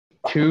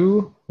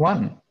2,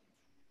 1.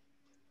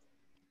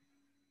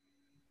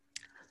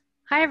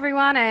 Hi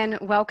everyone, and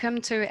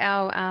welcome to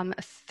our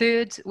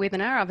third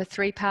webinar of a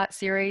three-part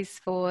series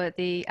for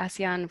the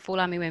ASEAN Fall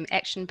Armyworm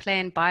Action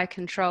Plan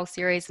Biocontrol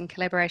series in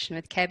collaboration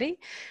with CABI.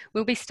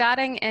 We'll be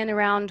starting in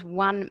around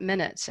 1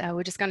 minute.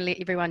 We're just going to let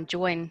everyone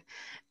join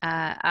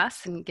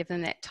us and give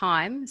them that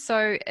time.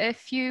 So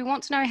if you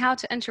want to know how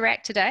to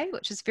interact today,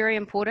 which is very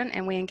important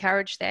and we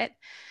encourage that,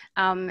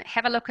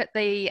 have a look at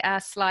the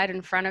slide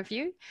in front of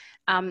you.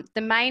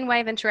 The main way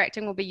of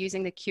interacting will be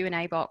using the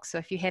Q&A box. So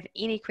if you have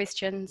any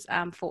questions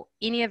for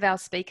any of our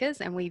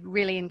speakers, and we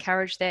really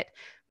encourage that,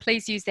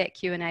 please use that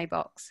Q&A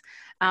box.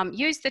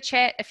 Use the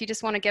chat if you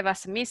just want to give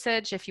us a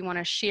message, if you want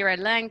to share a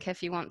link,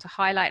 if you want to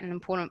highlight an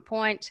important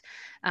point,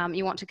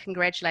 you want to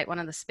congratulate one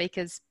of the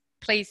speakers,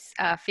 please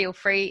feel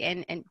free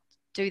and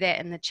do that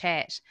in the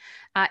chat.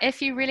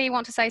 If you really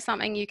want to say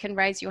something, you can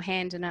raise your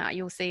hand, and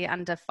you'll see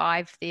under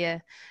 5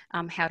 there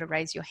how to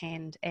raise your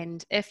hand.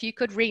 And if you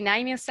could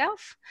rename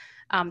yourself,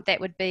 that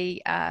would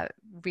be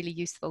really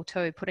useful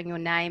too, putting your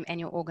name and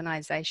your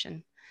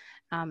organisation.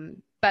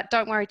 But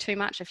don't worry too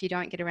much if you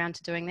don't get around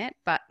to doing that,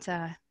 but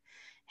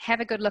have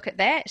a good look at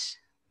that.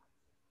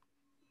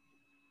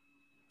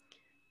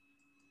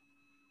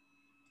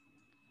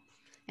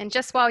 And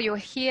just while you're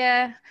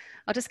here,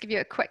 I'll just give you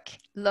a quick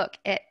look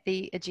at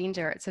the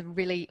agenda. It's a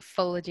really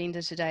full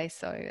agenda today,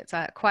 so it's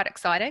quite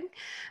exciting.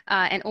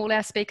 And all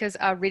our speakers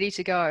are ready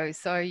to go,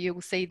 so you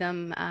will see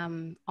them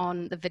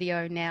on the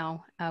video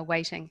now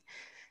waiting.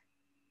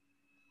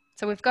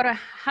 So we've got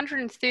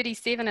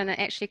 137, and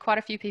actually quite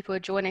a few people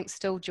are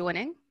still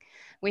joining.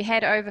 We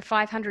had over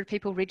 500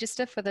 people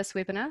register for this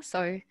webinar,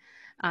 so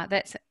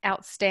that's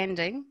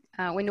outstanding.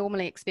 We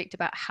normally expect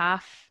about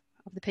half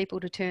of the people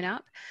to turn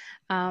up,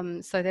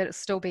 so there'll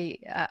still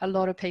be a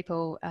lot of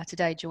people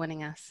today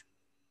joining us.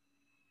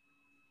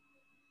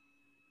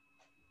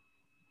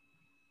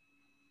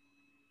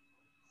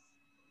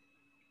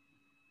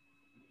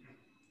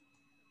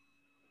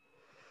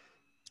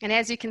 And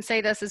as you can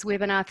see, this is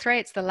webinar 3.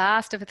 It's the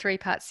last of a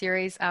 3-part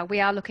series. We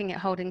are looking at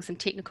holding some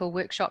technical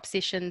workshop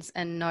sessions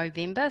in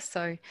November,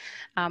 so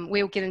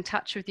we'll get in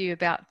touch with you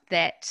about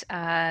that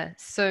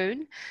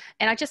soon.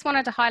 And I just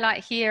wanted to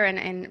highlight here,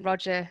 and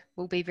Roger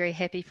will be very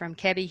happy from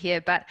CABI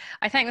here, but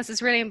I think this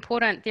is really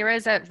important. There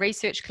is a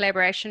research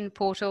collaboration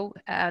portal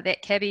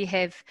that CABI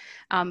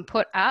have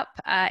put up,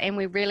 and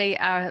we really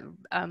are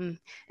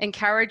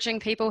encouraging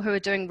people who are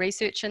doing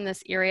research in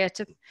this area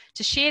to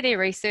share their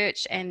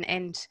research,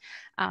 and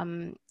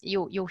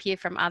you'll hear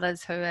from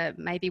others who are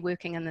maybe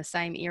working in the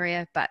same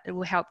area, but it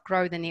will help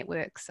grow the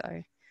network.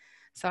 So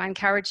I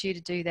encourage you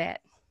to do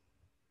that.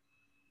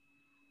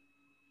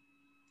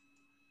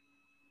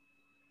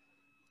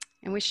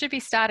 And we should be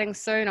starting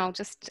soon. I'll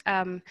just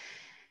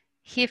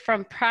hear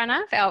from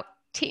Pranav, our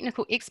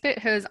technical expert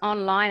who is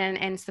online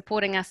and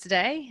supporting us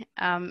today.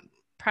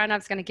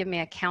 Pranav's going to give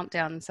me a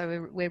countdown,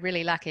 so we're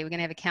really lucky. We're going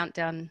to have a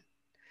countdown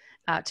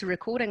to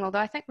recording, although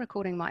I think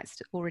recording might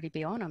already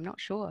be on. I'm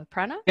not sure.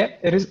 Pranav? Yeah,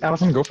 it is.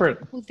 Alison, go for it.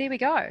 Well, there we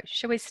go.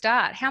 Shall we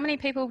start? How many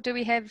people do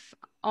we have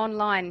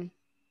online?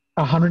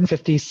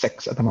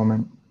 156 at the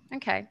moment.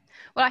 Okay.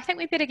 Well, I think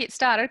we better get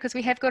started because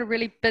we have got a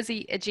really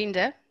busy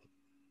agenda.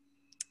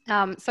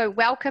 So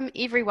welcome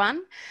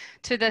everyone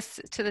to this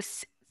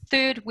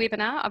third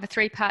webinar of a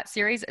 3-part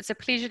series. It's a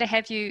pleasure to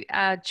have you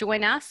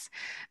join us.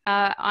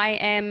 I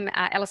am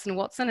Alison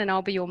Watson, and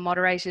I'll be your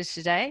moderator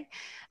today.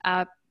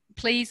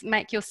 Please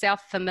make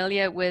yourself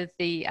familiar with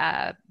the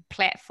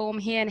platform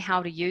here and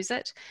how to use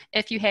it.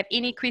 If you have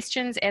any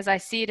questions, as I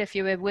said, if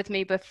you were with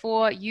me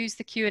before, use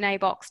the Q&A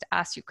box to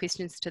ask your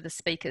questions to the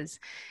speakers.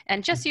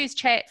 And just use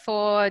chat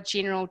for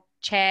general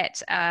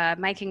chat,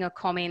 making a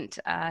comment,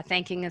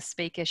 thanking a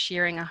speaker,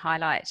 sharing a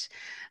highlight.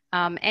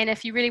 And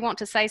if you really want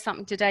to say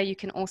something today, you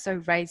can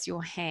also raise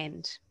your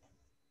hand.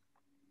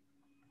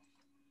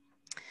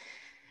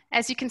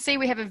 As you can see,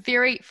 we have a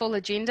very full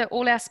agenda.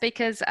 All our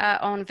speakers are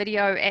on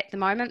video at the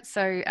moment,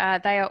 so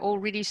they are all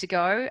ready to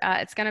go.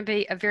 It's going to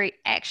be a very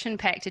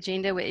action-packed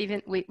agenda. We're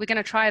going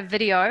to try a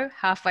video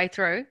halfway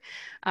through.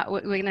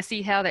 We're going to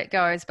see how that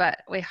goes,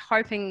 but we're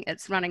hoping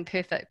it's running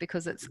perfect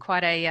because it's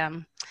quite a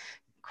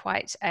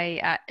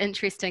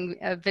interesting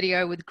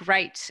video with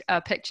great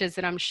pictures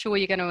that I'm sure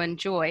you're going to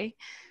enjoy.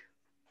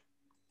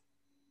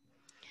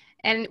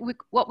 And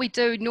what we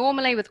do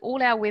normally with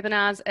all our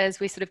webinars is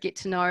we sort of get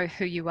to know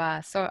who you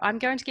are. So I'm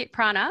going to get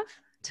Pranav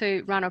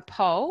to run a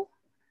poll.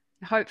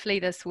 Hopefully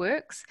this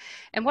works.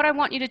 And what I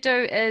want you to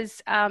do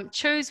is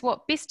choose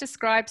what best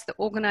describes the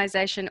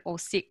organisation or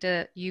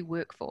sector you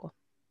work for.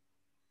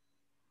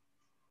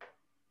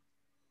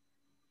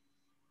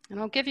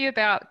 And I'll give you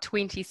about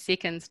 20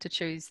 seconds to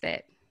choose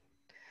that.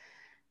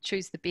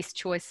 Choose the best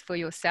choice for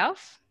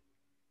yourself.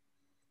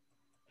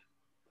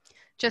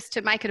 Just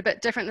to make it a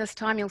bit different this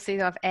time, you'll see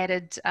that I've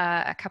added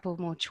a couple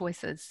more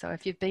choices. So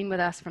if you've been with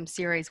us from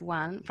series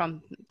 1,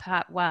 from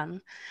part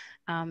 1,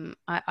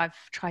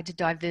 I've tried to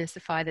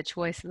diversify the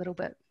choice a little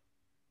bit.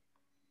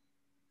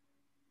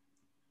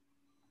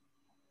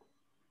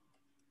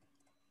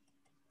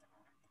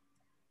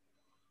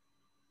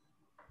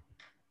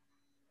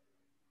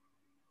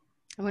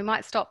 And we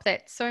might stop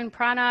that soon.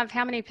 Pranav,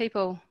 how many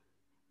people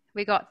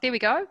we got? There we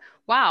go.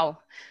 Wow.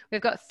 We've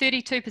got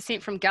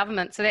 32% from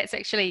government. So that's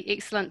actually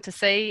excellent to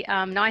see.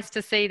 Nice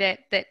to see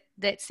that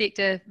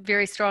sector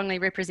very strongly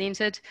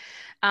represented.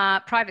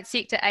 Private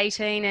sector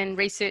 18 and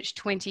research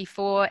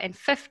 24 and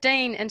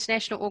 15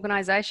 international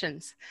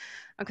organisations.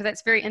 Okay,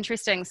 that's very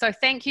interesting. So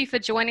thank you for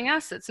joining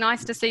us. It's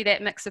nice to see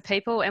that mix of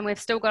people, and we've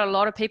still got a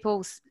lot of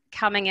people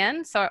coming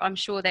in. So I'm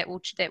sure that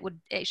would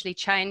actually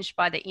change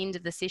by the end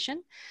of the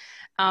session.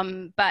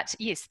 But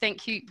yes,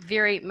 thank you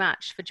very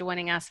much for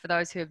joining us for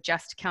those who have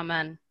just come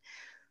in.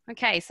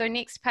 Okay, so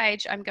next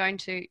page, I'm going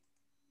to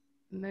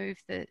move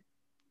the, here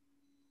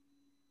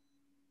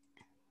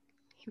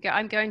we go.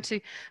 I'm going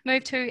to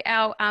move to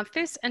our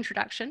first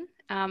introduction,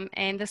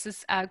 and this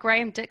is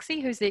Graham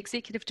Dixie, who's the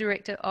Executive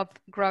Director of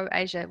Grow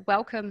Asia.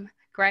 Welcome,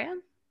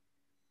 Graham.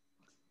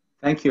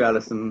 Thank you,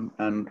 Alison,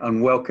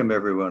 and welcome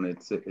everyone.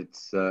 It's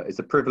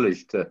a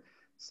privilege to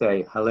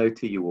say hello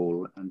to you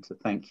all and to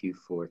thank you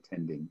for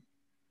attending.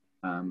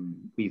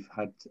 We've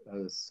had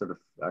a sort of,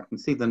 I can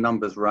see the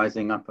numbers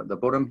rising up at the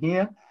bottom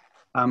here,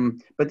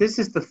 but this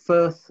is the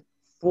fourth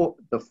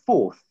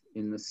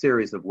in the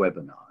series of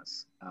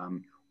webinars,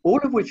 all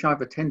of which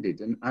I've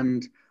attended,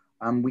 and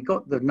we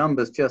got the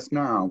numbers just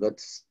now that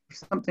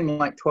something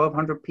like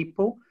 1,200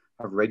 people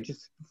have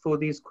registered for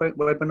these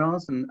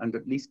webinars, and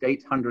at least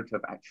 800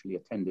 have actually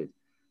attended.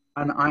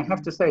 And I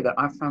have to say that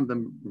I found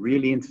them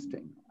really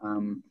interesting.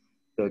 And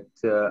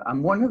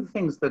one of the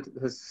things that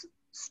has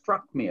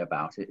struck me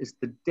about it is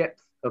the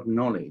depth of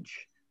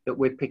knowledge that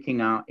we're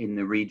picking out in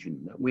the region,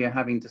 that we are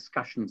having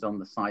discussions on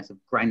the size of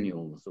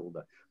granules or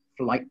the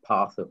flight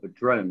path of a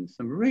drone,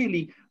 some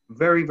really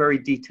very, very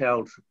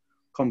detailed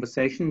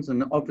conversations.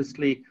 And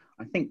obviously,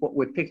 I think what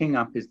we're picking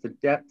up is the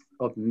depth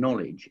of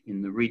knowledge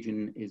in the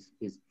region is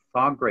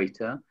far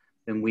greater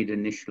than we'd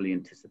initially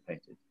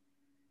anticipated.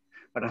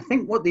 But I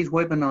think what these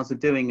webinars are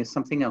doing is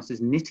something else, is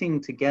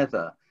knitting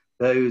together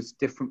those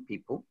different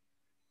people.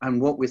 And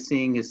what we're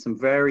seeing is some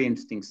very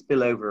interesting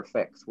spillover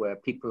effects where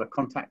people are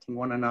contacting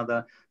one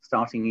another,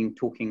 starting in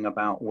talking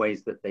about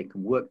ways that they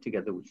can work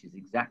together, which is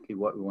exactly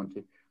what we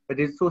wanted. But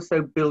it's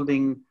also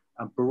building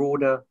a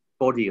broader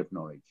body of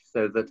knowledge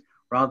so that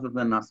rather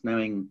than us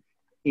knowing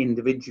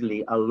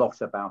individually a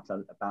lot about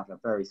a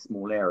very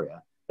small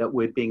area, that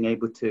we're being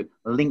able to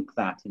link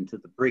that into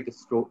the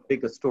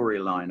bigger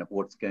storyline of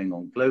what's going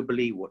on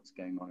globally, what's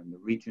going on in the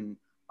region,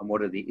 and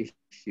what are the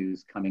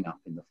issues coming up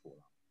in the fall.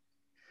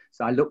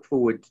 So I look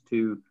forward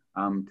to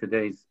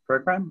today's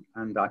program,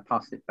 and I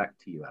pass it back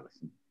to you,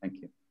 Alison.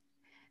 Thank you.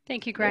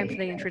 Thank you, Graham, for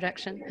the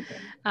introduction.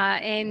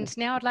 And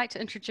now I'd like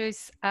to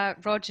introduce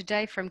Roger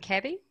Day from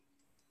CABI.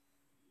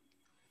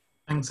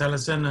 Thanks,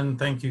 Alison, and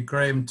thank you,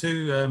 Graham,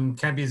 too.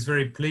 CABI is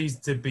very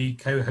pleased to be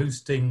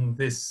co-hosting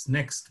this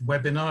next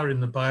webinar in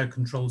the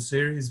Biocontrol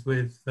series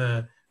with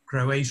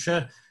Grow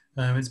Asia.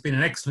 It's been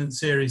an excellent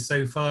series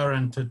so far,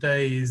 and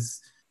today is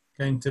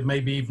going to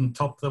maybe even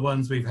top the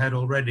ones we've had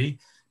already.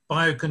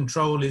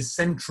 Biocontrol is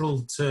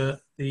central to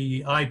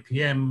the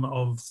IPM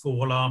of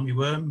Fall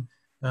Armyworm.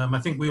 I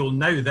think we all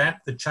know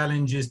that. The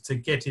challenge is to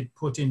get it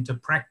put into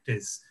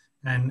practice,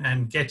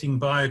 and getting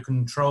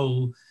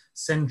biocontrol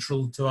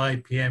central to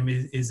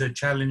IPM is a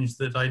challenge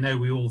that I know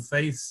we all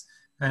face,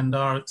 and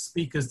our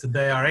speakers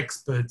today are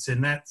experts in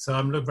that, so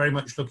I'm very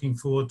much looking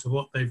forward to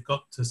what they've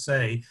got to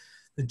say.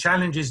 The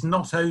challenge is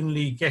not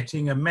only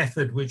getting a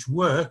method which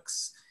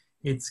works,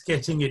 it's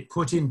getting it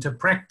put into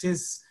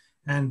practice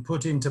and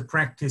put into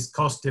practice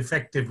cost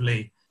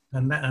effectively.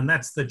 And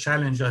that's the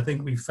challenge I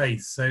think we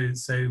face.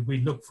 So we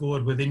look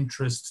forward with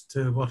interest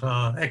to what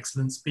our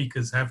excellent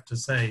speakers have to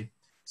say.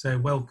 So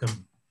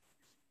welcome.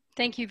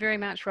 Thank you very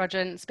much,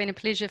 Roger. And it's been a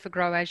pleasure for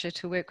Grow Asia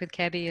to work with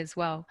CABI as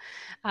well.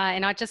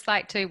 And I'd just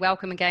like to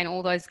welcome again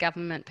all those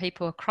government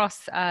people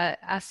across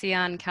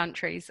ASEAN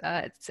countries.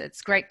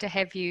 It's great to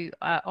have you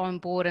on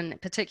board,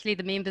 and particularly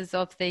the members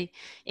of the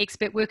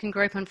Expert Working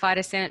Group on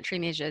Phytosanitary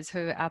Measures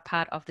who are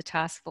part of the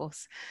task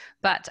force.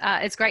 But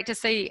it's great to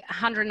see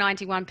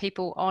 191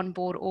 people on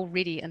board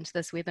already into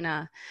this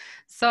webinar.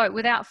 So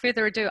without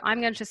further ado,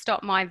 I'm going to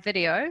stop my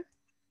video.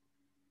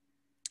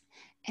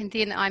 And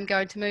then I'm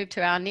going to move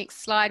to our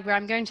next slide where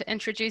I'm going to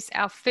introduce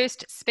our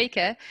first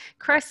speaker,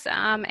 Kris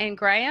and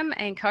Graham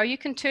and co. You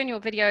can turn your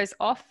videos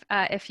off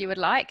if you would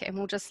like, and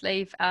we'll just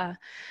leave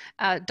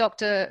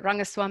Dr.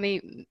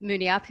 Rangaswamy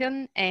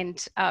Muniappan,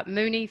 and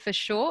Muni for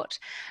short.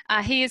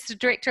 He is the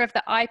director of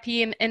the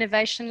IPM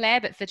Innovation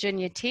Lab at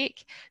Virginia Tech.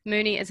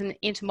 Muni is an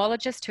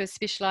entomologist who has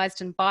specialized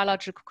in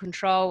biological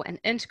control and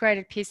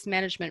integrated pest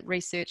management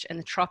research in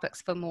the tropics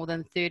for more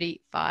than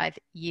 35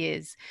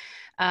 years.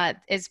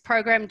 As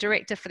program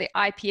director for the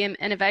IPM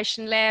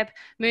Innovation Lab,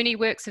 Muni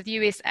works with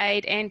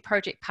USAID and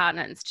project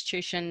partner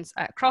institutions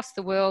across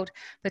the world,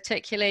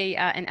 particularly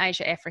in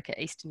Asia, Africa,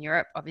 Eastern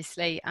Europe,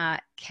 obviously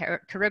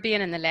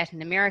Caribbean and the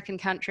Latin American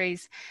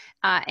countries,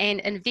 and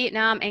in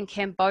Vietnam and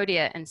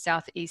Cambodia in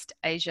Southeast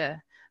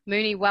Asia.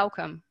 Muni,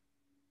 welcome.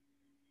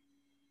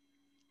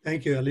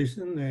 Thank you,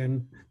 Alison,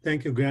 and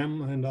thank you,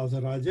 Graham, and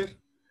also Roger.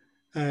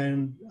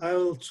 And I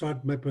will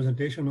start my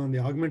presentation on the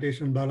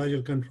augmentation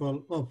biological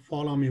control of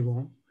fall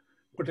armyworm,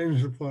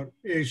 potential for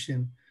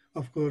ASEAN.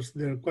 Of course,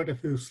 there are quite a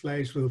few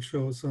slides will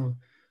show some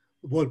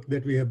work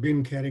that we have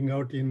been carrying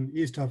out in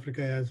East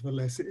Africa as well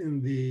as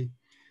in the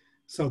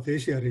South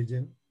Asia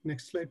region.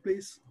 Next slide,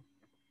 please.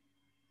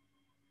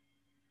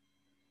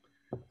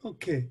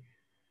 Okay.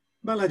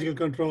 Biological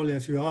control,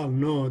 as you all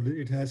know,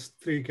 it has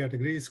three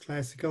categories: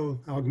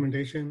 classical,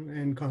 augmentation,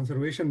 and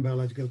conservation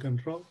biological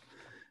control.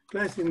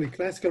 In the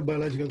classical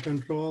biological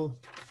control,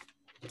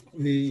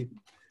 we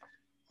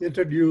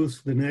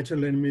introduce the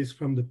natural enemies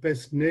from the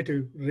pest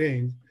native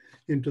range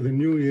into the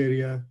new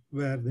area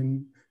where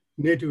the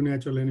native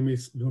natural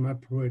enemies do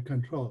not provide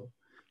control.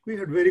 We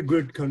had very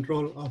good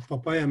control of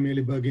papaya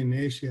mealybug in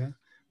Asia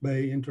by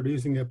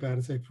introducing a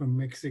parasite from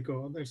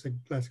Mexico. That's a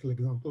classical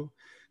example.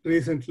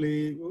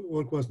 Recently,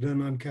 work was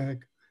done on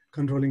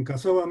controlling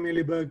cassava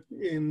mealybug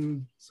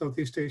in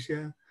Southeast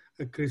Asia.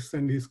 Kris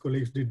and his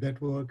colleagues did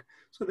that work.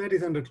 So that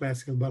is under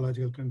classical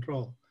biological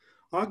control.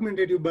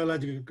 Augmentative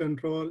biological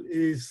control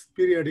is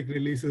periodic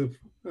release of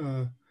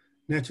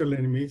natural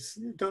enemies.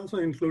 It also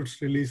includes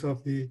release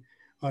of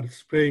or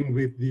spraying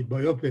with the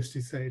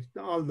biopesticides,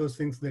 all those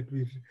things that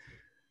we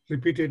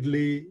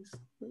repeatedly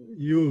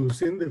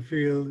use in the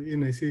field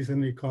in a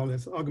season we call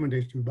as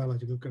augmentative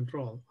biological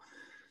control.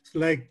 It's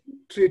like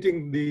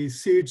treating the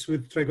seeds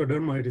with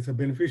trichoderma. It is a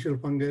beneficial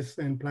fungus,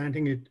 and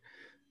planting it,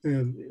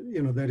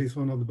 that is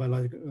one of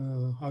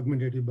the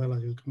augmentative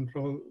biological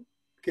control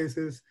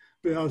cases.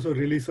 We also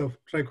release of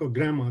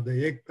trichogramma,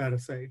 the egg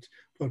parasites,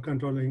 for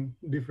controlling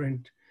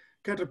different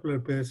caterpillar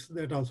pests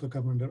that also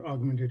come under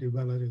augmentative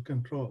biological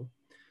control.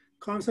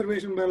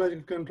 Conservation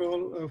biological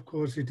control, of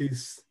course, it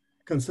is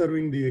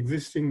conserving the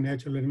existing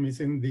natural enemies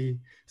in the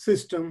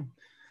system.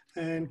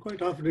 And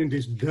quite often it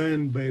is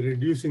done by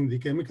reducing the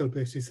chemical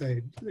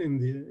pesticide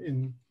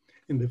in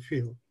the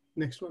field.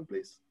 Next one,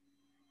 please.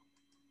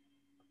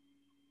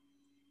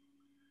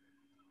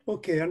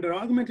 Okay, under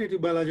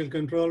augmentative biological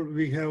control,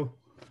 we have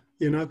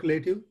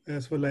inoculative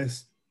as well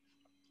as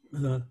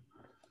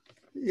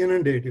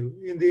inundative.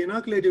 In the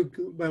inoculative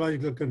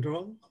biological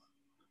control,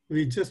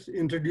 we just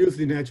introduce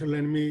the natural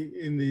enemy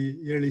in the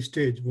early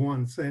stage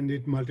once, and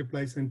it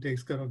multiplies and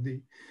takes care of the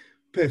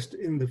pest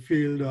in the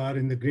field or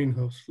in the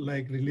greenhouse,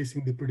 like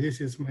releasing the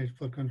predaceous mites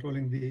for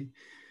controlling the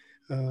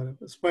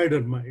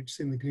spider mites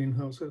in the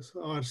greenhouses,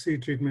 or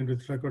seed treatment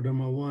with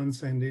trichoderma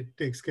once, and it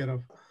takes care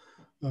of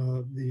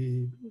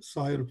the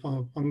soil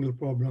fungal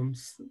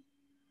problems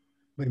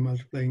by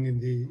multiplying in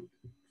the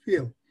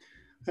field.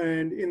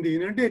 And in the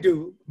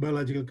inundative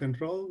biological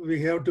control,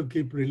 we have to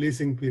keep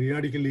releasing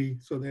periodically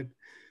so that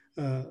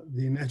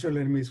the natural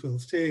enemies will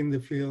stay in the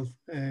field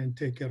and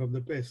take care of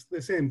the pests.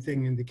 The same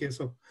thing in the case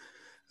of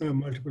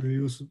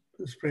multiple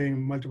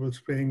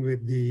spraying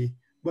with the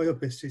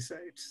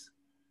biopesticides.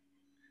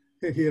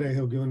 Here I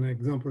have given an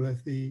example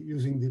of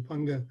using the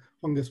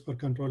fungus for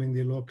controlling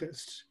the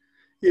locusts.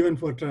 Even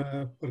for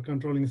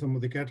controlling some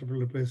of the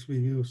caterpillar pests, we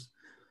use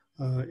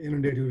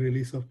inundative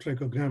release of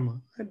trichogramma.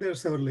 And there are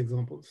several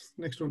examples.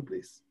 Next one,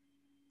 please.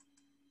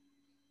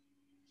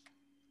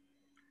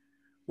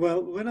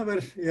 Well,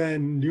 whenever a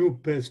new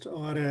pest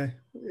or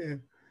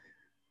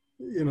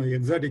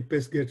exotic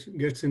pest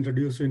gets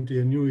introduced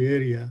into a new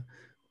area,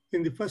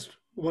 in the first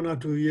 1 or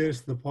 2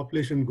 years, the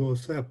population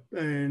goes up,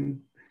 and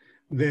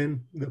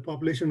then the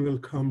population will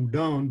come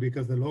down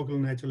because the local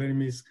natural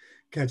enemies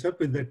catch up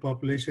with that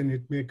population.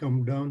 It may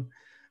come down,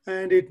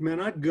 and it may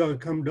not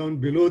come down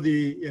below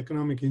the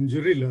economic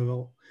injury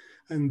level.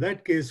 In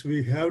that case,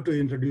 we have to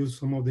introduce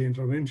some of the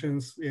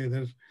interventions,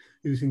 either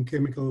using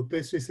chemical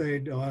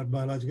pesticide or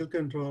biological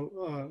control,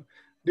 or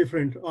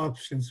different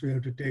options we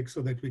have to take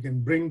so that we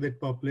can bring that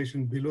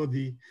population below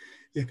the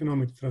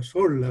economic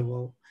threshold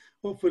level.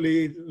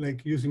 Hopefully,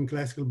 like using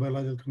classical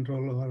biological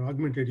control or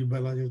augmentative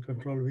biological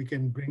control, we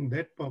can bring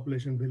that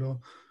population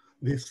below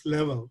this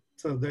level.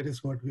 So that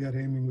is what we are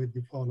aiming with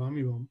the fall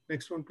armyworm.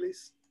 Next one,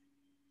 please.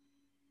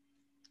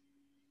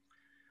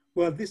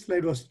 Well, this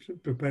slide was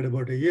prepared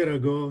about a year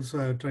ago,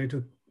 so I tried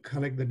to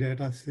collect the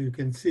data. So you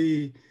can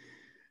see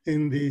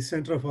in the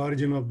center of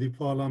origin of the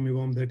fall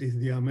armyworm, that is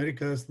the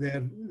Americas, they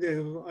have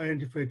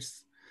identified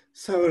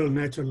several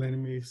natural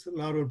enemies.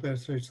 Larval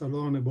parasites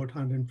alone about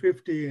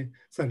 150,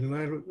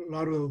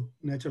 larval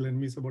natural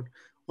enemies about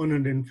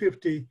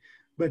 150.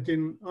 But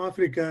in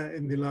Africa,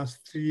 in the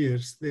last 3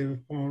 years, they've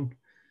found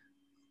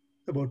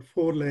about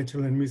 4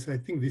 natural enemies. I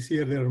think this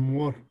year there are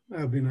more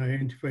have been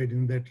identified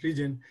in that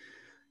region.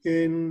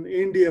 In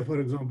India, for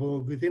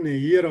example, within a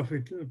year of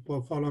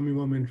fall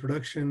armyworm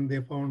introduction,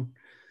 they found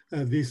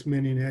these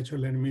many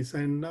natural enemies,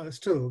 and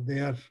still they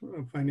are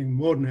finding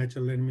more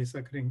natural enemies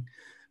occurring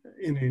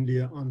in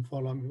India on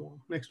fall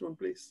armyworm. Next one,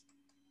 please.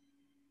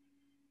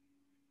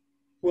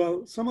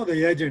 Well, some of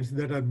the agents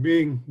that are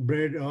being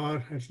bred,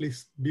 or at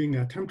least being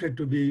attempted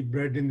to be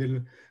bred in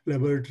the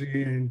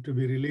laboratory and to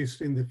be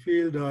released in the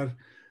field, are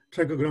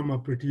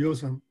Trichogramma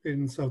prettiosum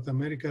in South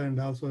America and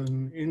also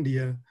in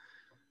India.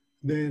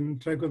 Then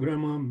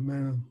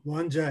Trichogramma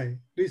wanjai.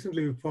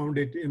 Recently we found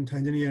it in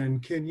Tanzania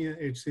and Kenya.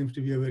 It seems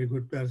to be a very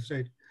good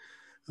parasite,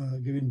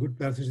 giving good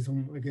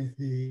parasitism against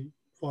the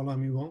fall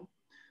armyworm.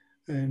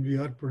 And we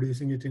are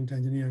producing it in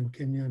Tanzania and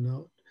Kenya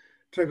now.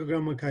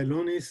 Trichogramma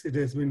chylonis, it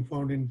has been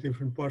found in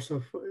different parts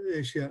of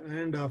Asia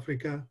and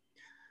Africa.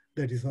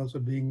 That is also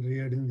being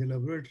reared in the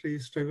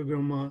laboratories.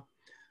 Trichogramma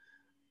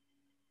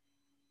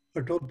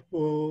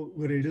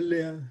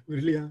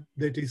atopovirilia,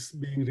 that is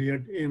being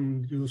reared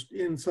and used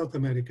in South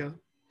America.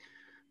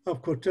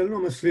 Of course,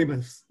 Telnomus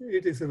remus,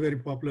 it is a very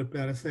popular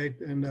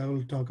parasite, and I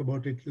will talk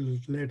about it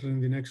later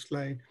in the next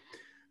slide.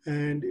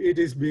 And it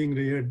is being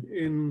reared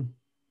in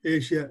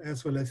Asia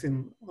as well as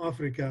in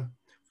Africa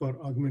for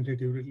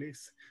augmentative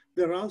release.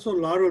 There are also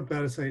larval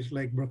parasites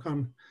like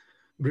Brocan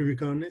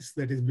brevicornis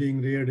that is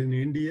being reared in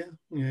India,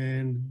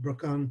 and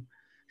Brocan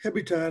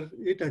hebitar,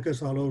 it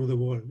occurs all over the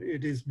world.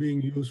 It is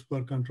being used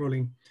for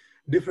controlling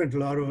different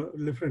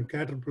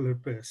caterpillar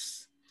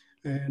pests.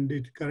 And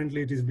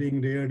currently it is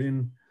being reared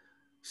in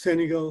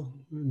Senegal,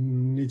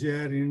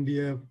 Niger,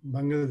 India,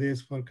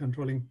 Bangladesh for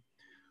controlling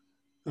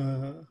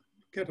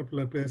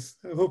caterpillar pests.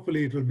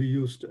 Hopefully it will be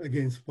used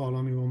against fall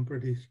armyworm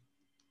pretty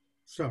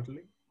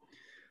shortly.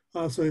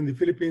 Also in the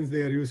Philippines,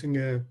 they are using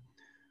a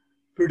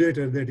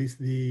predator that is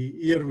the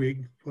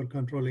earwig for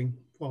controlling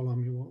fall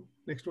armyworm.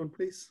 Next one,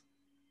 please.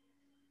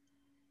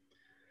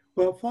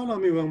 Well, fall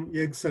armyworm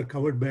eggs are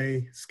covered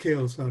by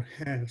scales or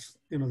hairs.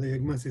 You know, the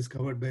egg mass is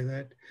covered by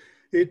that.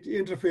 It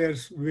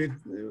interferes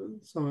with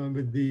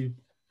the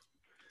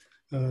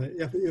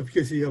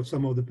efficacy of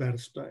some of the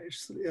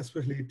parasitoids,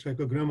 especially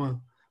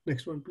Trichogramma.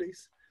 Next one,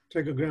 please.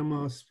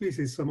 Trichogramma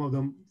species, some of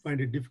them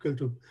find it difficult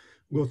to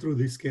go through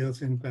these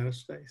scales and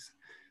parasitize.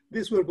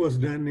 This work was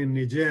done in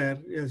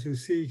Niger. As you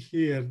see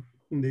here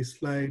in this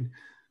slide,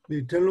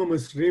 the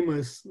Telnomus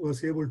remus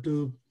was able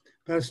to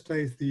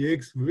parasitize the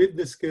eggs with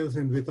the scales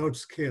and without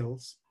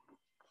scales.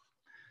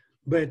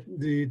 But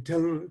the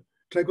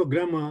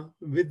Trichogramma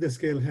with the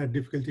scale had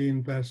difficulty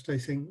in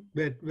parasitizing.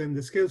 But when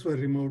the scales were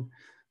removed,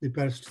 the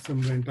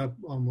parasitism went up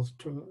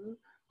almost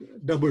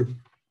doubled.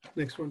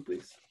 Next one,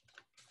 please.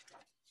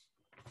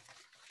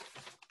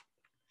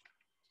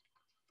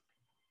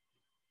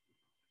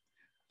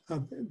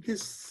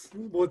 This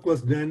work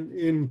was done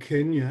in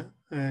Kenya,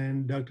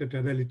 and Dr.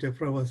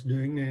 Tefra was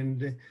doing,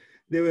 and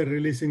they were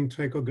releasing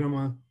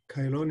Trichogramma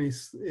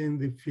chylonis in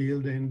the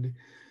field, and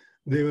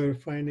they were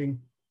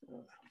finding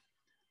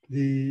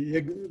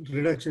the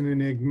reduction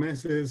in egg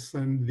masses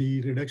and the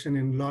reduction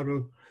in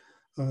larval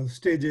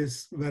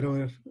stages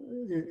wherever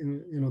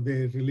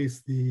they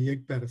release the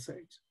egg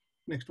parasites.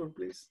 Next one,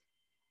 please.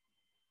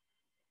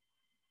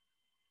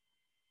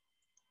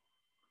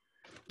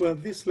 Well,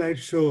 this slide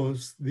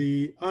shows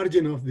the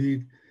origin of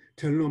the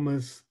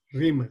Telnomus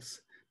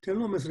remus.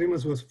 Telnomus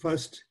remus was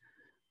first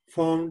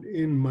found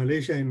in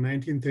Malaysia in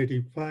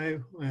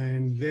 1935,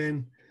 and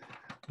then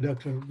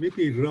Dr.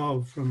 V.P.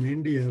 Rao from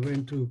India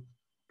went to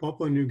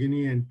Papua New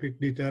Guinea and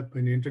picked it up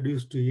and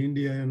introduced to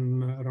India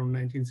in around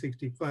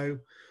 1965.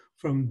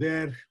 From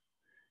there,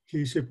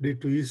 he shipped it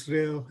to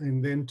Israel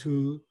and then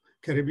to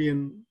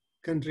Caribbean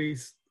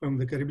countries. From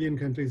the Caribbean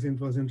countries, it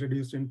was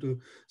introduced into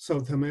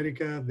South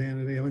America,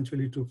 then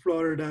eventually to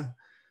Florida.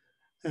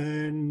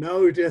 And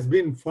now it has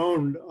been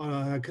found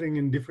occurring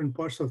in different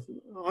parts of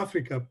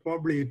Africa.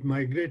 Probably it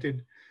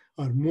migrated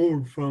or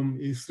moved from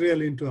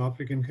Israel into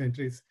African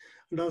countries.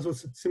 And also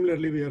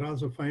similarly, we are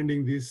also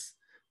finding this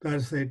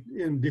parasite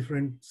in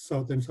different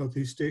South and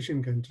Southeast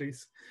Asian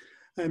countries.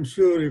 I'm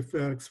sure if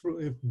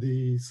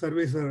the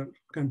surveys were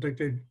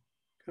conducted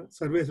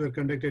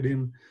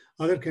in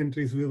other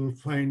countries, we will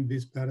find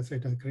this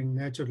parasite occurring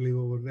naturally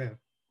over there.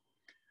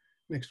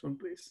 Next one,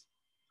 please.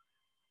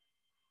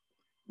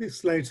 This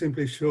slide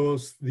simply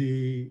shows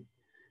the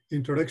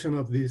introduction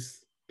of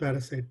this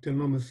parasite,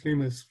 Telnomus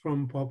remus,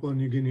 from Papua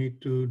New Guinea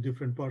to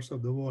different parts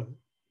of the world.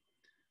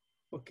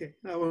 Okay,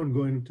 I won't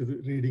go into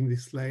reading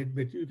this slide,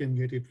 but you can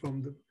get it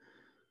from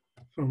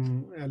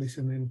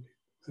Alison and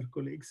her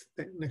colleagues.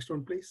 Next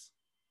one, please.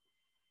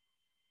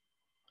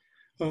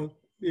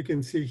 You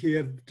can see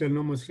here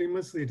Telnomus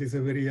remus. It is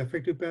a very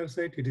effective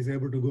parasite. It is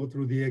able to go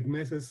through the egg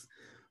masses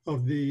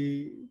of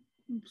the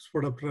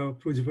Spodoprota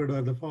frugivora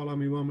or the fall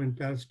armyworm and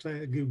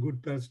give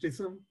good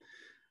parasitism.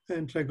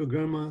 And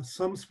Trichogramma,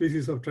 some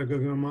species of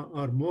Trichogramma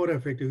are more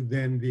effective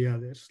than the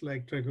others,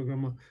 like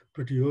Trichogramma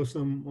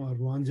proteosum or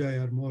wanjai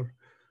are more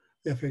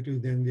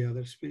effective than the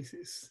other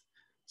species.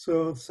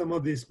 So some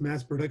of this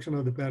mass production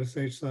of the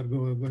parasites are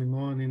going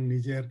on in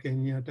Niger,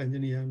 Kenya,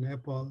 Tanzania,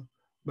 Nepal,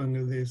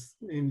 Bangladesh,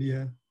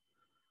 India,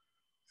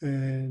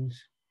 and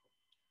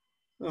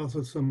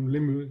also some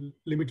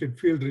limited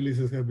field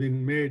releases have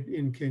been made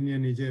in Kenya,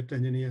 Niger,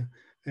 Tanzania,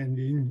 and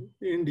in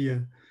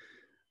India.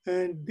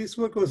 And this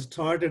work was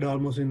started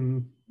almost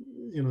in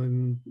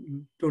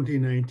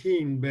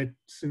 2019, but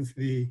since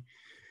the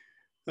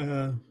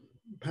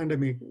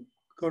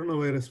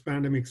coronavirus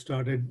pandemic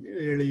started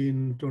early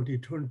in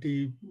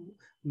 2020,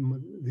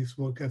 this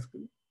work has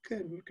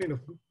kind of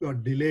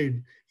got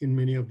delayed in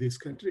many of these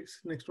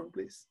countries. Next one,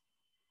 please.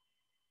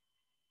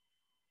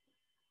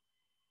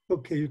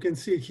 Okay, you can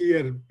see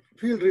here,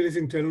 field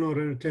releasing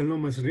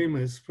Telnomus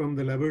remus from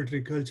the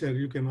laboratory culture,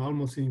 you can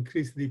almost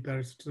increase the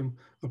parasitism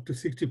up to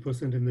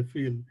 60% in the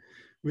field.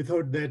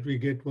 Without that, we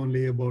get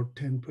only about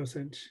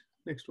 10%.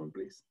 Next one,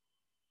 please.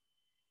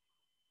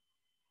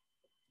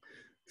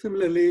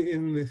 Similarly,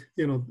 in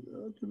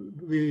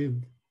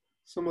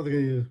some of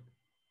the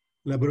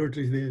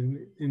laboratories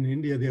in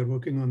India, they are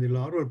working on the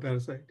larval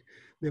parasite.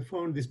 They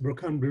found this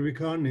Brocan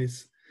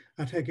brevicornis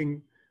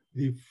attacking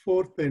the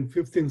 4th and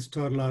 5th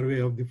instar larvae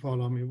of the fall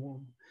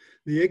armyworm.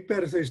 The egg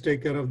parasites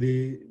take care of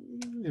the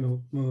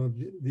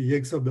the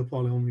eggs of the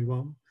fall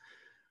armyworm.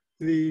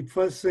 The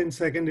 1st and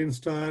 2nd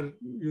instar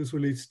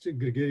usually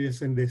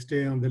gregarious and they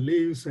stay on the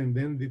leaves, and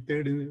then the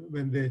 3rd,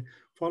 when the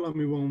fall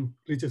armyworm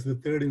reaches the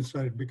 3rd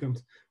instar, it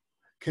becomes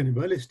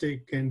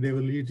cannibalistic and they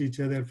will eat each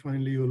other.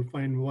 Finally, you will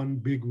find one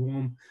big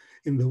worm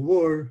in the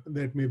wall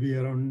that may be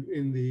around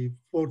in the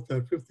 4th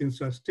or 5th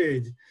instar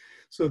stage.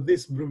 So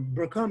this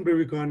Brocan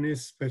brevicornis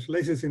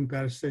specializes in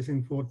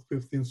parasitizing 4th,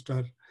 5th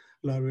instar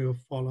larvae of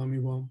fall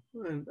armyworm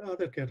and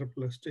other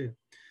caterpillars too.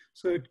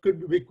 So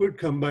we could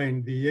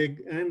combine the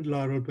egg and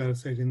larval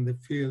parasite in the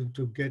field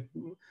to get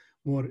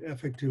more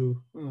effective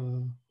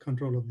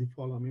control of the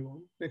fall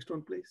armyworm. Next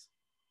one, please.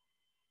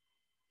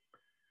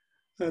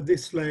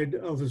 This slide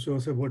also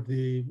shows about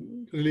the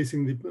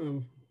releasing the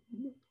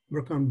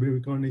Brocan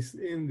brevicornis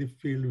in the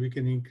field. We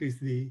can increase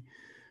the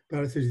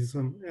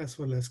parasitism as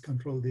well as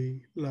control the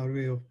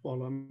larvae of fall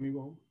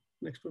armyworm.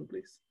 Next one,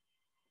 please.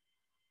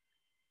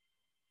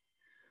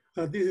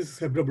 This is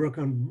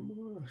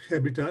Hebrobrocan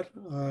habitat,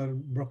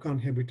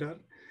 Brocan habitat.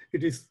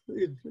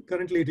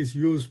 Currently it is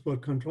used for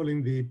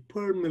controlling the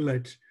pearl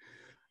millet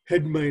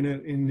head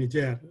miner in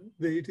Niger.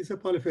 It is a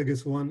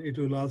polyphagous one. It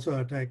will also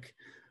attack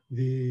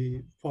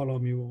the fall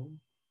armyworm.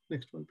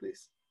 Next one,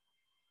 please.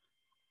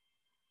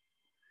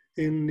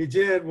 In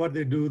Niger, what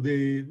they do,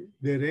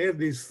 they rear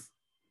this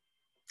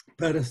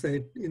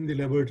parasite in the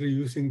laboratory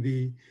using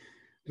the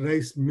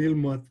rice meal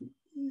moth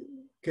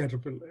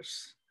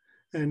caterpillars.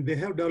 And they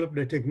have developed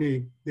a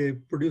technique. They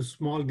produce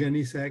small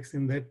gunny sacks,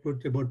 and that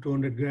put about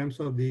 200 grams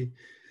of the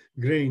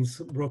grains,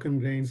 broken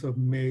grains of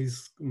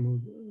maize,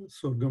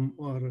 sorghum,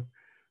 or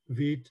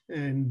wheat,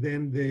 and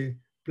then they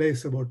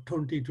place about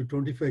 20 to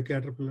 25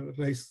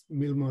 rice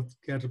meal moth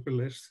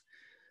caterpillars,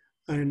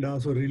 and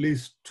also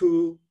release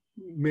 2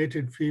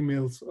 mated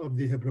females of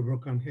the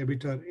Hebrobrocan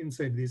habitat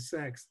inside these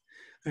sacks.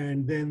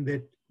 And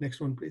then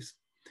next one, please.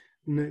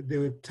 They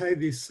would tie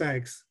these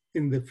sacks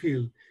in the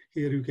field.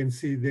 Here you can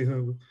see they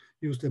have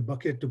used a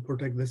bucket to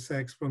protect the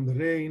sacks from the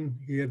rain.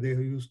 Here they have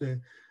used a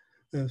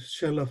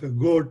shell of a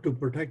goat to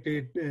protect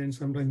it, and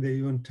sometimes they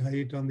even tie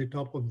it on the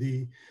top of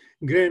the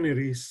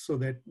granaries so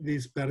that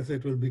these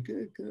parasites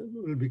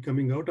will be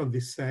coming out of the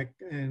sack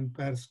and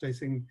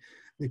parasitizing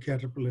the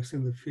caterpillars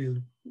in the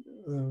field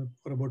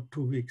for about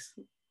 2 weeks.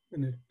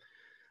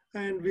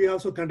 And we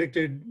also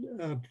conducted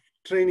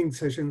training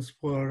sessions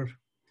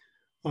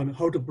on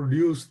how to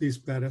produce these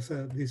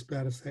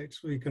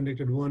parasites. We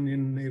conducted one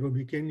in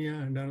Nairobi, Kenya,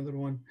 and another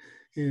one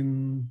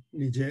in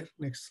Niger.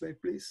 Next slide,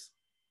 please.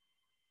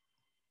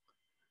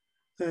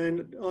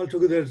 And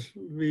altogether,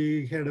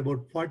 we had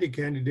about 40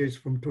 candidates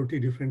from 20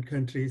 different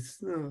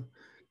countries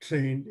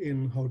trained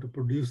in how to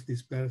produce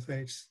these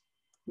parasites.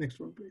 Next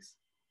one, please.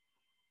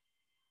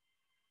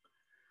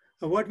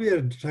 What we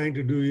are trying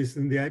to do is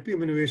in the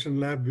IPM Innovation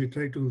Lab, we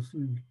try to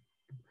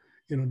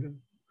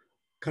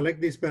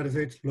collect these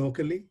parasites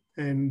locally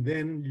and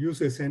then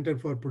use a center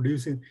for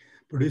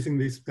producing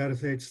these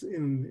parasites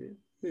in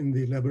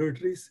the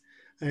laboratories.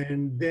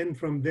 And then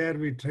from there,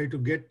 we try to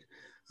get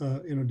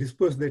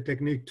disperse the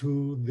technique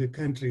to the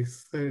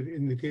countries. So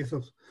in the case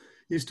of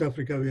East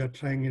Africa, we are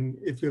trying in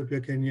Ethiopia,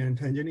 Kenya, and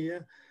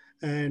Tanzania.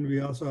 And we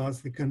also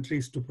ask the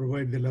countries to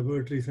provide the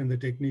laboratories and the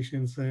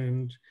technicians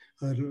and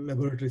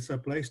laboratory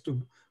supplies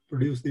to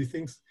produce these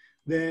things.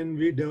 Then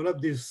we develop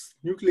these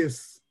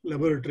nucleus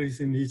laboratories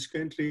in each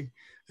country.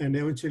 And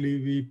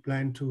eventually we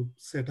plan to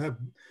set up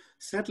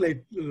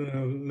satellite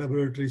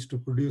laboratories to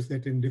produce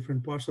that in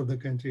different parts of the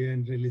country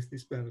and release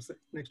this parasite.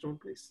 Next one,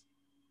 please.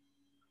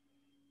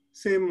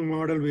 Same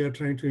model we are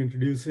trying to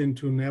introduce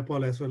into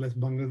Nepal as well as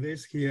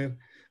Bangladesh. Here,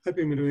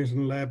 IPM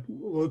Innovation Lab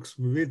works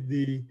with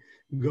the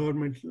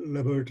government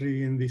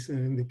laboratory in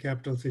the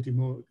capital city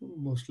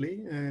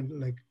mostly, and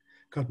like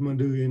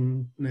Kathmandu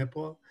in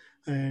Nepal.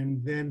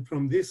 And then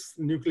from this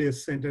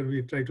nucleus center,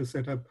 we try to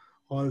set up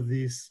all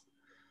these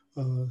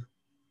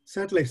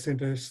satellite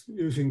centers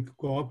using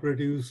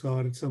cooperatives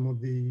or some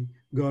of the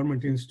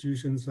government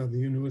institutions or the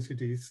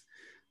universities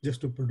just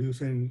to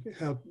produce and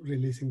help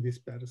releasing these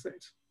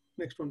parasites.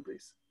 Next one,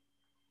 please.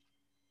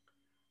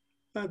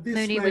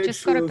 Looney, we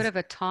just got a bit of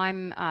a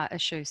time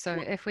issue, so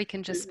if we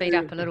can just speed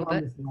up a little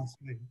bit. Yes.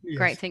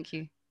 Great, thank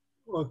you.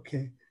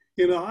 Okay.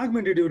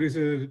 Augmentative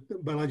research,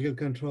 biological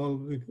control,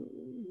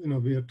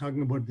 we are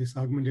talking about this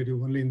augmentative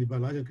only in the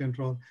biological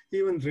control.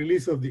 Even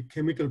release of the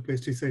chemical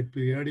pesticide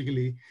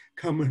periodically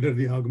come under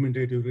the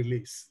augmentative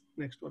release.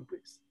 Next one,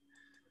 please.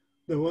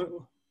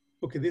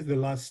 Okay, this is the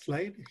last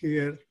slide.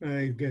 Here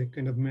I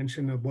kind of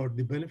mention about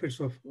the benefits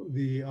of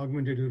the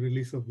augmentative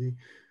release of the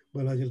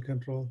biological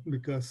control,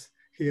 because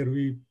here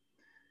we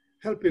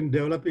help in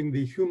developing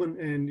the human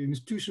and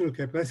institutional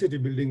capacity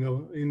building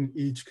in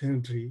each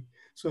country.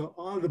 So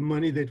all the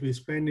money that we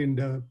spend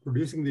in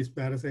producing these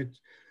parasites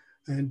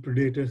and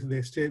predators,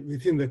 they stay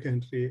within the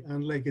country.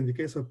 Unlike in the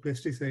case of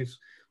pesticides,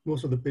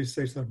 most of the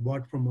pesticides are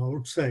bought from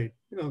outside,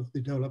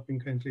 the developing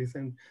countries,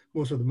 and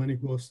most of the money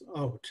goes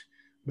out.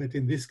 But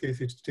in this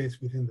case, it stays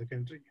within the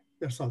country.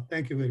 That's all.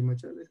 Thank you very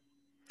much, Ali.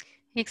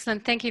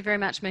 Excellent. Thank you very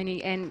much,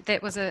 Muni. And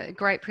that was a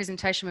great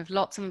presentation with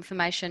lots of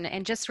information.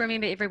 And just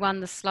remember, everyone,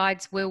 the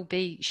slides will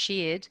be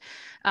shared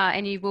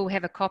and you will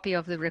have a copy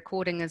of the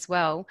recording as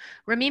well.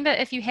 Remember,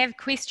 if you have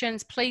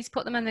questions, please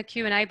put them in the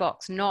Q&A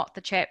box, not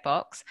the chat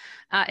box.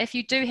 If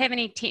you do have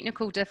any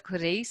technical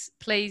difficulties,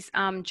 please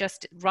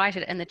just write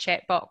it in the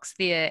chat box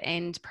there,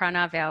 and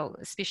Pranav, our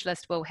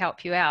specialist, will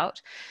help you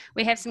out.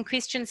 We have some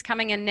questions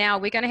coming in now.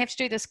 We're going to have to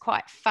do this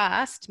quite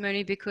fast,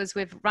 Muni, because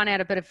we've run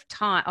out a bit of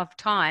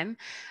time.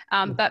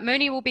 But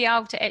Muni will be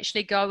able to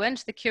actually go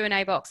into the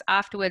Q&A box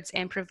afterwards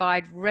and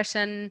provide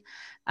written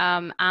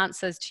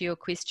answers to your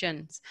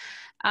questions.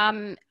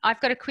 I've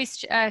got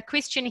a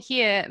question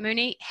here,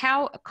 Muni.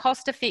 How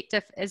cost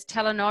effective is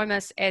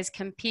telenomus as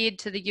compared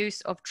to the use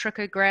of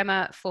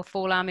trichogramma for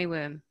fall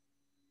armyworm?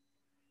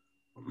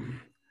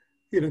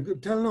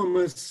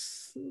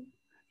 Telenomus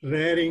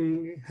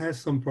rearing has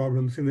some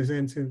problems in the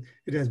sense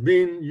it has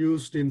been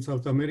used in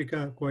South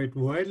America quite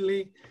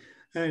widely,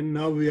 and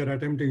now we are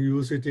attempting to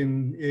use it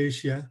in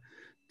Asia.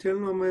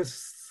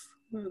 Telenomus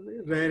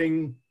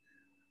rearing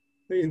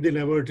in the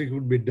laboratory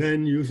would be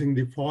done using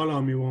the fall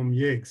armyworm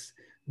eggs.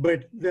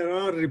 But there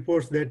are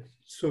reports that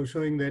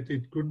showing that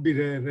it could be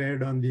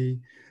reared on the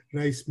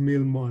rice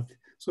meal moth.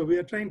 So we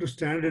are trying to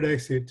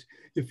standardize it.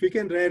 If we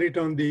can rear it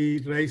on the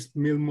rice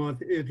meal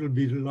moth, it will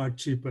be a lot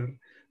cheaper.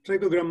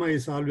 Trichogramma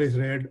is always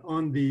reared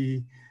on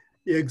the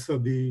eggs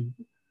of the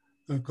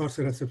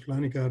Chrysalis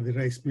Consulting or the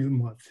rice meal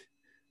moth.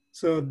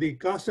 So the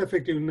cost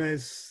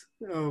effectiveness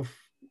of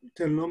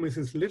telenomus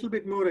is a little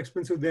bit more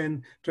expensive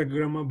than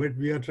trichogramma, but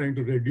we are trying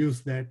to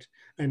reduce that,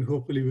 and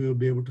hopefully we will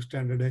be able to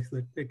standardize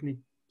that technique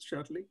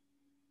shortly.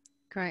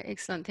 Great,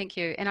 excellent, thank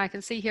you. And I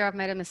can see here I've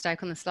made a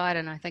mistake on the slide,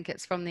 and I think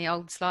it's from the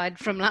old slide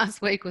from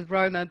last week with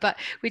Roma, but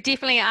we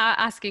definitely are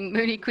asking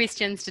Muni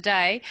questions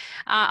today.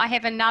 I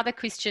have another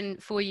question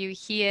for you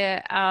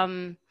here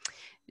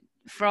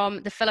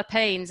from the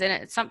Philippines, and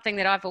it's something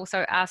that I've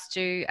also asked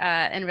you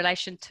in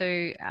relation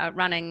to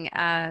running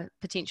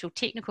potential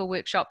technical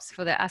workshops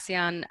for the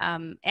ASEAN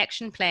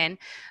Action Plan.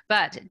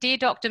 But dear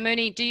Dr.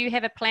 Muni, do you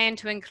have a plan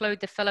to include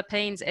the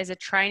Philippines as a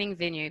training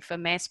venue for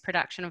mass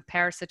production of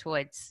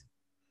parasitoids?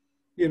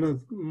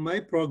 My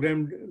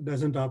program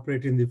doesn't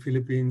operate in the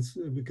Philippines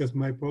because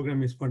my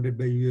program is funded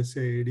by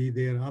USAID.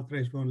 They are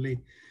authorized only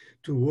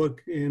to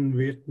work in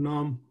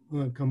Vietnam,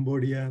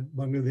 Cambodia,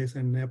 Bangladesh,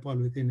 and Nepal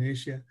within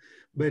Asia.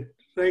 But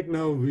right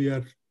now we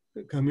are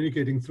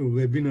communicating through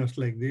webinars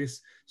like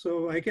this.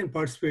 So I can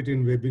participate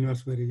in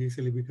webinars very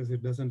easily because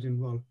it doesn't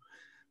involve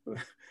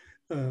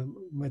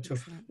much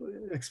of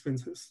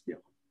expenses. Yeah.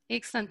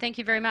 Excellent, thank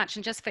you very much.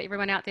 And just for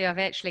everyone out there, I've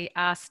actually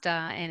asked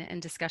in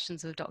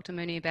discussions with Dr.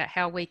 Muni about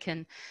how we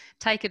can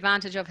take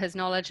advantage of his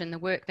knowledge and the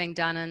work being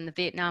done in the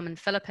Vietnam and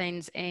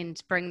Philippines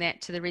and bring that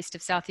to the rest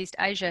of Southeast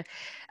Asia.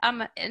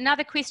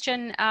 Another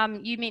question,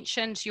 you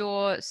mentioned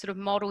your sort of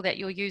model that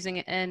you're using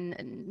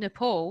in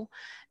Nepal.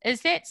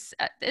 Is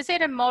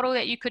that a model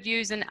that you could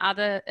use in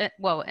other,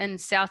 in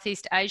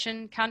Southeast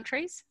Asian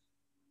countries?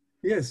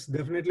 Yes,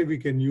 definitely we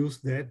can use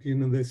that.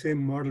 The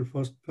same model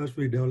first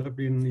we developed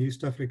in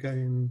East Africa,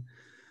 in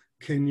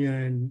Kenya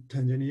and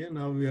Tanzania.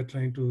 Now we are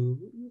trying to,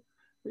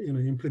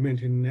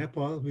 implement in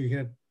Nepal. We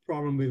had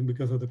problem with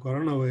because of the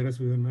coronavirus.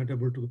 We were not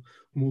able to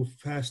move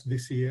fast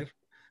this year,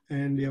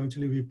 and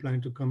eventually we plan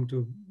to come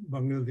to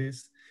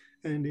Bangladesh.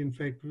 And in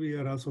fact, we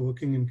are also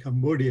working in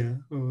Cambodia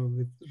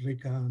with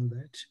Rika on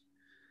that.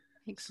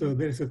 Excellent. So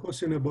there is a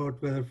question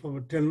about whether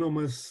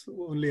telenomus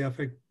only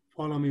affect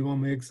fall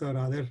armyworm eggs or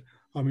other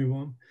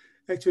armyworm.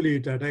 Actually,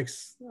 it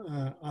attacks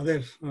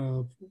other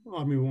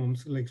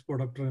armyworms like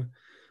Spodoptera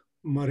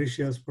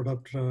mauritius,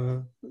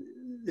 Spodoptera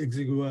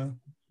exigua,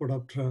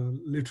 Spodoptera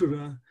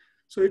litura.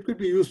 So it could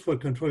be used for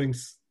controlling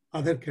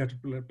other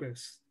caterpillar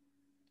pests.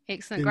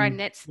 Excellent, great. And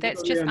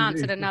that's just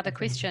answered another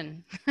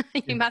question.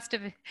 You must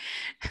have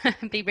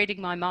been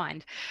reading my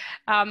mind.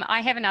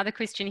 I have another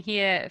question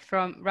here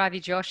from Ravi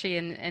Joshi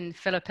in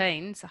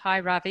Philippines. Hi,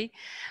 Ravi.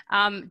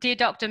 Dear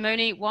Dr.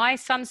 Muni, why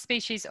some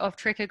species of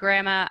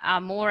trichogramma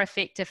are more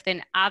effective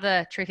than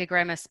other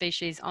trichogramma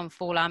species on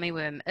fall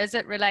armyworm? Is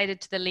it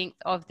related to the length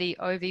of the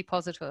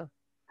ovipositor?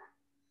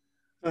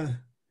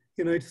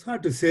 It's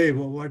hard to say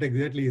what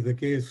exactly is the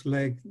case.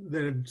 Like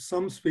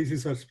some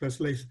species are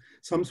specialized,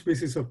 some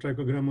species of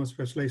trichogramma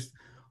specialized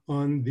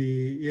on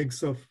the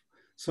eggs of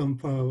some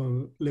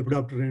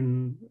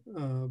lepidopteran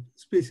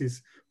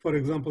species. For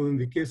example, in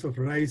the case of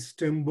rice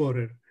stem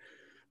borer,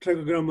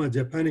 Trichogramma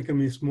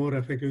japonicum is more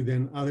effective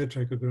than other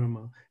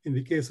trichogramma. In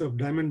the case of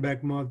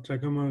diamondback moth,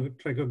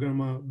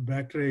 Trichogramma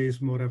bacteria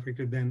is more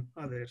effective than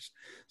others.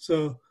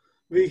 So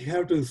we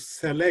have to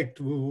select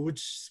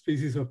which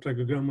species of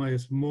Trichogramma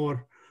is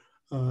more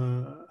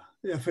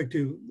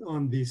effective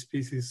on these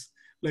species.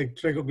 Like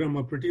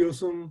Trichogramma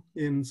proteusum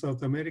in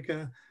South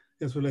America,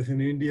 as well as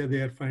in India,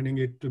 they are finding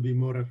it to be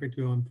more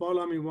effective on Fall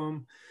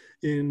Armyworm.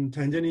 In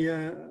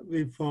Tanzania,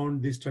 we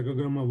found this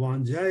Trichogramma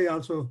wanjai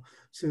also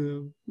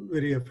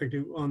very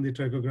effective on the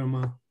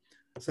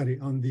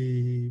on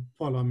the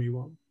Fall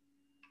Armyworm.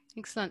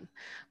 Excellent.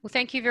 Well,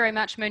 thank you very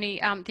much, Muni.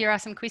 There are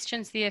some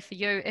questions there for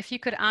you. If you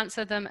could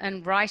answer them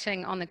in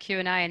writing on the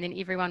Q&A, and then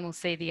everyone will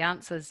see the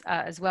answers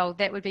as well,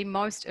 that would be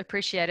most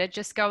appreciated.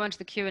 Just go into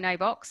the Q&A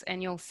box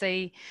and you'll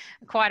see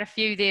quite a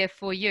few there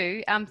for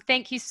you.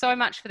 Thank you so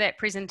much for that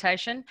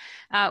presentation.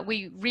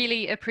 We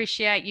really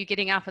appreciate you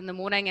getting up in the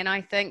morning, and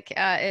I think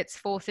it's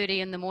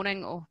 4:30 in the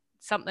morning or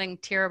something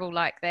terrible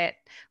like that,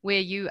 where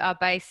you are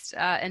based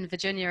in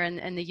Virginia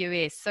in the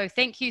US. So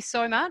thank you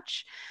so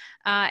much.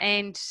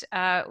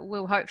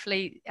 We'll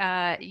hopefully,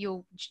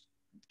 you'll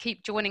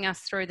keep joining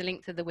us through the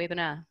length of the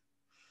webinar.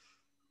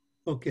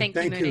 Okay,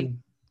 thank you.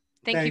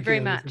 Thank you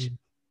very much.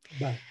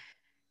 Bye.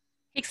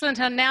 Excellent.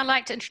 I'd now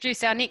like to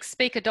introduce our next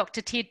speaker,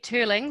 Dr. Ted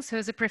Turlings, who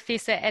is a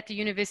professor at the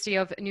University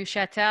of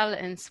Neuchâtel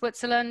in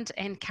Switzerland,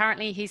 and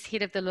currently he's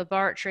head of the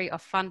Laboratory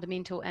of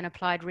Fundamental and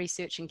Applied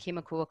Research in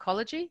Chemical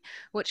Ecology,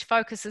 which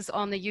focuses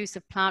on the use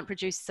of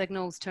plant-produced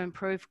signals to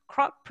improve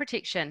crop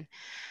protection.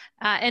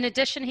 In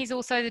addition, he's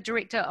also the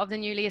director of the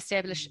newly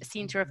established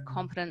Centre of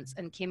Competence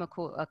in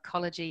Chemical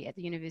Ecology at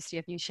the University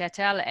of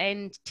Neuchâtel.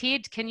 And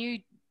Ted, can you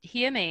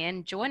hear me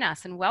and join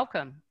us, and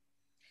welcome?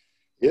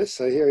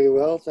 Yes, I hear you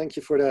well. Thank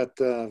you for that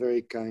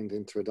very kind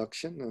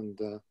introduction,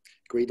 and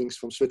greetings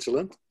from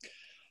Switzerland.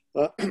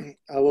 I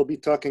will be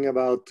talking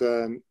about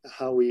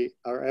how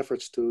our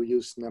efforts to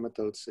use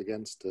nematodes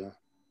against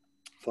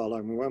Fall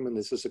Armyworm, and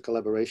this is a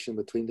collaboration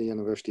between the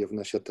University of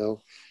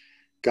Neuchâtel,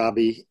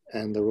 CABI,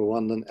 and the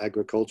Rwandan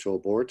Agricultural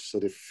Board. So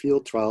the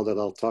field trial that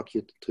I'll talk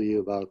to you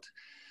about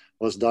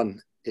was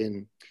done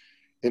in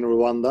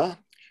Rwanda.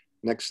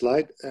 Next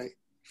slide.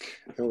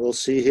 And we'll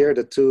see here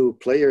the two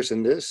players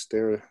in this.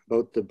 They're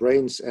both the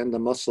brains and the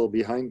muscle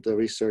behind the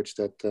research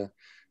that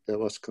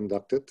was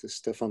conducted.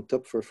 Stefan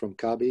Tupfer from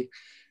CABI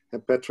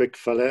and Patrick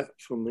Fallet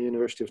from the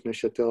University of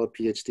Neuchâtel, a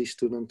PhD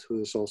student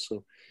who is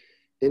also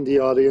in the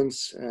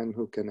audience and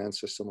who can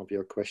answer some of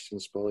your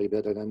questions probably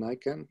better than I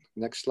can.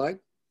 Next slide.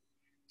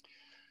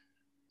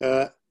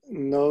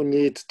 No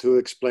need to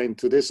explain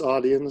to this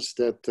audience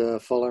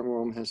that Fall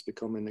Armyworm has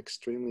become an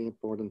extremely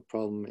important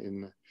problem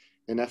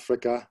in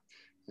Africa.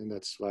 And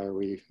that's why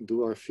we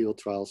do our field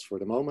trials for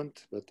the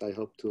moment, but I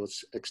hope to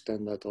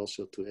extend that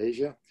also to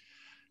Asia.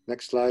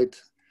 Next slide.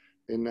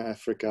 In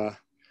Africa,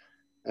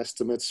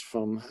 estimates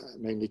from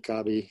mainly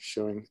CABI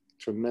showing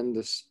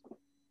tremendous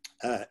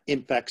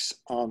impacts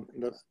on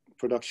the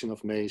production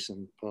of maize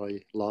and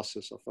probably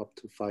losses of up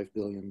to $5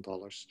 billion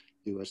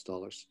US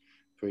dollars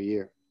per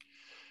year.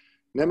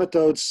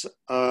 Nematodes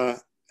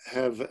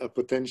have a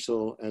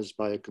potential as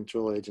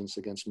biocontrol agents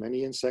against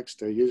many insects.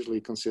 They're usually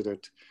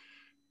considered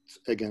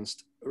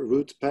against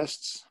root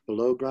pests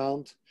below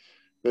ground.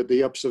 But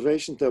the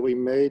observation that we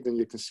made, and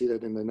you can see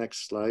that in the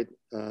next slide,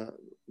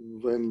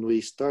 when we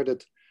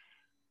started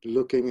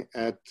looking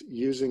at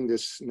using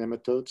this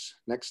nematodes,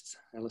 next,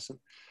 Alison,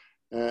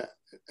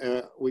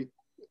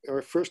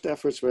 our first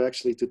efforts were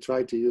actually to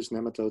try to use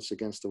nematodes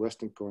against the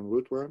Western corn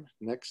rootworm,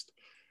 next,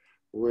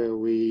 where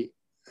we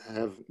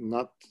have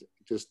not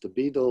just the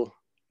beetle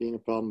being a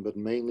problem, but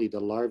mainly the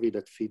larvae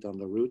that feed on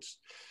the roots.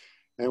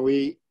 And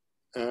we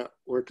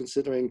we're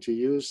considering to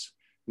use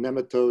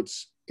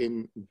nematodes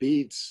in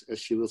beads,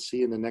 as you will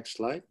see in the next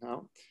slide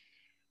now.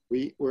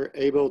 We were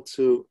able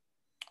to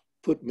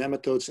put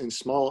nematodes in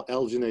small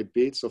alginate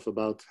beads of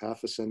about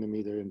 0.5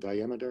 centimeter in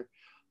diameter,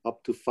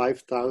 up to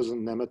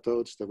 5,000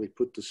 nematodes that we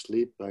put to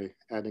sleep by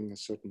adding a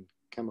certain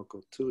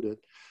chemical to it.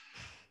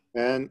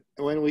 And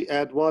when we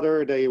add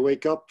water, they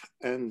wake up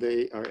and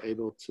they are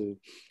able to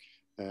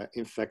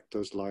infect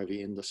those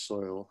larvae in the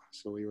soil.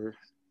 So we were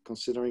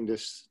considering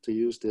to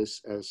use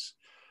this as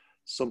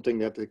something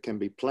that it can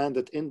be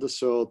planted in the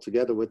soil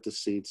together with the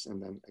seeds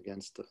and then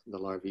against the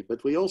larvae.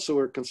 But we also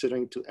were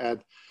considering to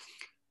add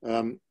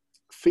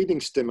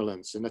feeding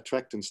stimulants and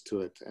attractants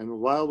to it. And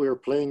while we were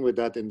playing with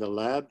that in the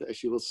lab,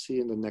 as you will see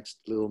in the next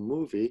little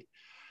movie,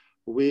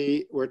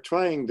 we were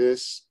trying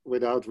this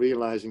without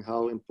realizing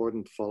how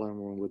important Fall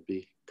Armyworm would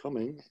be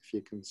coming. If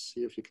you can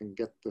see, if you can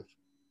get the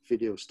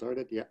video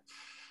started, yeah.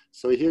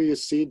 So here you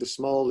see the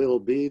small little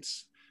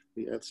beads.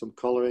 We add some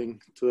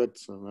coloring to it,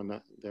 so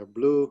when they're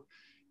blue.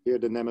 Here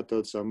the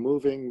nematodes are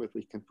moving, but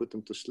we can put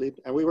them to sleep.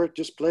 And we were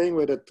just playing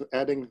with it,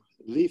 adding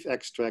leaf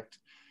extract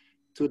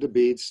to the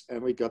beads,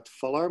 and we got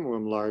Fall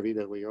Armyworm larvae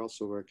that we are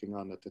also working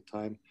on at the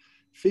time,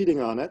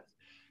 feeding on it.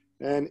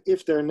 And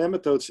if there are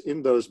nematodes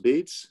in those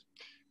beads,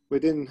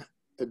 within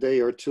a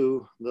day or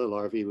two, the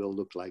larvae will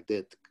look like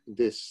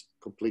this,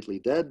 completely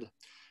dead.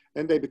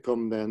 And they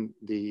become then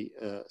the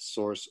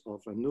source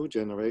of a new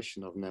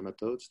generation of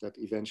nematodes that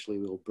eventually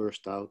will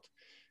burst out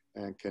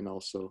and can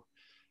also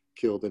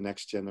kill the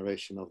next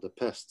generation of the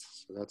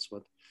pest. So that's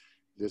what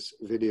this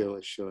video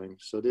is showing.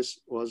 So this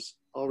was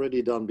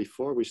already done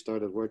before we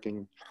started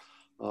working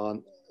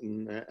on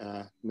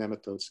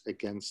nematodes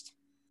against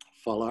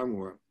fall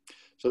armyworm.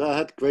 So that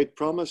had great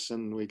promise,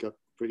 and we got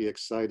pretty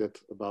excited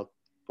about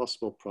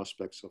possible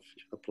prospects of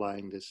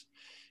applying this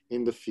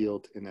in the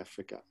field in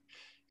Africa.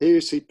 Here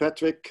you see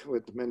Patrick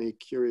with many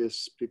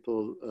curious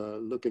people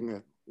looking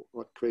at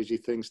what crazy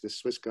things this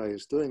Swiss guy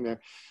is doing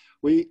there.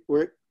 We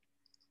were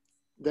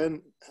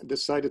then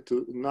decided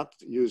to not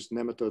use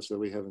nematodes that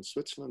we have in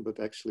Switzerland, but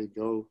actually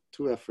go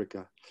to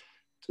Africa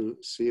to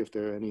see if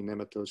there are any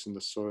nematodes in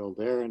the soil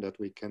there, and that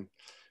we can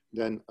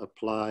then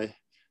apply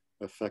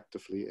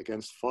effectively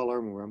against fall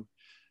armyworm,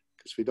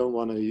 because we don't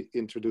want to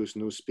introduce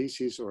new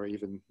species or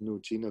even new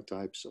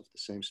genotypes of the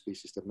same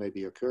species that may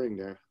be occurring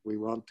there. We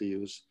want to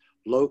use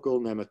local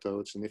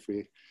nematodes, and if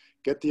we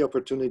get the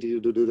opportunity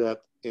to do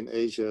that in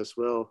Asia as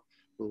well,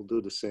 we'll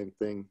do the same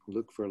thing,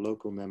 look for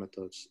local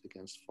nematodes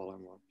against fall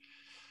armyworm.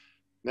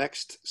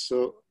 Next,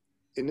 so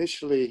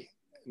initially,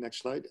 next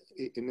slide,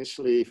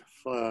 initially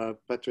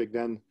Patrick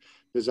then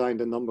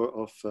designed a number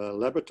of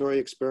laboratory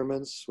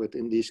experiments.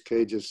 Within these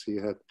cages he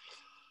had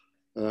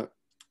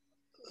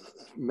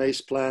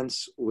maize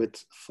plants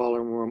with fall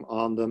armyworm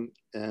on them,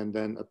 and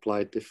then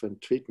applied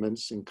different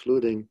treatments,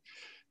 including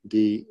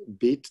the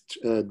beet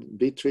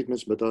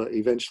treatments, but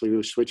eventually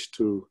we switched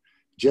to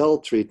gel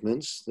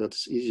treatments.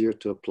 That's easier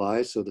to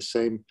apply. So the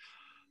same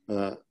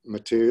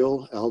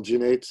material,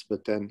 alginate,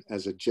 but then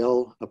as a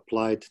gel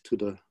applied to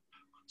the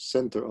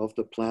center of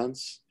the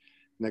plants.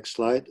 Next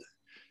slide.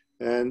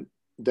 And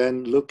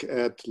then look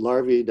at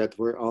larvae that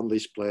were on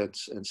these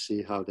plants and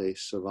see how they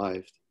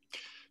survived.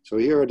 So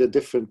here are the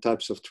different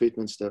types of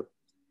treatments that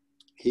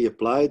he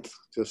applied: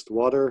 just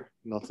water,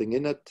 nothing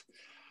in it,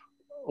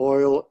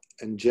 oil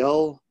and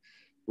gel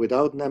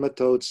without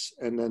nematodes,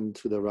 and then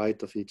to the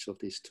right of each of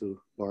these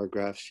two bar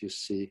graphs you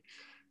see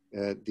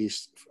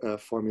these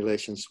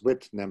formulations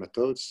with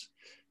nematodes,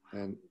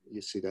 and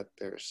you see that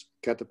there's,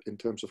 in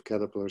terms of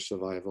caterpillar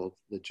survival,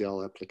 the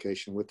gel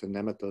application with the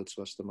nematodes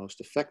was the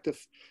most effective,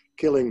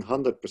 killing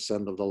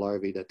 100% of the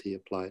larvae that he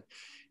applied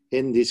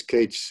in these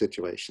cage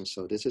situations.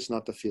 So this is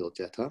not the field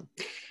yet, huh?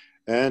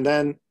 And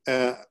then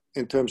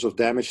in terms of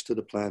damage to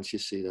the plants, you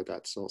see that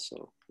that's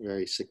also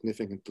very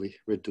significantly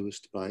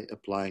reduced by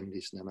applying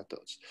these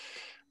nematodes.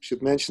 I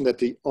should mention that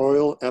the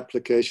oil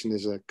application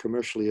is a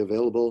commercially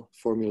available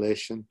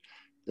formulation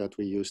that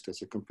we used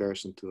as a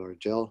comparison to our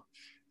gel.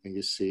 And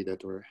you see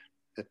that we're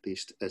at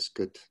least as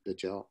good, the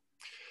gel.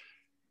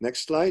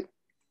 Next slide.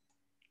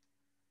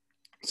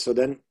 So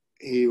then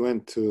he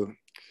went to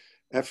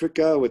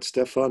Africa with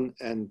Stefan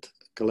and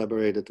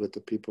collaborated with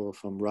the people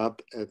from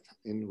RAB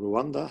in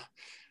Rwanda.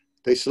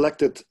 They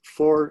selected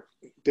 4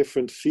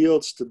 different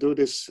fields to do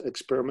this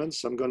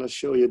experiments. I'm going to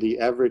show you the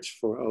average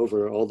for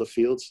over all the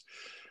fields.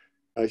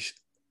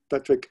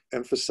 Patrick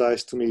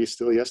emphasized to me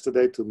still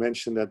yesterday to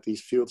mention that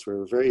these fields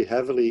were very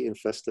heavily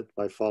infested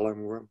by fall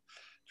armyworm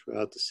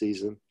throughout the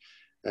season,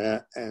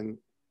 and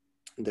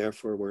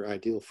therefore were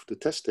ideal to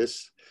test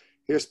this.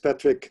 Here's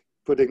Patrick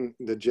putting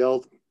the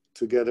gel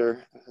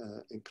together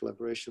in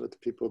collaboration with the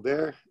people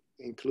there,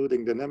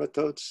 including the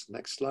nematodes.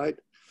 Next slide.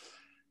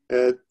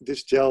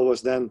 This gel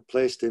was then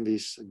placed in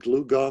these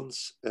glue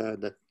guns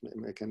that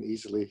can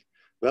easily,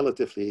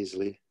 relatively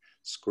easily,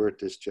 squirt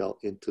this gel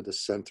into the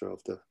center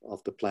of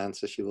the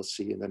plants, as you will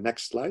see in the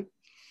next slide.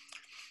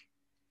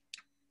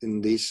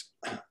 In these,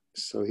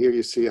 so here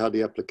you see how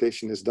the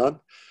application is done,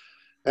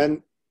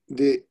 and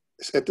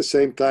at the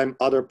same time,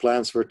 other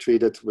plants were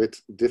treated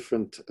with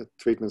different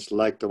treatments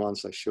like the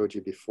ones I showed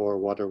you before: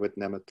 water with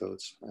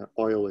nematodes,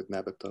 oil with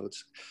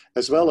nematodes,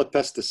 as well as a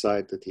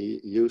pesticide that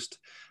he used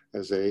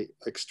as a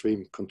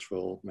extreme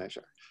control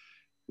measure.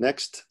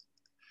 Next.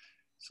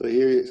 So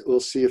here we'll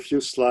see a few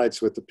slides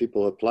with the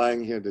people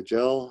applying here the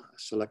gel,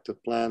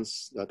 selected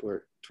plants that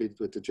were treated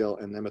with the gel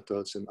and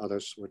nematodes, and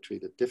others were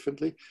treated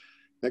differently.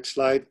 Next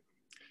slide.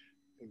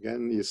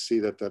 Again, you see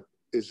that that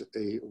is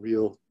a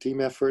real team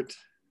effort.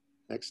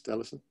 Next,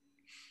 Alison.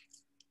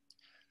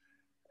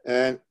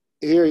 And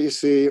here you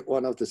see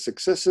one of the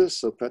successes.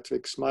 So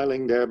Patrick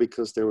smiling there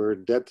because there were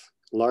dead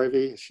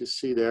larvae, as you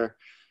see there,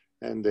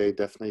 and they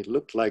definitely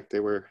looked like they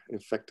were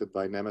infected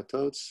by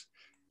nematodes.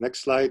 Next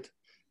slide.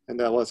 And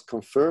that was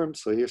confirmed.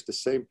 So here's the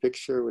same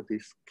picture with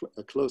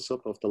a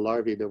close-up of the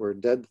larvae that were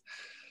dead.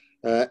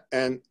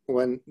 And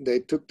when they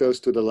took those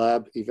to the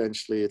lab,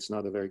 eventually, it's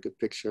not a very good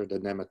picture, the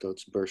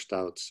nematodes burst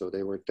out. So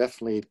they were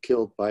definitely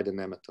killed by the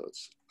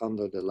nematodes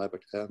under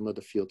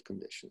the field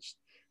conditions.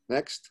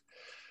 Next.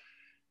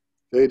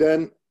 They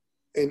then,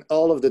 in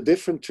all of the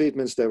different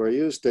treatments that were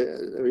used, they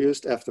were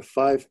used after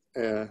 5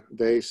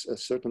 days. A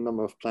certain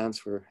number of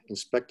plants were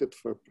inspected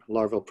for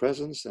larval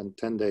presence, and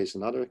 10 days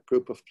another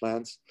group of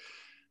plants,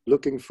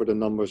 looking for the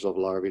numbers of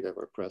larvae that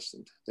were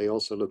present. They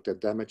also looked at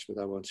damage,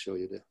 but I won't show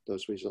you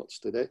those results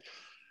today.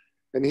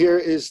 And here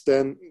is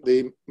then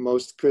the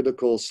most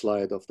critical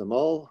slide of them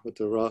all, with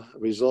the raw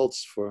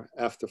results for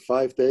after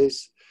 5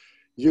 days,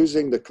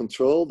 using the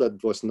control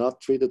that was not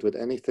treated with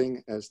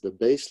anything as the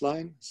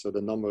baseline. So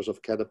the numbers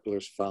of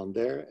caterpillars found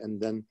there, and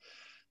then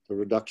the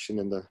reduction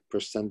in the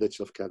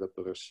percentage of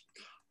caterpillars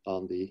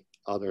on the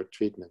other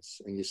treatments.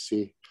 And you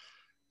see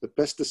the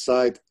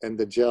pesticide and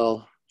the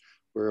gel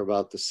were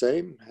about the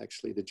same.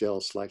 Actually, the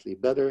gel slightly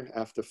better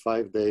after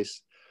 5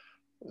 days.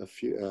 A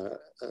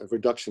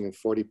reduction in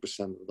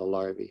 40% of the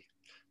larvae.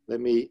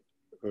 Let me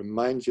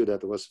remind you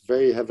that it was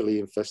very heavily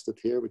infested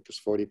here, because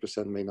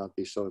 40% may not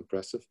be so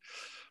impressive,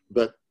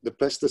 but the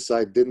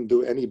pesticide didn't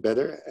do any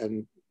better,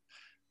 and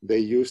they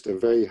used a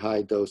very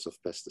high dose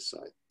of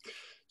pesticide.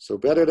 So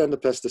better than the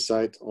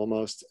pesticide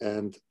almost,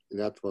 and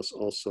that was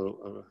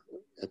also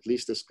at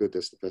least as good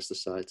as the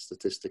pesticide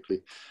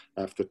statistically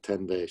after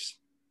 10 days.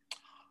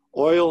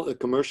 Oil, a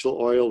commercial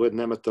oil with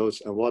nematodes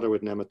and water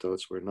with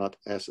nematodes were not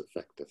as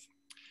effective.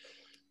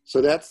 So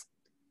that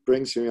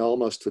brings me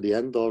almost to the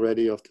end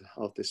already of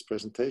this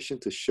presentation,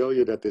 to show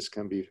you that this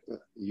can be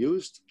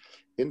used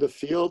in the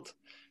field.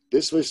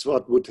 This is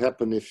what would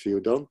happen if you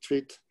don't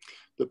treat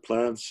the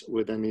plants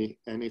with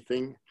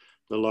anything.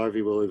 The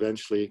larvae will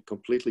eventually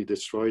completely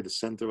destroy the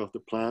center of the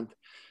plant.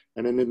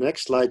 And in the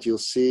next slide, you'll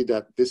see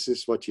that this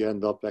is what you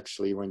end up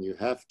actually when you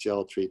have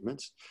gel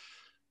treatments.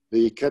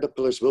 The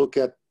caterpillars will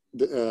get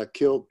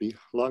killed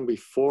long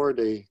before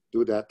they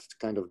do that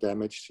kind of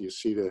damage. You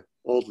see the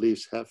old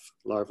leaves have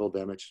larval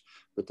damage,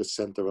 but the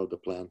center of the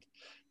plant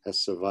has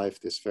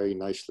survived this very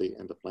nicely,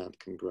 and the plant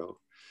can grow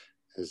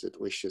as it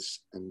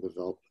wishes and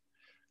develop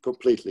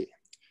completely.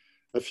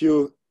 A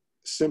few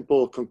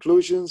simple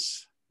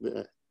conclusions.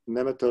 The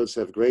nematodes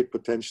have great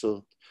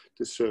potential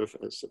to serve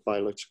as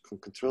biological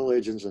control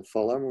agents in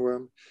fall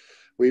armyworm.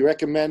 We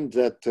recommend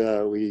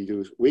that we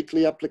use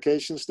weekly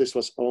applications. This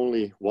was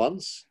only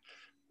once,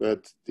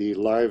 but the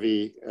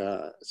larvae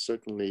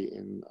certainly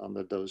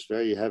under those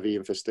very heavy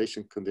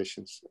infestation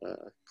conditions,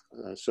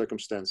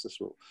 circumstances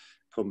will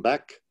come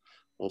back,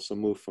 also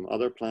move from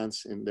other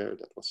plants in there.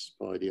 That was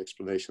probably the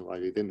explanation why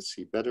we didn't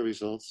see better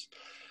results.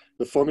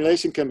 The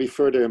formulation can be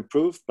further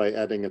improved by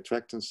adding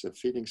attractants and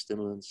feeding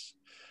stimulants.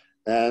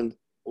 And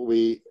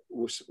we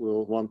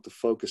will want to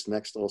focus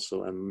next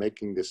also on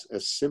making this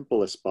as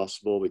simple as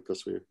possible,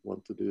 because we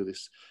want to do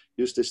this,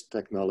 use this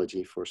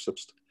technology for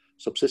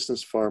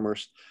subsistence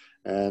farmers,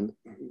 and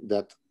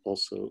that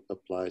also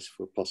applies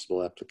for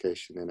possible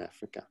application in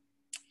Africa.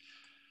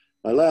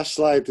 My last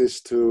slide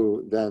is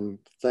to then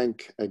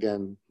thank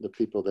again the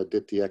people that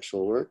did the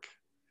actual work.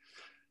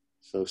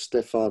 So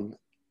Stefan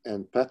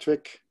and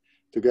Patrick,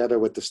 together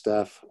with the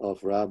staff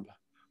of RAB,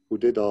 who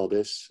did all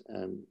this,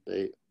 and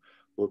they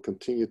will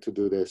continue to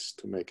do this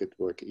to make it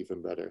work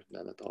even better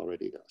than it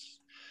already does.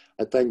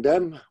 I thank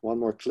them. One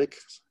more click.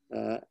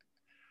 And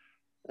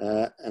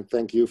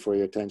thank you for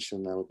your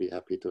attention. I will be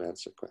happy to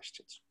answer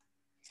questions.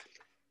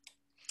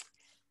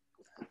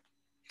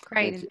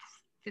 Great.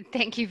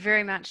 Thank you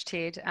very much,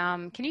 Ted.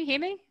 Can you hear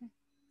me?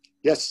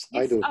 Yes,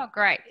 I do. Oh,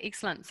 great.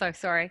 Excellent. So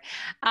sorry.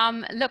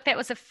 Look, that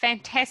was a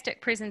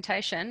fantastic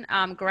presentation.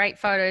 Great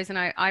photos. And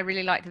I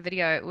really liked the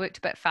video. It worked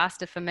a bit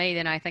faster for me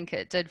than I think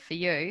it did for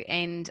you.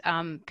 And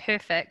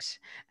perfect.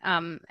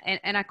 And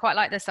I quite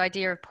like this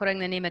idea of putting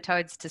the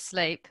nematodes to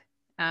sleep.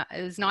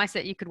 It was nice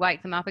that you could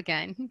wake them up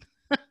again,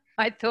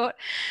 I thought.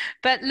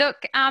 But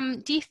look,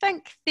 do you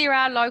think there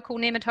are local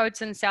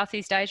nematodes in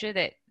Southeast Asia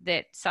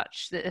that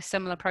a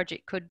similar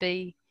project could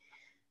be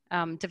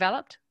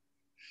developed?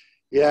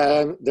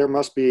 Yeah, there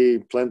must be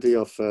plenty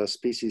of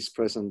species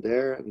present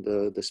there, and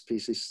the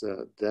species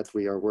that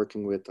we are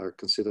working with are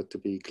considered to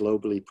be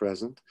globally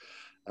present.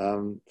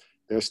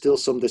 There's still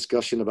some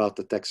discussion about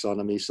the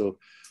taxonomy, so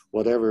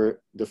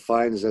whatever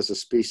defines as a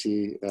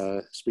species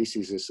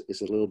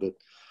is a little bit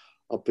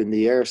up in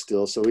the air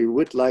still. So we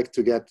would like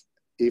to get,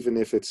 even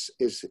if it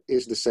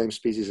is the same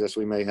species as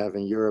we may have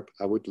in Europe,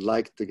 I would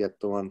like to get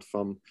the one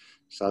from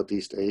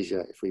Southeast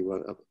Asia if we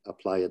want to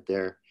apply it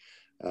there.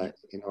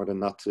 In order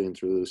not to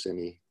introduce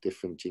any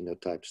different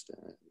genotypes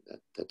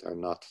that are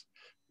not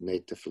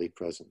natively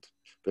present.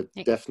 But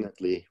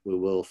definitely we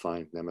will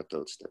find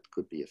nematodes that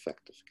could be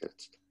effective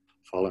against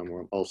fall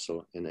armyworm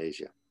also in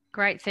Asia.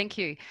 Great, thank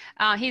you.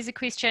 Here's a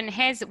question.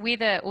 Has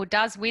weather, or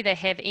does weather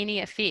have any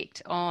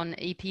effect on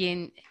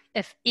EPN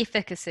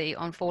efficacy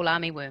on fall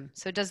armyworm?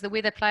 So does the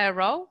weather play a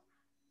role?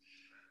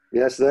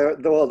 Yes,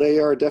 they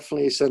are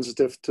definitely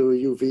sensitive to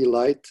UV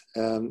light,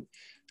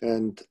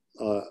 and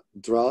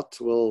drought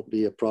will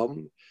be a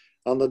problem.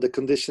 Under the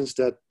conditions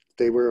that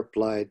they were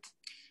applied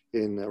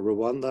in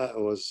Rwanda, it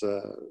was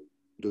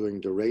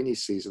during the rainy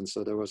season,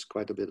 so there was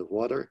quite a bit of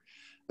water,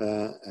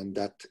 and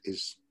that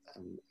is,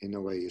 in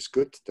a way, is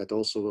good. That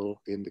also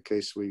will, in the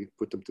case we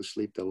put them to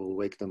sleep, that will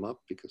wake them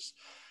up because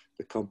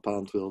the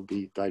compound will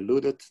be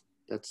diluted.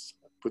 That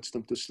puts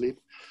them to sleep.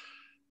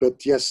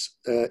 But yes,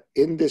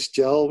 in this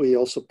gel, we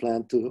also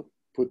plan to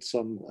put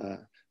some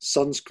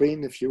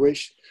sunscreen, if you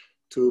wish,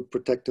 to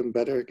protect them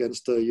better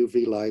against the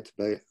UV light,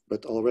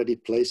 but already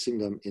placing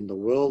them in the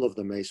world of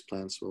the maize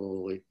plants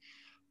will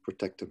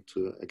protect them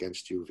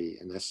against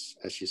UV. And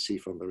as you see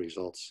from the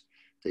results,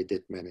 they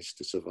did manage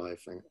to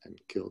survive and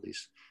kill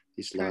these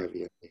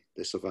larvae.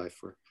 They survived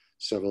for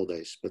several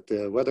days, but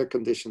the weather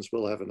conditions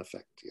will have an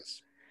effect,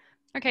 yes.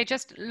 Okay,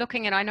 just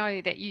looking at, I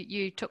know that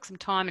you took some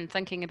time in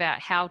thinking about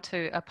how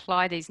to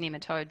apply these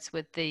nematodes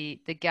with the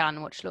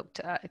gun, which looked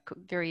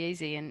very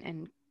easy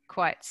and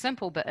quite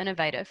simple but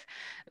innovative.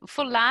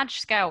 For large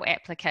scale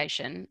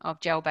application of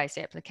gel-based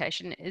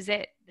application, is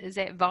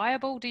that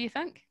viable, do you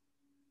think?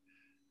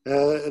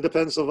 It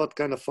depends on what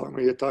kind of farmer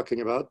you're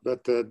talking about,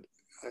 but the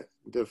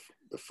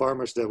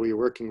farmers that we're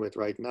working with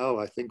right now,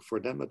 I think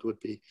for them it would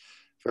be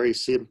very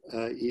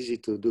easy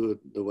to do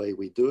it the way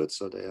we do it.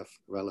 So they have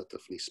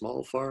relatively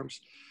small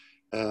farms.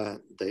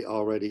 They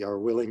already are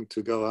willing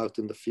to go out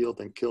in the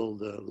field and kill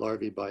the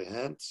larvae by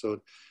hand.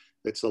 So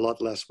it's a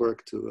lot less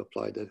work to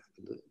apply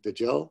the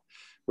gel.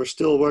 We're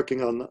still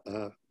working on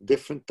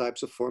different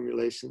types of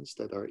formulations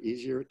that are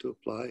easier to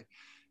apply,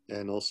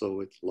 and also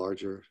with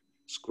larger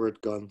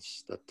squirt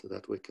guns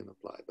that we can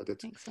apply. But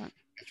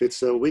if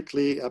it's a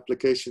weekly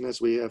application as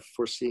we have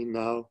foreseen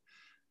now,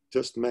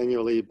 just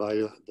manually by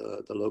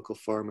the local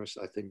farmers,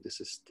 I think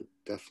this is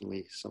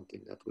definitely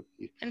something that would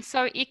be. And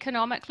so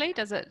economically,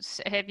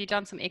 have you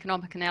done some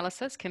economic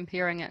analysis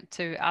comparing it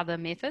to other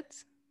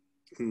methods?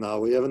 No,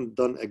 we haven't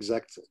done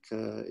exact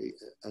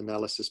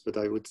analysis, but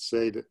I would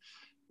say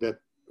that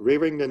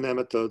rearing the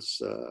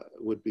nematodes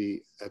would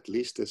be at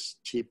least as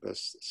cheap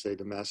as, say,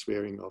 the mass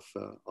rearing of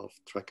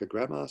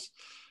trichogrammas,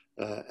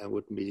 and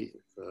would be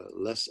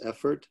less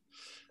effort.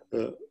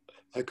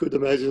 I could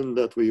imagine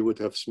that we would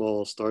have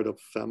small startup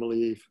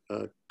family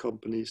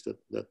companies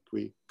that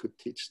we could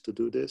teach to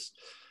do this.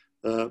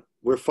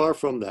 We're far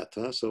from that,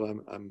 so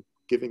I'm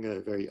giving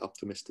a very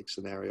optimistic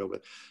scenario.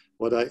 But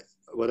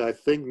what I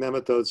think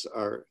nematodes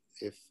are,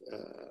 if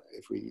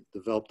we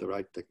develop the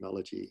right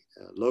technology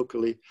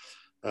locally,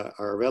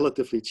 are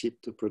relatively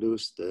cheap to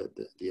produce.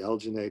 The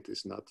alginate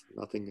is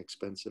nothing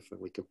expensive, and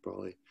we can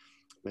probably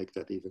make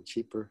that even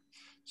cheaper.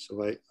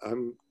 So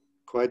I'm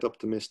quite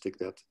optimistic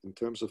that in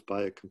terms of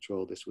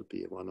biocontrol, this would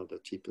be one of the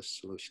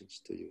cheapest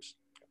solutions to use.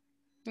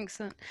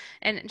 Excellent.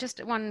 And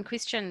just one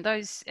question: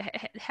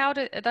 how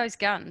do those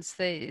guns?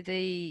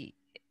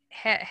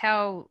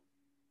 How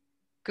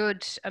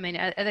good? I mean,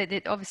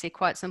 they're obviously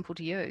quite simple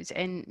to use,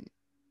 and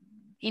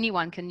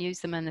anyone can use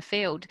them in the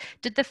field.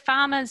 Did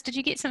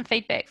you get some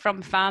feedback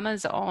from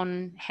farmers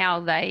on how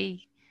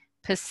they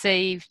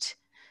perceived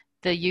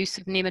the use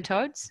of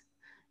nematodes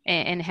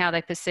and how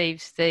they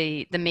perceived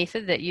the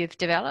method that you've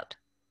developed?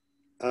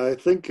 I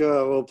think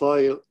we'll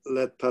probably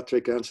let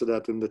Patrick answer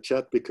that in the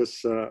chat,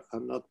 because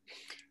I'm not,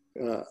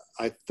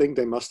 I think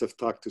they must have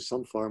talked to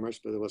some farmers,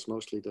 but it was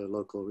mostly the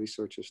local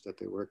researchers that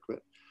they work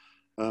with.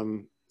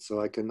 So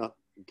I cannot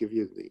give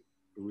you the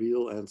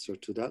real answer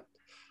to that.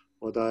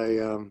 What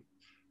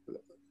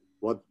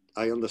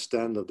I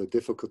understand of the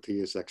difficulty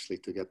is actually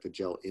to get the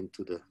gel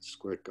into the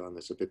squirt gun.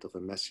 It's a bit of a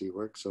messy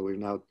work. So we're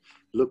now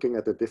looking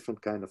at a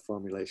different kind of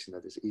formulation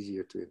that is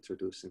easier to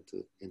introduce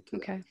into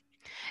okay. that.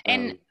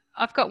 And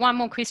I've got one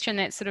more question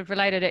that's sort of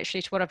related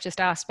actually to what I've just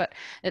asked, but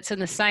it's in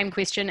the same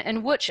question.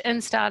 In which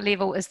instar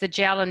level is the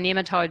gel and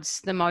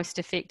nematodes the most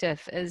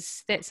effective?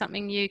 Is that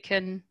something you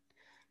can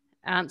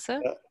answer?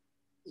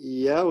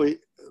 Yeah,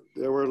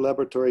 there were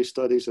laboratory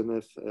studies, and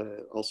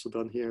they've also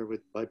done here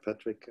by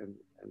Patrick and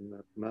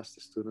a master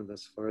student.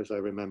 As far as I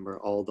remember,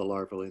 all the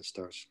larval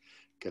instars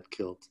get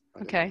killed.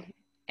 Okay.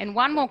 And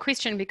one more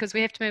question, because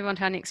we have to move on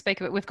to our next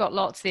speaker, but we've got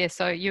lots there,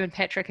 so you and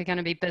Patrick are going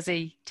to be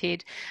busy,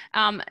 Ted.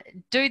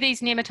 Do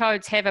these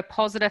nematodes have a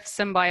positive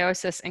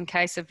symbiosis in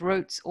case of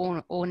roots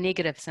or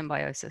negative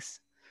symbiosis?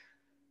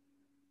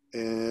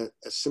 A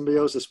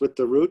symbiosis with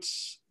the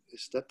roots,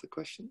 is that the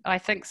question? I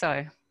think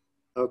so.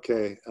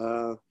 Okay.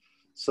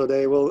 So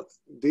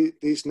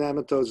these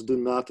nematodes do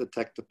not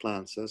attack the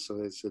plants.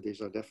 So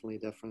these are definitely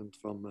different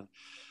from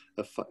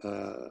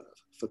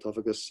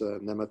phytophagous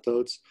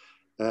nematodes.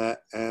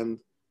 And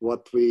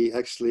what we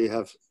actually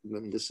have,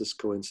 and this is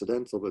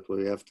coincidental, but what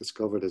we have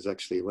discovered is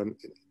actually when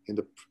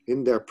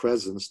in their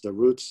presence, the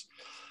roots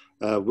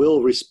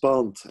will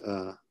respond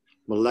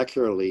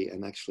molecularly,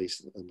 and actually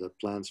the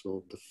plants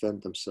will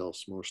defend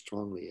themselves more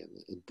strongly, and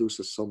it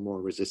induces some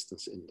more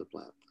resistance in the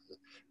plant.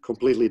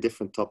 Completely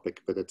different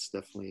topic, but it's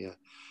definitely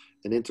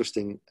an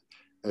interesting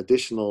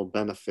additional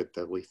benefit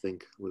that we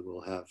think we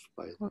will have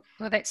by.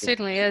 Well, that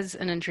certainly is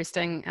an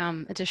interesting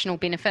additional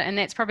benefit, and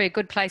that's probably a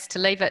good place to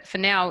leave it for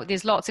now.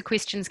 There's lots of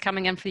questions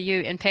coming in for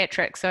you and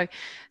Patrick, so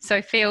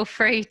feel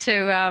free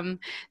to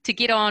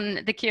get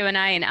on the Q&A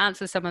and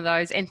answer some of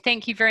those. And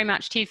thank you very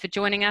much, Ted, for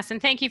joining us,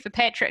 and thank you for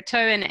Patrick too,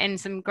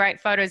 and some great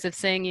photos of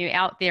seeing you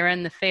out there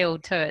in the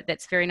field too.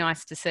 That's very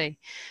nice to see.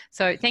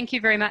 So thank you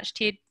very much,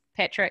 Ted,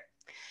 Patrick.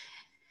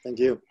 Thank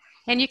you.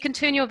 And you can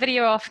turn your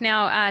video off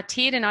now,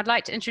 Ted, and I'd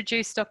like to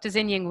introduce Dr.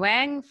 Zhenying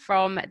Wang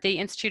from the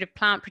Institute of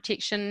Plant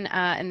Protection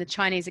in the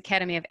Chinese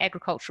Academy of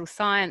Agricultural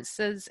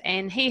Sciences,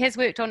 and he has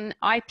worked on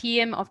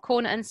IPM of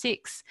corn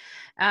insects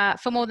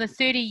for more than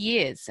 30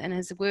 years, and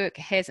his work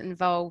has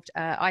involved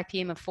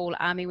IPM of fall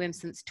armyworm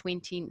since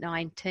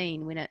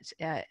 2019 when it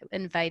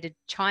invaded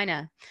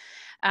China.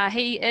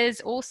 He is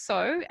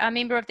also a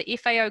member of the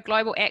FAO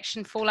Global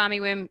Action Fall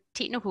Armyworm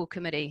Technical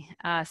Committee.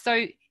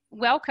 So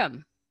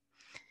welcome.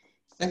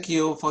 Thank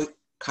you for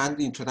kind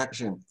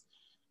introduction.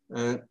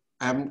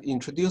 I'm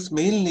introduced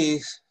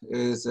mainly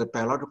as a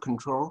biological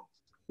control.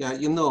 Yeah,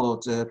 you know,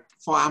 the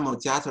fall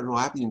armyworm just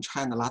arrived in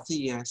China last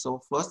year.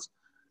 So first,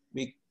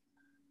 we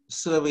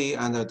survey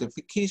and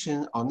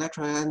identification of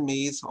natural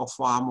enemies of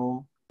fall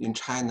armyworm in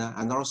China,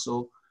 and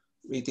also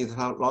we did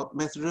a lot of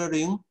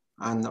measuring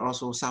and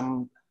also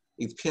some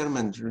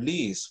experiment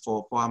release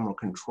for fall armyworm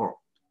control.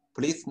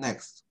 Please,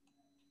 next.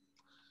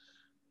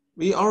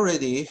 We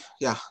already,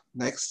 yeah,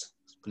 next,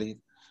 please.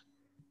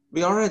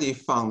 We already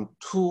found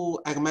 2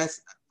 egg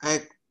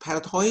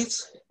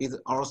parasitoids. Is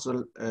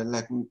also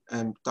like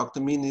Dr.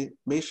 Mini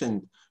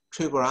mentioned,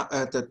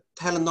 the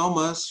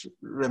Telenomus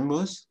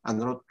remus and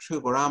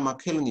Trigorama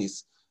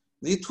calynis.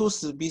 These 2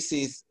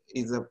 species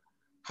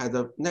had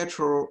a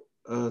natural,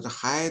 the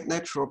high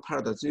natural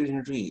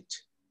parasitization rate.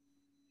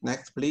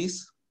 Next,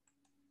 please.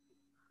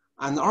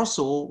 And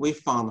also we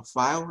found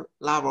 5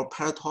 larval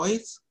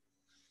parasitoids.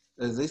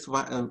 This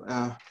one,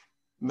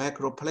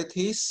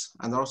 Macroplatis,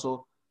 and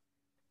also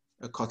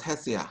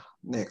Cortesia.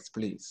 Next,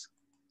 please.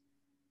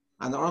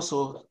 And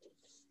also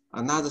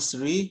another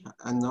 3,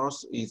 and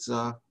also is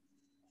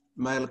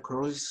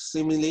Malacrosis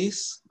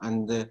similis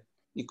and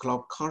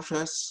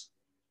Eclopcautious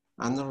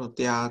and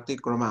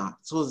Diadigramma.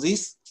 So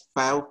these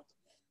 5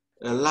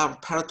 larval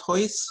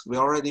parasitoids we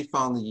already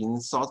found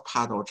in south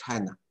part of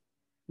China.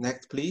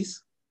 Next,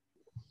 please.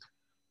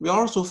 We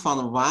also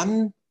found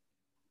 1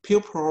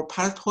 pupil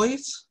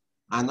parasitoid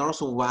and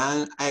also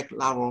 1 egg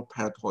larval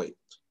parasitoid.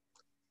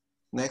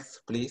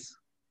 Next, please.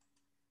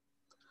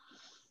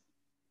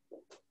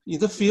 In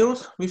the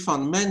field, we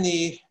found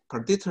many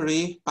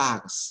predatory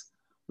bugs.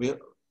 We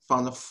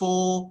found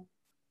 4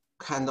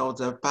 kind of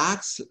the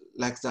bugs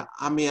like the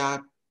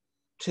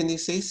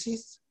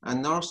Amiatrinicis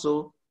and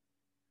also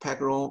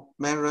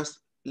Pagromerus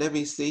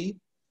levici.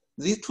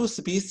 These 2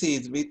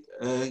 species, we,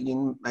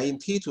 in my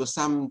institute,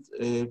 some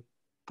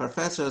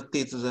professors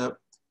did the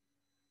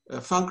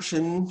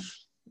function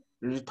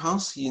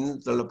response in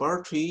the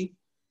laboratory.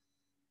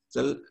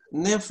 The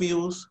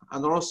nephews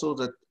and also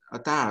the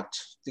adult,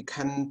 they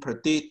can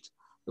predict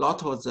a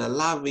lot of the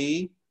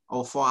larvae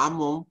of fall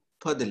armyworm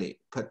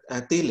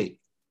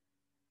daily.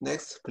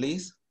 Next,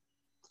 please.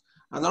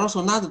 And also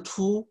another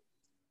 2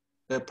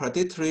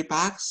 predatory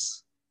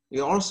bugs, we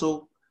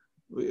also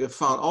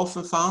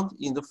often found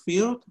in the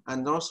field,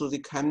 and also they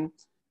can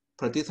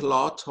predict a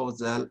lot of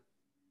the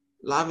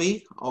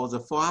larvae of the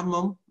fall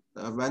armyworm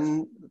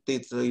when they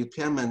did the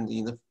experiment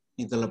in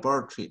the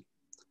laboratory.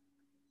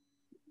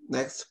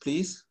 Next,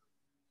 please.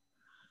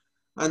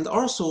 And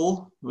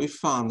also, we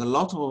found a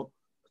lot of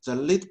the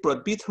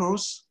lead-blood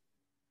beetles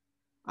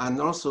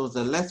and also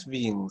the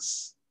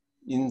lesbians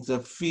in the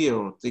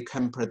field. They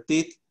can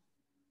predict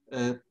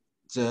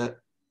the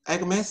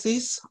egg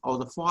masses of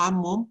the fall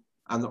armyworm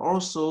and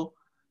also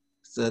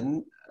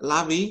the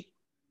larvae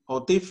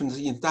or different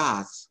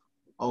indices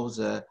of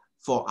the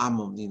fall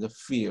armyworm in the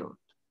field.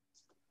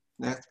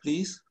 Next,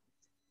 please.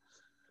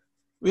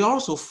 We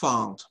also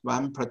found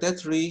 1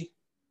 predatory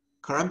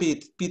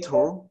columbid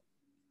beetle.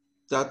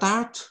 The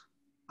adult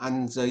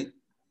and the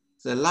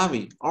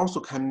larvae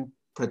also can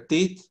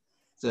predict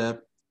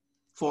the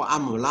fall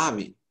armyworm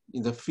larvae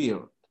in the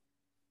field.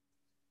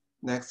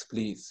 Next,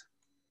 please.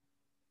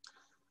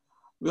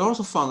 We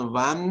also found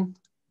 1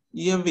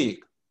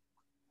 earwig.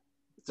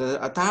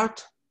 The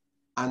adult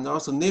and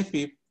also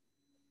nephew,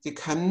 they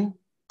can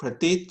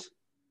predict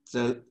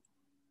the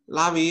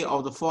larvae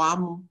of the fall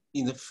armyworm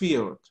in the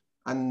field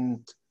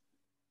and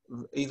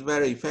it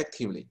very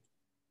effectively.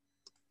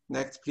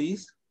 Next,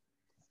 please.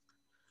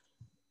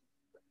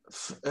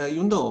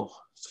 You know,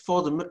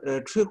 for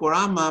the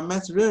Trigorama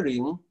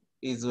method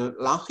is a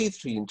long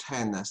history in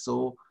China,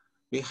 so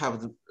we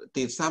have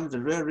did some of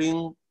the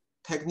rearing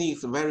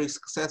techniques very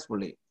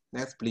successfully.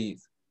 Next,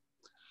 please.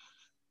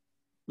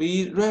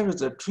 We reared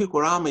the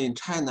Trigorama in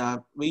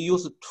China. We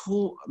use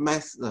 2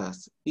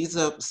 methods. It's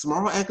a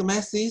small egg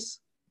masses,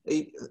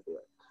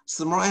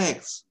 small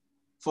eggs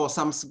for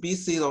some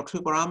species of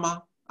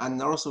Trigorama,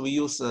 and also we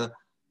use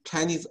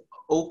Chinese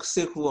oak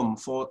silkworm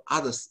for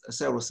other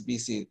several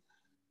species.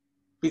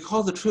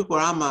 Because the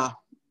Trigorama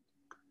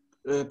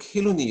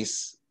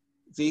calynis,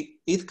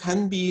 it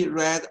can be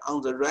read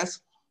on the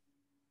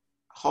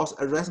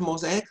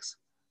racemose eggs.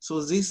 So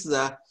this is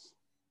the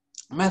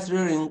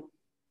method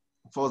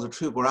for the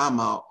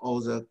Trigorama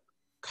or the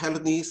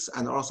calynis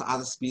and also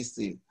other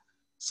species.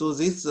 So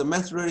this is the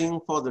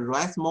method for the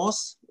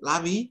racemose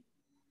larvae,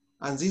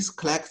 and this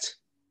collect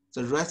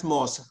the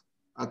racemose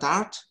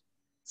adult.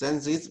 Then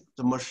this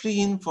the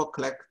machine for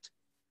collect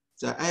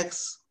the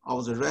eggs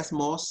of the red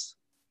moth,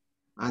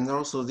 and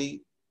also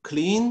they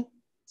clean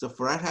the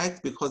flat egg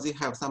because they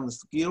have some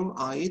skill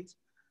on it,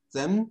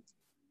 then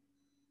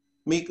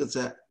make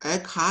the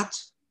egg cut,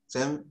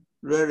 then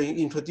really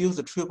introduce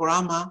the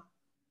trigramma,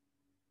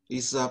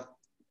 is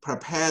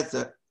prepare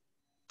the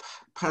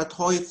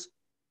parasitoids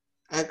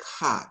egg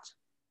cut.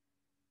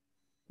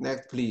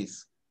 Next,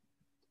 please.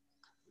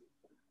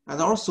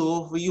 And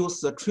also, we use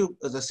the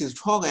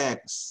cystrog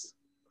eggs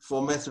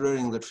for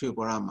measuring the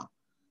trigramma.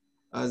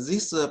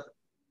 This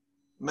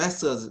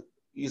method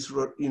is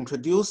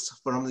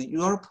introduced from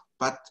Europe,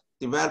 but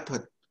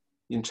developed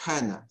in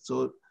China.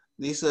 So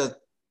this is a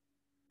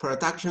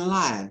production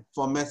line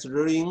for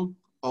measuring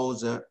all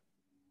the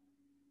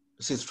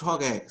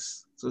cystrog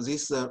eggs. So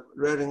this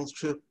rearing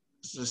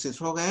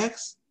cystrog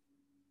eggs,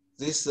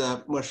 this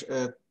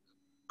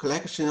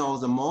collection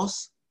of the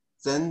moth,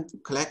 then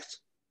collect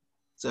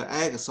the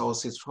eggs of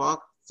cystrog,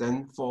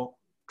 then for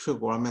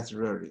trigramma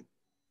measuring.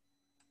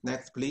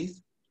 Next,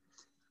 please.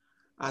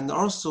 And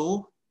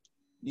also,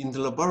 in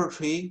the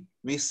laboratory,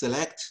 we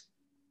select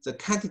the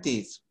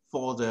candidates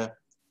for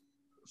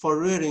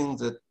rearing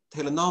the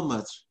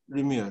telenomous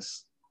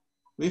lemurs.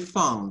 We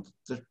found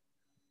the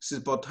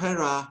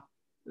Cispotera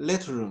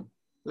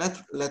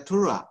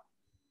latura,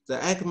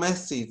 the egg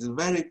method is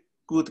very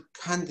good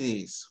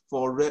candidates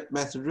for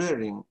mass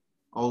rearing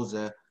of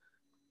the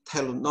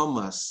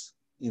telenomous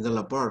in the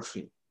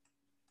laboratory.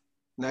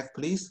 Next,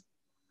 please.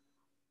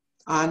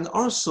 And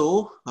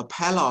also a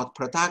pilot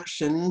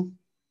production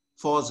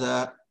for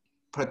the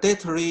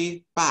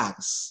predatory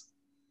bugs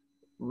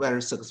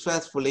very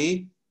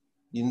successfully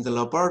in the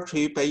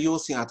laboratory by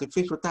using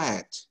artificial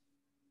diet.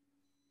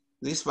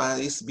 This one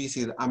is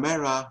species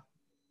Amera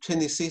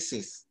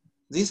chinensis.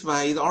 This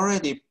one is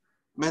already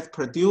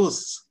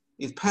mass-produced.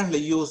 It's partly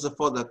used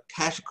for the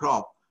cash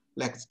crop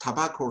like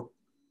tobacco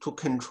to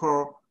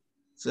control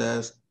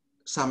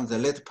some of the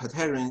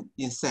Lepidopteran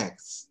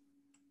insects.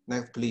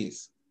 Next,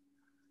 please.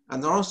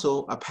 And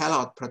also a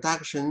pilot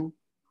production,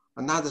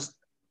 another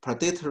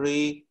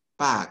predatory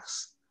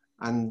bugs,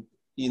 and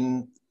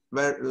in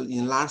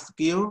large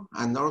scale,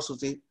 and also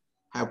they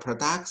have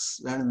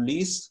products and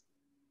released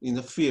in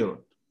the field.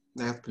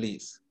 Next,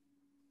 please.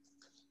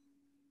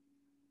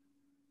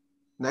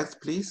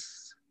 Next,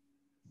 please.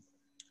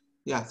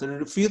 Yeah,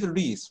 the field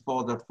release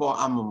for the Fall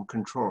Armyworm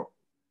control.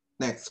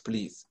 Next,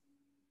 please.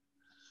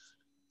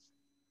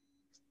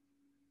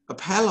 A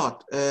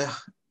pilot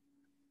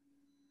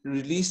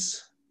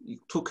release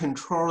to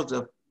control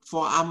the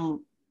Fall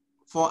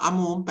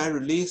Armyworm by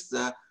release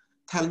the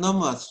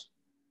telenomous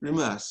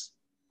lemurs.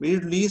 We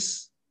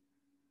release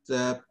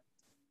the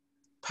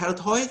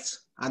parasitoids,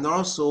 and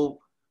also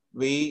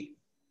we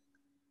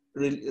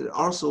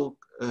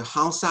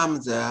harm some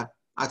the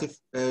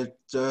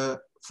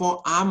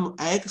Fall Arm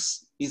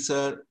eggs is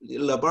a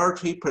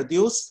laboratory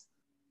produced,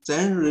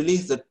 then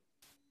release the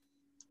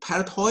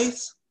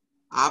parasitoids.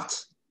 After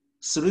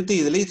 3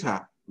 days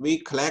later,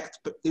 we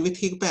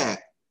take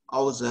back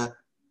all the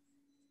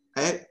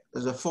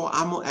Fall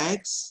Armyworm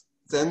eggs,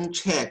 then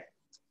check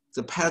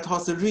the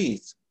parasitoid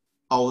rate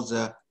of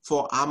the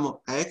Fall Armyworm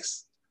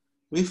eggs.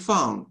 We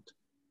found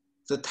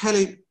the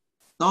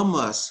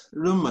telenomous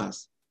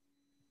lemurs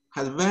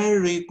has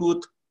very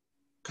good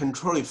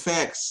control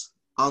effects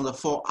on the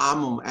Fall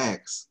Armyworm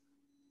eggs.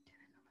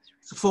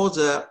 So for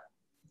the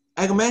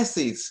egg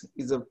methods,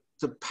 the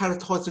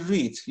parasitoid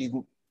rate is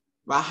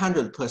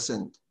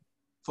 100%.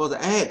 For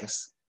the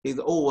eggs, is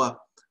over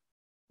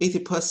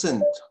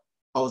 80%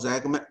 of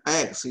the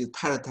eggs is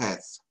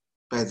parasitized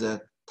by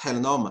the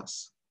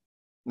telenomous.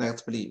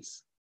 Next,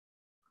 please.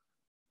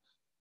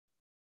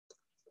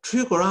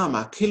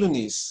 Trigramma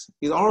colonies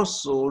is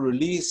also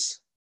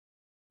released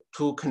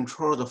to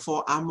control the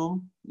Fall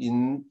Armyworm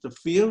in the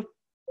field.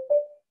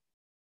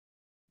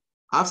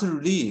 After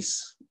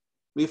release,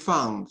 we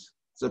found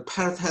the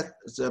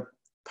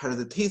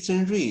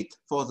parasitation rate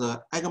for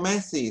the egg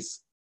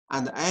methods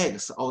and the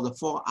eggs of the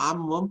Fall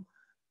Armyworm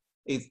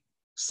is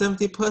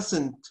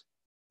 70%,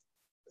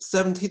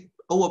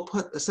 over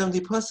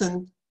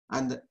 70%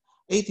 and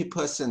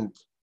 80%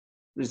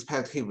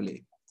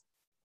 respectively.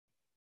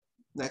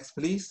 Next,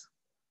 please.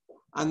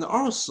 And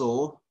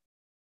also,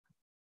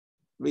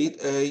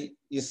 in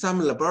some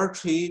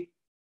laboratory,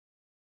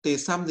 they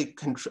some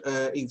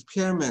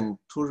experiment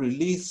to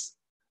release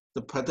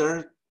the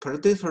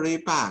predatory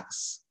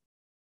bugs.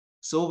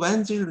 So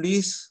when they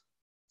release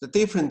the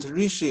different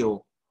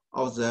ratio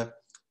of the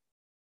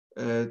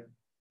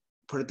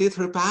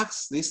predatory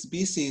bugs, this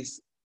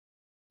species,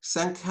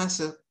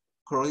 Chrysalis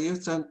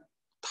Consulting,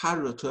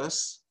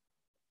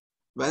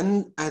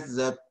 when at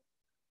the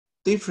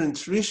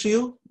different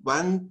ratio,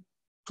 1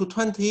 to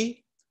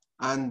 20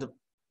 and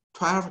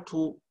 12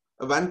 to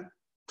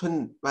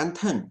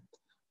 110,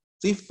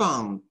 they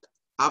found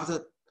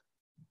after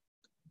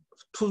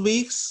 2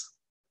 weeks,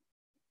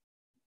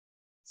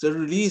 the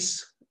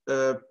release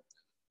Fall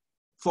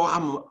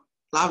Armyworm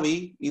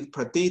larvae is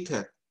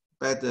predated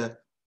by the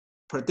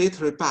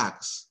predatory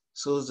bugs.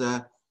 So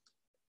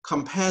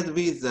compared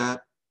with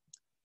the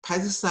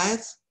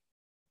pesticides,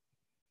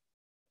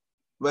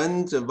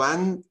 when the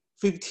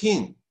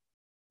 1:15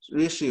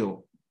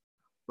 ratio,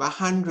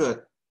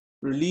 100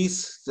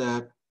 release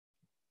the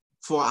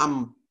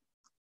forearm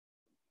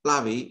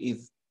larvae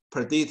is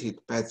predated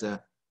by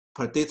the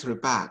predatory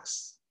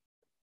bugs.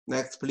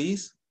 Next,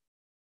 please.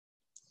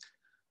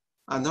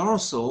 And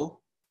also,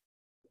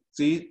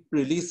 they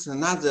release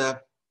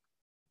another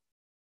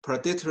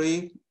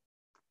predatory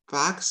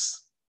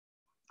bugs,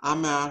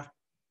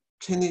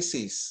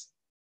 Amartenesis.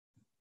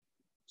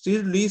 They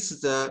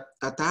release the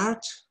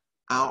adult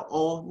and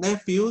all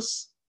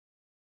nephews,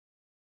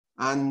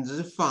 and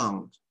they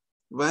found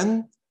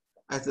when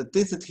at the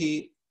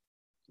density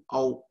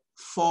of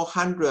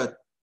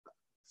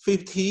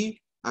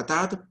 450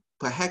 adult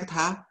per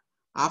hectare,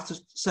 after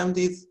 7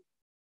 days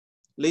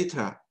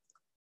later,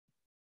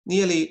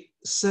 nearly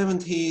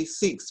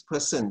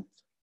 76%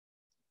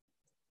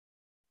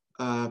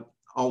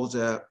 of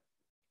the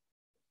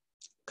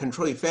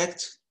control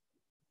effect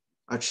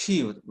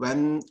achieved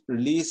when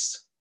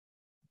released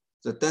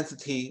the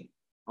density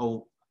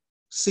of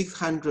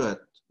 600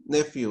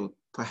 nephew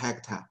per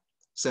hectare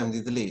 7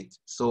 days late.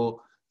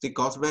 So they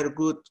got very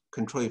good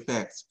control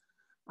effects.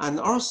 And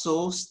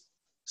also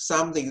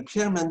some of the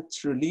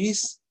experiments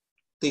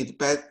did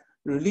by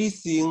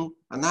releasing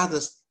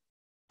another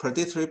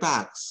predatory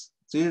bugs.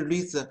 They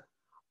released the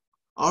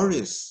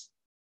auris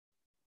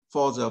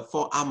for the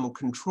forearm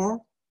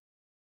control.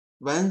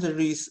 When the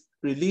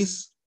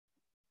release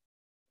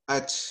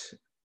at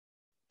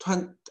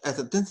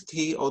the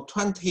density of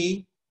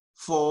 20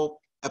 for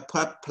a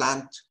corn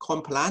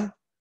plant,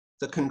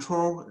 the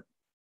control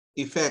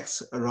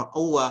effects are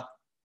over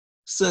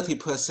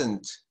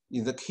 30%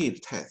 in the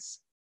kid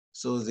test.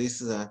 So this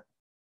is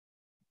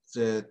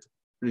the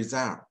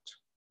result.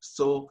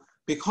 So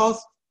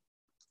because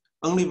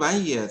only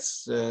 1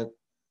 year's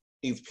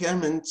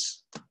experiment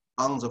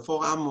on the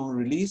forearm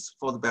release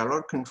for the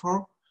biological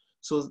control,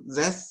 so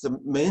that's the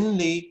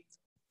mainly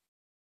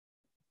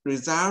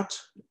result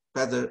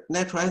by the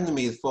natural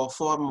enemies for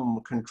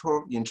forearm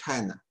control in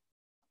China.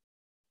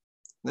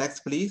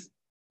 Next, please.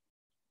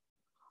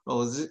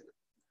 Oh,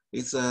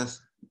 it's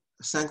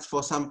thanks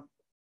for some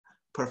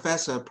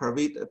professor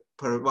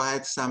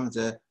provide some of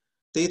the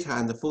data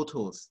and the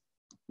photos.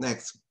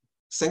 Next,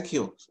 thank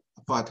you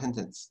for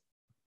attendance.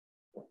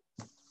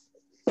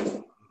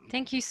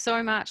 Thank you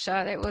so much.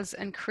 That was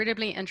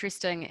incredibly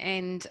interesting,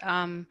 and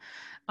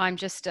I'm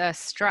just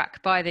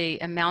struck by the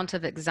amount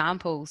of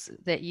examples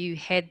that you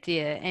had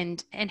there,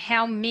 and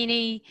how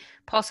many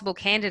possible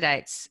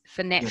candidates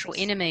for natural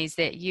enemies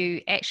that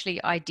you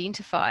actually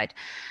identified.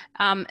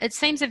 It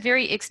seems a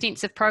very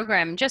extensive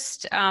program.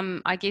 Just,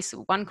 I guess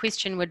one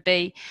question would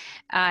be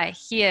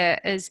here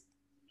is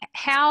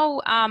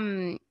how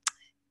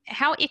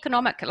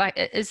economic, like,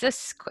 is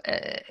this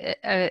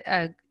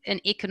an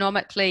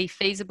economically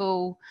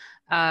feasible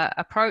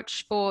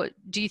approach for,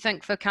 do you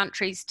think, for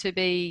countries to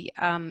be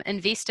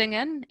investing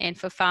in and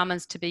for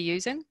farmers to be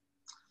using?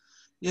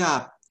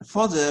 Yeah,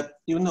 for the,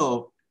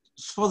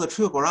 for the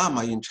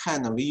trichogramma in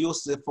China, we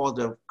use it for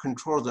the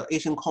control the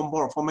Asian corn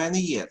borer for many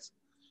years.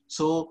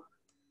 So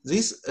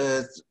this,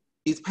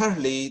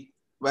 especially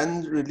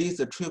when release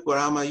the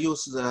trichogramma,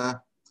 use the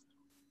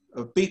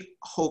big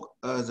hook,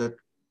 the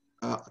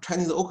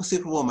Chinese oak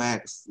silkworm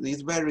eggs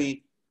is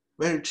very,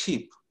 very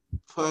cheap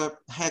per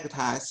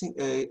hectare. I think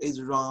is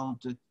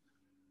around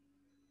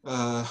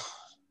per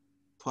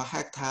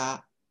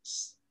hectare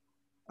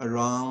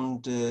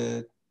around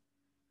 $3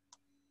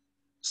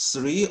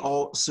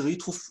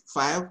 to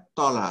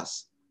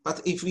 $5.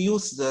 But if you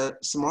use the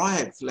small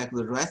eggs like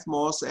the red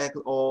moth egg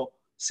or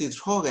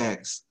citron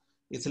eggs,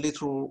 it's a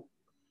little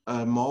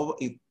more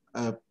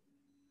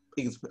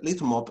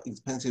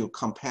expensive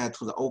compared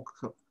to the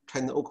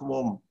Chinese oak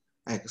worm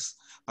eggs.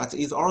 But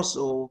it's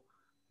also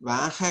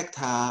 1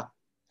 hectare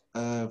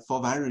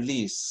for one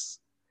release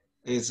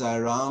is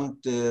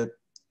around $50.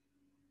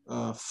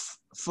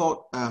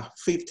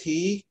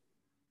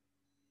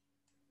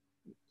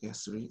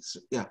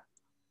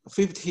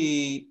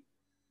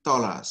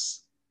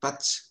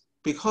 But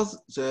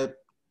because the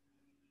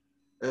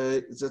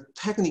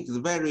technique is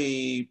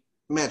very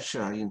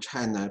mature in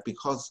China,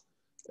 because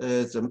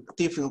the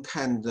different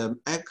kind of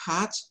egg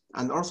cuts,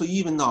 and also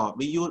even now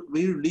we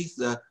release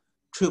the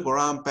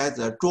trichogramma by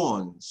the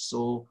drone.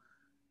 So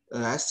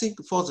I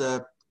think for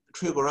the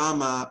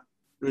trichogramma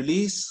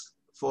release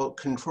for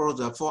control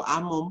the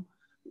forearm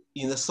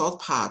in the south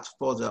part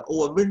for the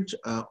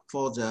overwinter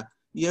for the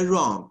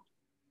year-round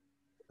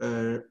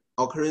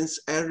occurrence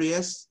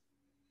areas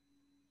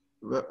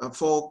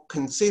for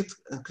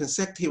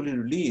consecutively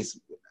release,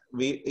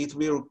 it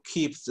will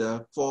keep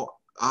the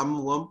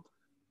forearm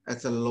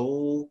at a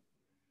low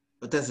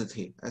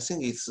density. I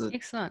think it's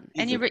excellent.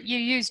 And you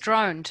use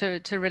drone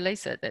to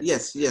release it.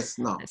 That's, yes.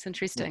 No, that's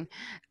interesting.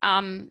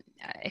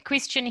 A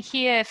question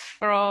here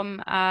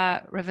from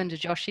Ravinder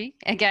Joshi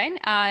again.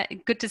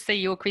 Good to see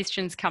your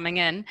questions coming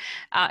in.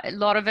 A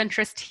lot of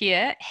interest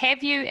here.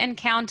 Have you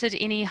encountered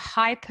any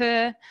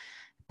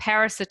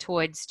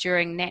hyper-parasitoids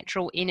during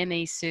natural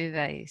enemy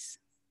surveys?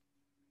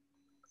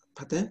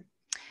 Pardon?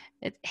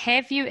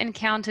 Have you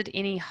encountered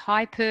any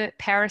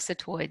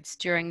hyperparasitoids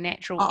during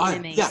natural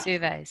enemy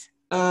surveys?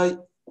 One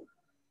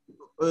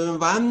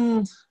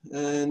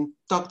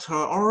doctor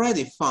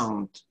already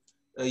found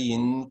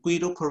in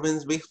Guizhou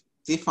province,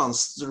 they found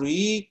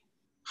 3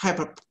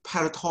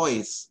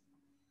 hyperparasitoids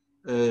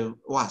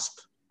wasp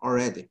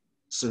already,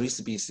 3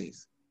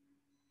 species.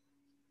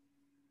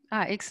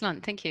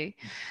 Excellent, thank you.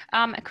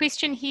 A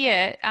question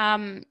here.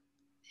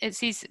 It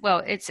says, well,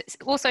 it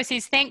also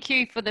says, thank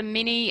you for the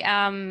many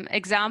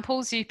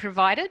examples you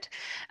provided.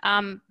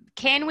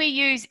 Can we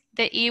use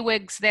the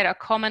earwigs that are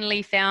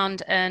commonly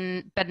found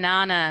in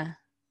banana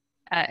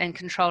in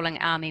controlling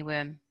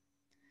armyworm?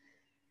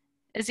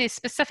 Is there a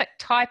specific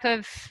type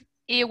of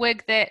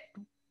earwig that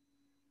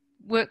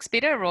works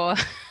better, or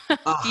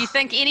do you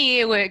think any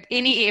earwig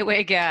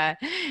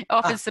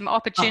offers some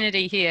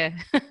opportunity here?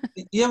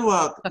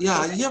 Earwig,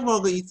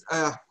 earwig is,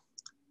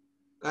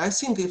 I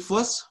think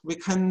first we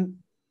can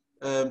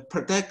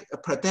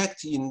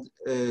protect in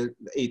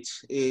it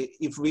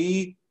if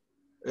we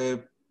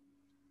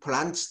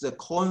plant the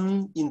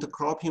corn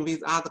intercropping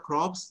with other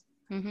crops,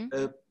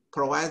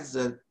 provides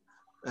the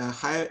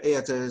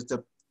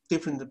the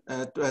different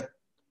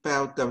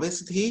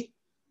biodiversity.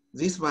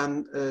 This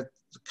one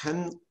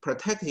can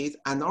protect it,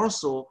 and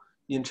also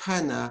in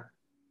China,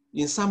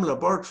 in some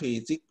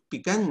laboratories, they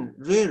began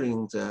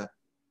rearing the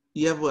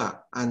earwig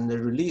and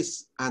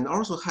release, and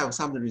also have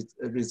some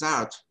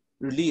result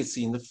release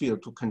in the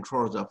field to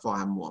control the fall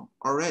armyworm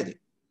already.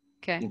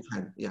 Okay. In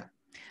China, yeah.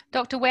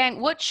 Dr.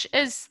 Wang, which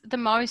is the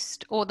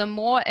most or the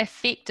more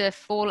effective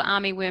fall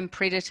armyworm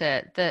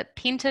predator, the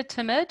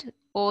pentatomid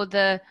or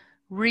the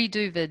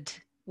reduvid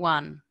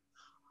one?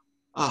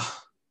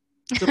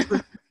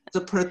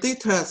 The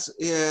predators,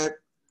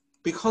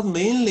 because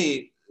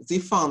mainly they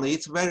found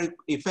it's very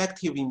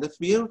effective in the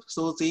field,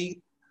 so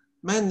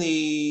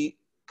many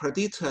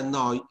predators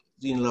now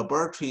in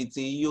laboratory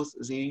they use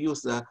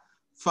the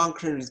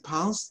function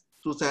response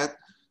to that,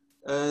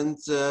 and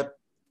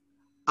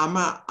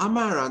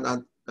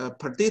amaranth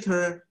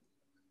predator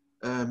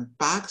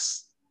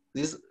bugs.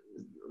 These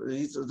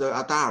the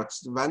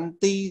adults, one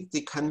day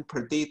they can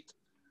predict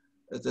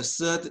the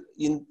third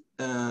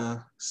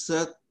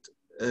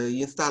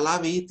instar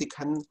larvae, they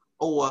can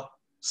over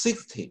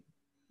 60.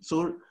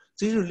 So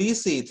they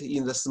release it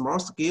in the small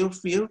scale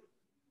field.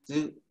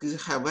 They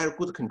have very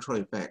good control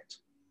effect.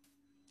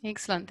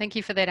 Excellent. Thank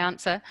you for that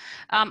answer.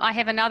 I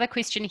have another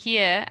question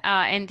here,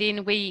 and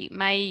then we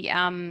may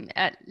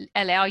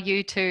allow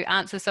you to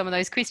answer some of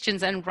those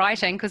questions in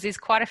writing, because there's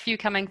quite a few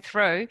coming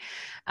through.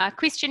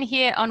 Question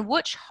here: on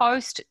which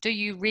host do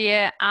you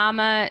rear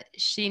Arma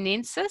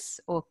chinensis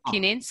or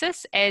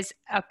chinensis as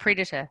a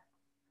predator?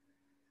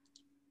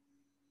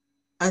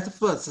 At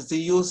first, they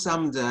use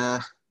some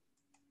the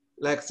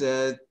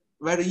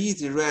very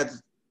easy red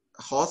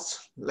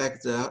host,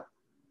 like the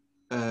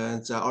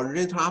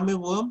oriental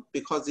armyworm,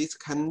 because it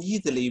can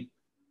easily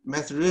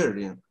mass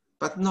rearing.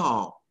 But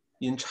now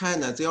in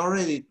China, they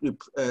already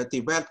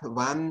developed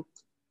one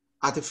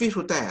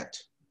artificial diet,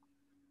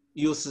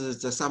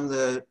 uses some of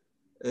the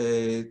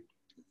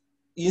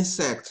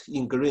insect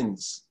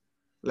ingredients,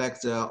 like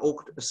the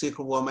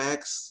silkworm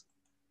eggs,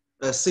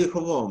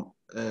 silkworm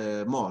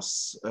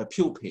moss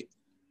pupae,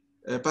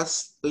 but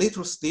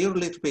still a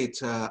little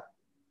bit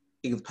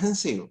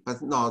expensive,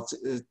 but not.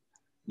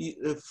 They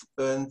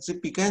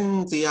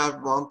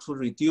want to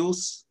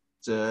reduce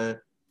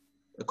the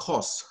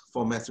cost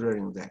for mass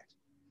rearing that.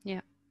 Yeah,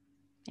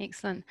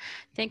 excellent.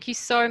 Thank you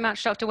so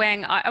much, Dr.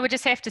 Wang. I would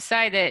just have to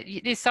say that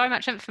there's so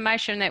much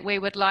information that we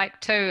would like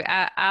to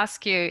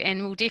ask you,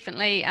 and we'll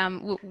definitely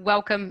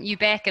welcome you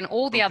back and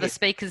all the other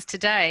speakers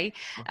today.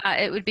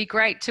 It would be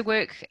great to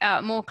work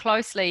more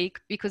closely,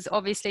 because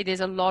obviously there's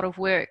a lot of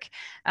work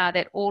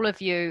that all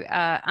of you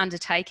are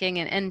undertaking,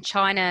 and in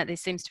China there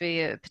seems to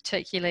be a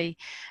particularly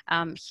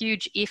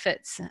huge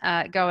efforts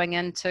going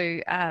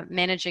into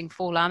managing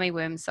fall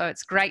armyworm. So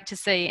it's great to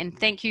see, and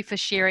thank you for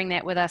sharing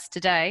that with us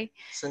today.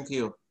 Thank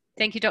you.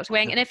 Thank you, Dr.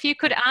 Wang. And if you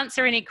could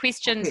answer any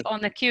questions on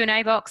the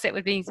Q&A box, that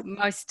would be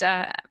most,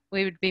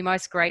 we would be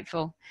most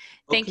grateful.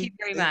 Thank you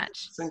very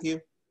much. Thank you.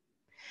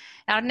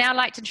 I'd now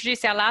like to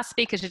introduce our last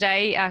speaker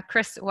today,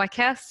 Kris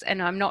Wyckhuys,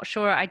 and I'm not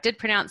sure I did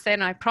pronounce that,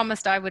 and I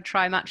promised I would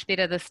try much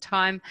better this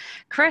time.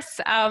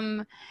 Kris,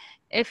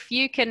 if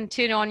you can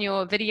turn on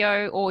your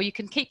video, or you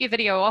can keep your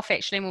video off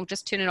actually, and we'll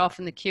just turn it off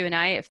in the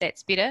Q&A if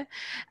that's better.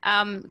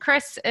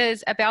 Kris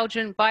is a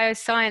Belgian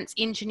bioscience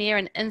engineer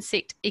and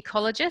insect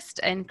ecologist,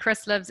 and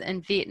Kris lives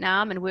in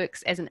Vietnam and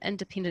works as an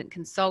independent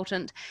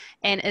consultant,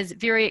 and is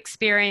very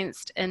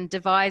experienced in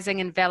devising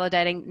and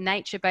validating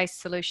nature-based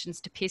solutions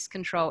to pest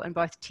control in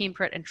both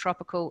temperate and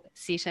tropical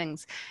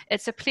settings.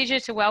 It's a pleasure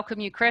to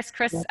welcome you, Kris.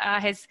 Kris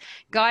has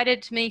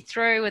guided me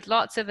through with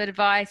lots of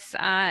advice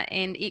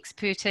and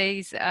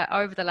expertise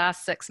over the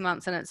last 6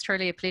 months, and it's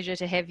truly a pleasure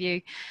to have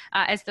you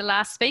as the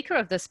last speaker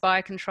of this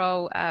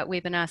Biocontrol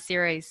webinar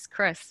series.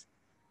 Kris.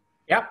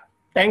 Yep.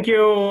 Thank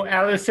you,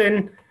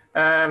 Alison.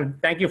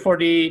 Thank you for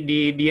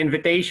the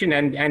invitation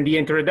and the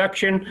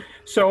introduction.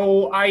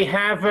 So I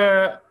have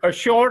a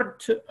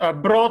short,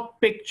 broad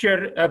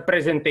picture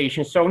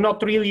presentation. So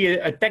not really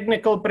a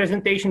technical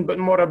presentation, but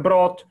more a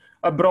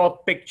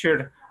broad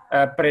picture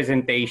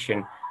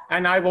presentation.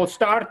 And I will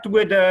start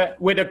with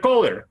a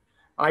color.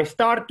 I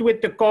start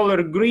with the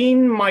color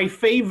green, my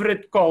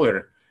favorite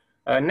color.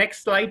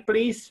 Next slide,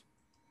 please.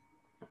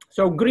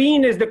 So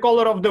green is the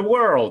color of the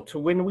world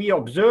when we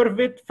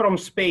observe it from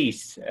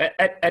space.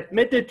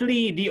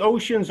 Admittedly, the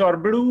oceans are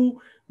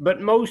blue,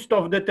 but most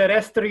of the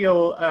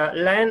terrestrial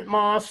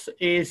landmass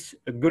is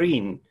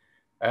green.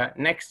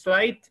 Next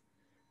slide.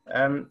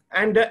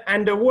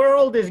 And the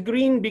world is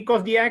green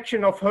because the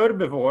action of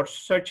herbivores,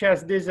 such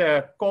as this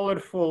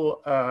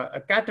colorful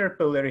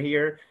caterpillar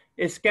here,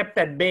 is kept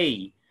at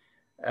bay.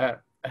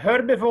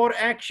 Herbivore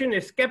action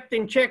is kept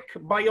in check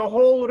by a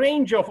whole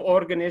range of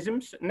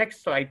organisms.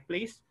 Next slide,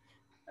 please.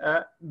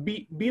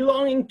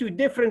 Belonging to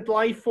different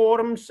life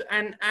forms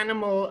and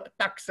animal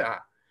taxa.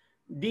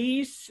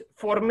 These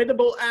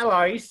formidable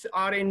allies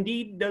are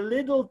indeed the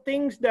little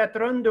things that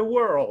run the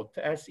world,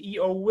 as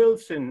E.O.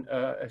 Wilson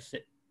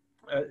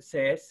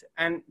says,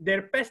 and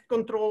their pest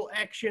control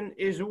action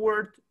is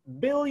worth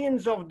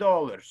billions of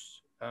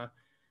dollars.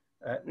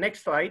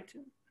 Next slide.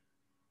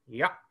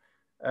 Yeah.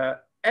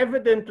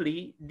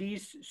 Evidently,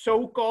 these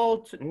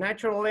so-called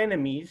natural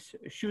enemies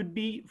should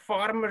be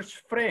farmers'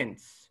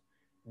 friends.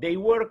 They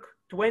work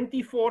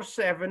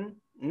 24/7,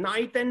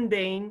 night and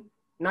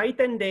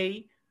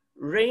day,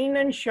 rain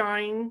and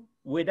shine,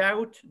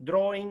 without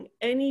drawing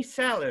any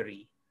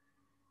salary.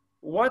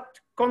 What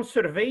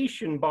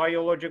conservation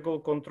biological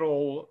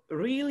control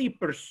really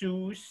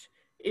pursues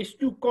is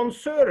to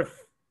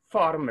conserve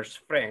farmers'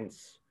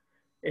 friends,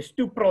 is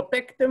to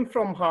protect them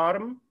from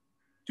harm,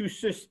 to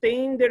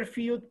sustain their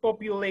field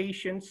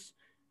populations,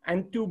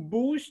 and to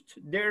boost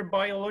their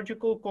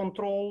biological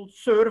control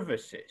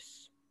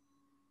services.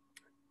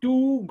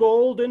 Two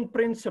golden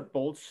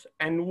principles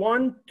and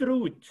one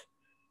truth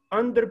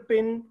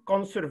underpin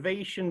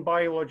conservation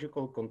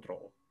biological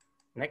control.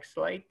 Next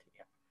slide.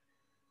 Yeah.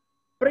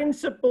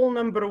 Principle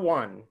number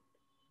one,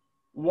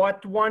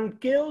 what one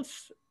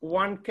kills,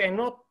 one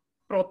cannot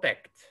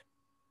protect.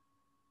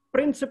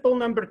 Principle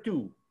number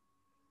two,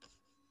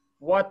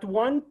 what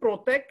one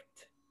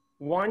protects,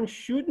 one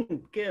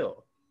shouldn't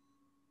kill.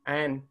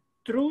 And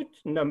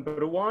truth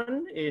number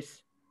one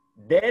is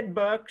dead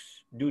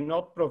bugs do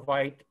not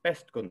provide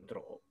pest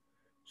control.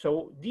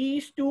 So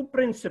these two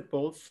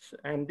principles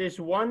and this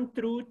one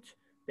truth,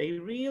 they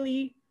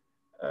really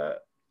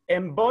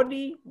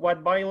embody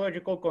what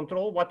biological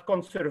control, what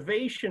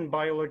conservation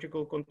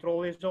biological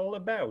control is all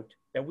about.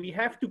 That we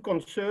have to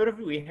conserve,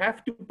 we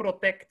have to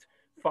protect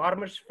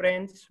farmers'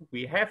 friends,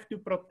 we have to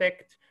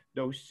protect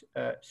those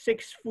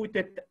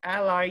six-footed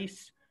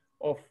allies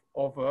of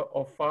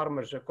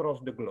farmers across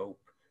the globe.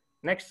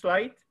 Next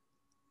slide.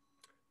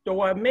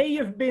 So I may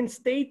have been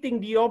stating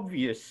the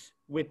obvious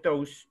with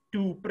those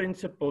two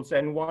principles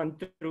and one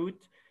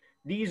truth.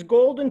 These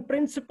golden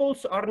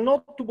principles are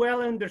not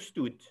well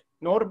understood,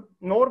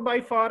 nor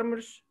by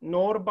farmers,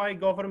 nor by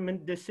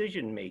government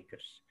decision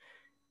makers.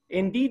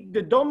 Indeed,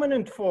 the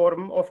dominant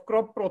form of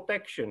crop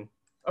protection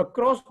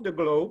across the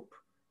globe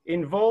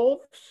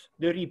involves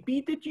the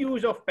repeated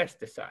use of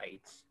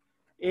pesticides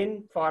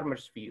in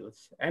farmers'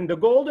 fields. And the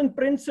golden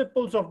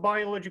principles of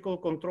biological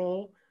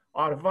control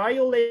are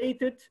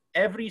violated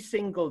every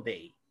single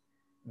day,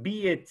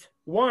 be it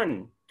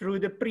one, through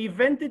the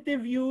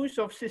preventative use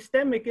of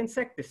systemic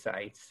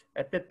insecticides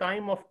at the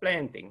time of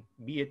planting,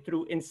 be it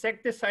through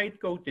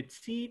insecticide-coated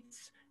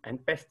seeds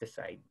and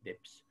pesticide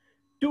dips.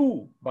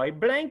 Two, by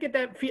blanket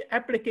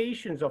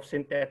applications of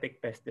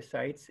synthetic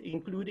pesticides,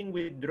 including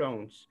with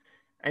drones.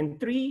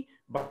 And three,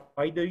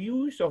 by the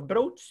use of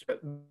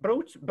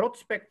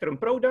broad-spectrum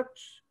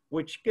products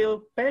which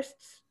kill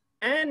pests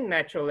and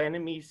natural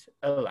enemies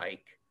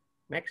alike.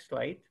 Next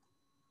slide.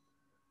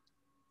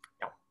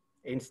 Now,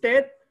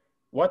 instead,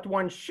 what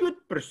one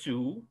should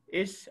pursue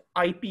is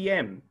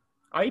IPM.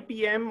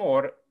 IPM,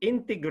 or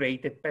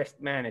Integrated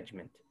Pest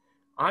Management.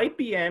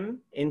 IPM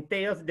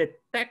entails the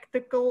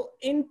tactical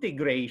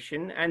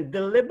integration and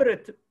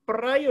deliberate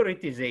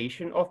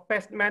prioritization of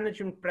pest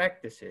management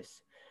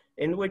practices,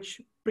 in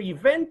which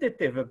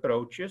preventative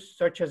approaches,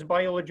 such as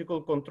biological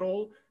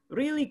control,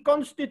 really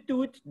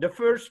constitute the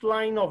first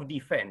line of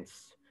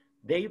defense.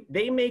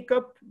 They make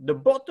up the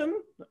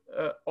bottom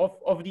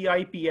of the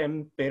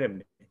IPM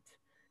pyramid.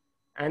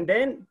 And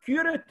then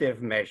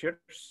curative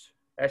measures,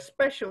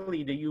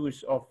 especially the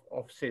use of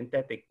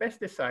synthetic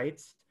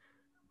pesticides,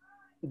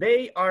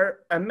 they are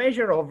a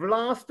measure of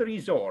last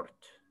resort,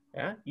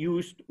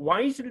 used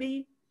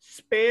wisely,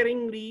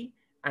 sparingly,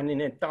 and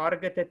in a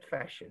targeted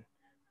fashion.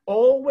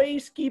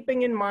 Always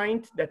keeping in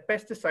mind that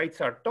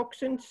pesticides are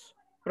toxins,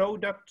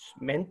 products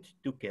meant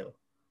to kill.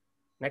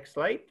 Next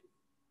slide.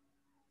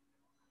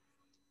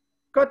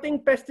 Cutting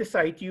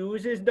pesticide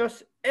use is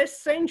thus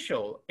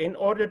essential in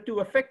order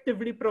to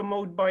effectively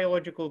promote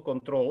biological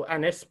control,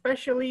 and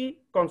especially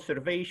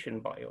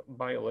conservation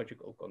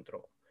biological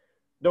control.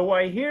 Though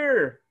I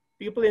hear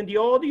People in the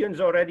audience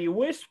already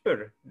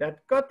whisper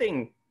that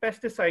cutting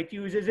pesticide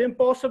use is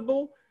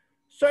impossible.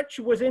 Such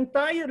was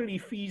entirely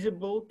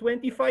feasible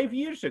 25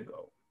 years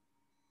ago.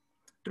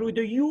 Through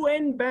the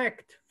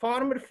UN-backed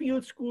Farmer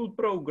Field School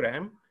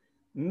program,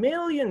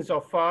 millions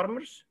of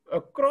farmers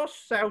across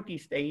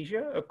Southeast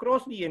Asia,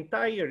 across the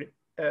entire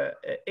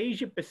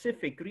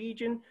Asia-Pacific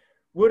region,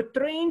 were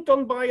trained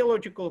on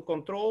biological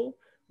control,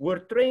 were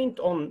trained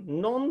on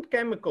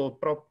non-chemical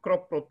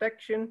crop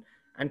protection,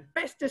 and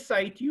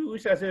pesticide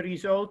use as a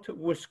result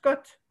was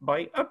cut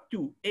by up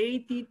to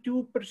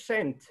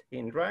 82%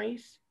 in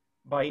rice,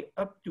 by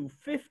up to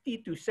 50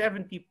 to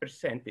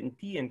 70% in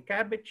tea and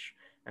cabbage.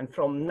 And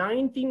from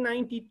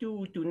 1992 to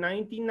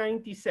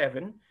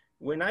 1997,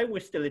 when I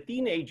was still a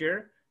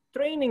teenager,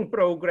 training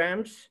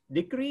programs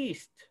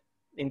decreased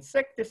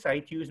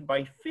insecticide use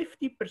by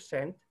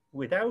 50%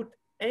 without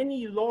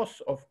any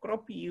loss of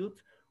crop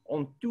yield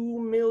on 2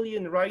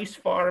 million rice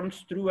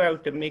farms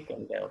throughout the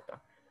Mekong Delta.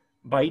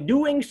 By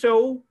doing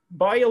so,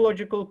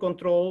 biological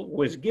control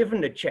was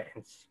given a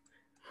chance.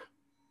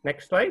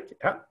 Next slide.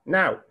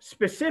 Now,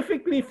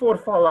 specifically for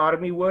fall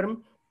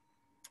armyworm,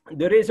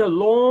 there is a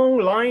long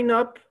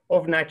lineup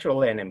of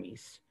natural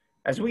enemies.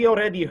 As we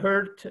already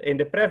heard in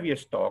the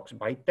previous talks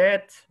by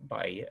Ted,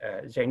 by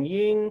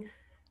Zhenying,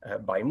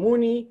 by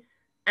Muni,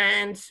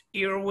 ants,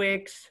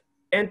 earwigs,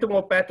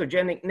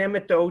 entomopathogenic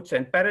nematodes,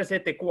 and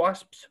parasitic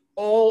wasps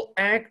all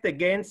act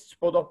against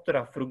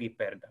Spodoptera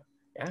frugiperda.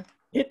 Yeah?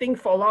 Hitting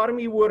fall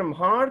armyworm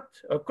hard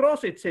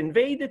across its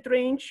invaded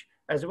range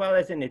as well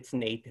as in its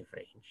native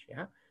range.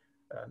 Yeah?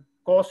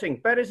 Causing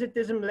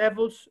parasitism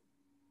levels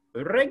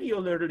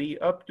regularly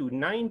up to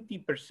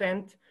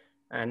 90%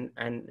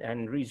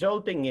 and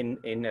resulting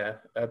in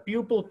a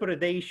pupil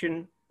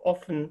predation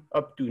often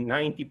up to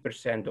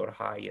 90% or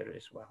higher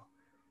as well.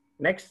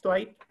 Next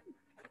slide.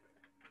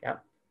 Yeah.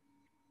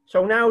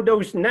 So now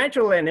those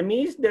natural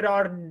enemies, there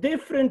are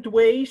different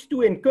ways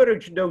to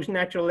encourage those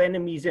natural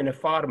enemies in a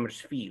farmer's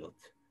field.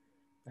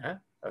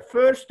 A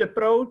first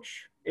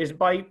approach is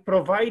by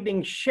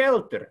providing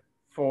shelter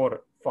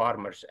for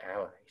farmers'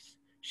 allies.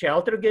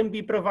 Shelter can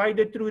be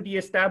provided through the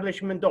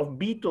establishment of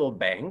beetle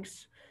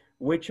banks,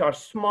 which are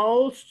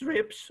small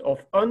strips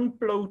of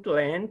unplowed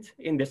land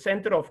in the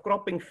center of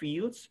cropping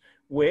fields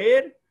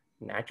where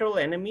natural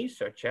enemies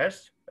such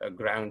as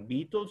ground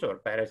beetles or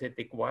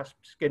parasitic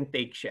wasps can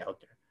take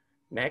shelter.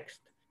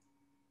 Next,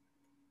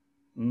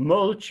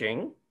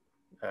 mulching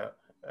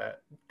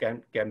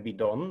can be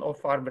done of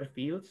farmer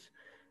fields.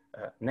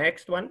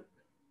 Next one.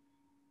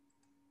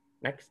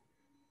 Next.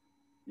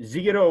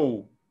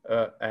 Zero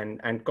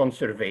and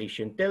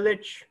conservation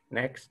tillage.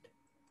 Next.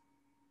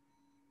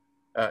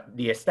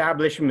 The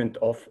establishment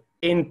of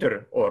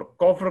inter or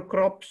cover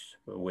crops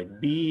with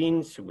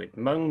beans, with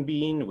mung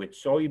bean, with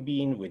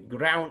soybean, with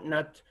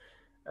groundnut.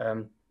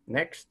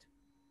 Next.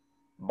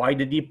 By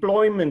the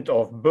deployment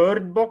of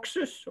bird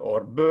boxes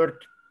or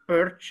bird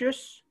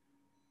perches.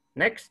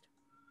 Next.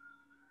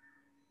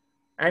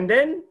 And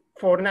then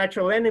for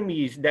natural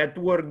enemies that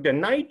work the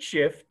night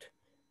shift,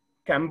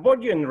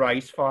 Cambodian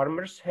rice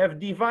farmers have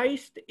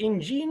devised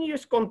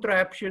ingenious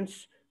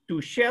contraptions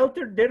to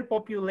shelter their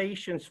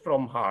populations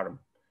from harm.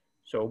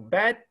 So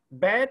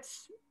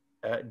bats,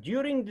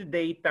 during the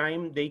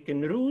daytime, they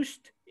can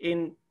roost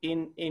in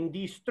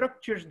these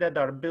structures that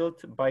are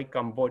built by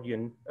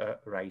Cambodian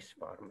rice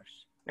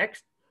farmers.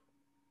 Next.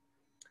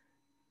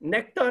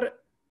 Nectar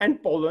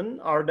and pollen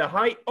are the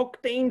high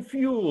octane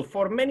fuel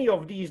for many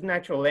of these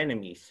natural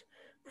enemies.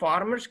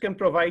 Farmers can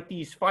provide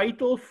these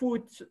vital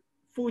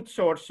food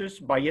sources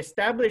by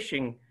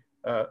establishing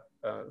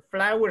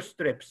flower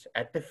strips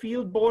at the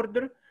field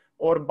border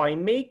or by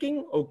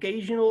making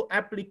occasional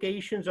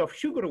applications of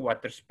sugar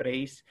water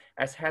sprays,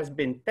 as has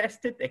been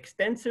tested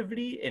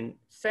extensively in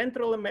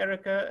Central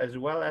America as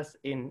well as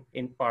in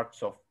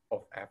parts of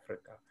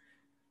Africa.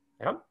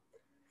 Yeah?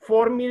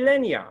 For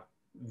millennia,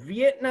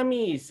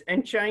 Vietnamese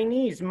and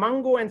Chinese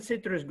mango and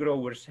citrus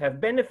growers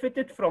have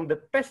benefited from the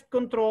pest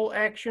control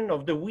action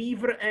of the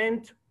weaver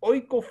ant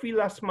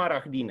Oikophila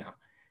smaragdina.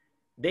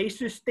 They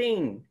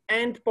sustain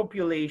ant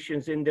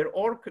populations in their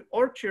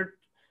orchard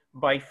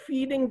by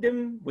feeding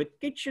them with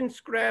kitchen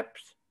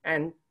scraps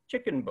and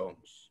chicken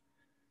bones.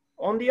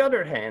 On the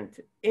other hand,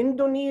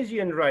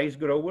 Indonesian rice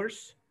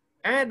growers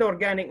add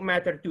organic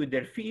matter to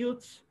their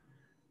fields,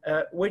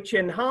 which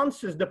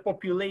enhances the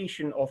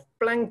population of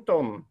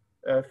plankton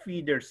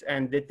feeders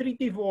and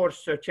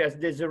detritivores such as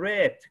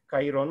Deseret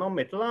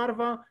chironomid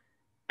larva,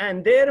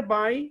 and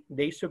thereby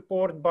they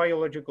support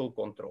biological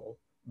control.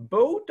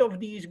 Both of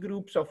these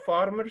groups of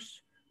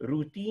farmers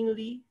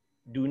routinely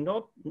do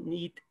not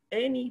need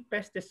any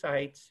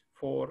pesticides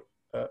for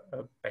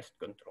pest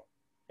control.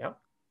 Yeah.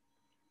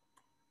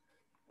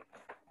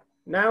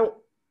 Now,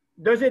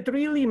 does it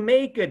really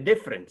make a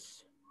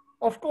difference?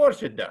 Of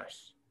course it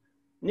does.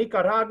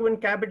 Nicaraguan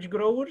cabbage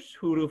growers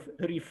who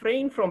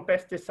refrain from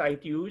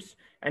pesticide use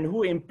and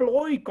who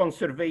employ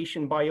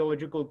conservation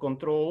biological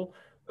control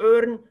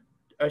earn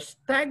a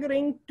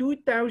staggering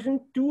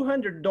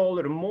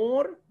 $2,200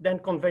 more than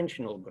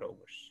conventional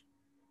growers.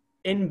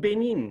 In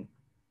Benin,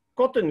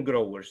 cotton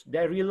growers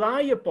that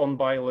rely upon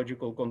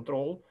biological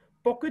control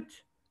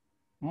pocket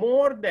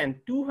more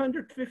than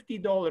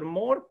 $250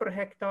 more per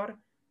hectare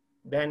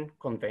than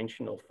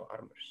conventional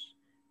farmers.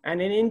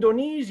 And in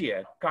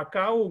Indonesia,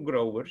 cacao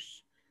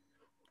growers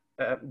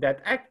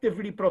that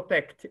actively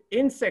protect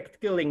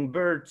insect-killing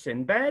birds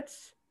and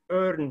bats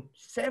earn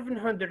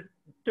 $730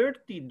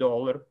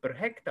 per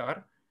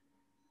hectare.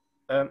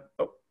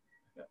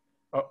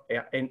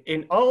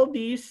 In all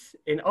these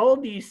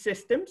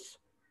systems,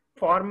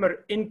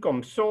 farmer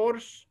income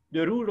soars,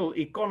 the rural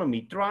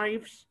economy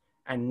thrives,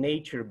 and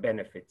nature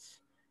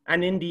benefits.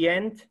 And in the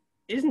end,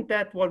 isn't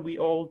that what we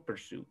all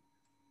pursue?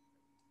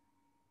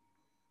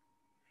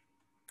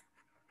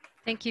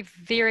 Thank you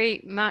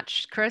very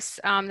much, Kris.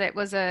 That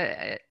was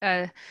a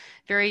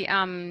very,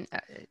 I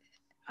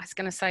was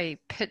going to say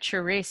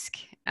picturesque,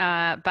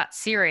 but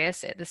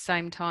serious at the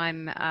same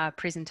time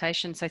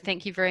presentation. So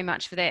thank you very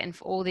much for that and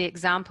for all the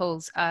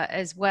examples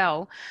as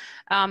well.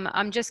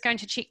 I'm just going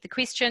to check the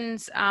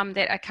questions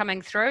that are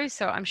coming through.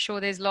 So I'm sure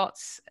there's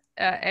lots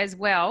as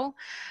well.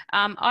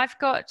 I've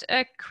got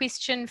a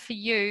question for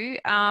you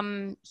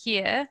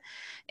here,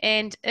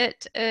 and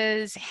it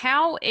is,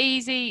 how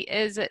easy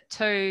is it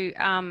to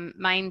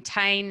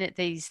maintain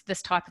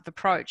this type of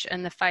approach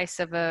in the face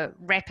of a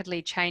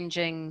rapidly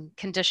changing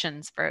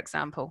conditions, for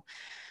example?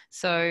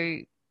 So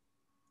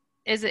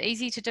is it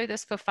easy to do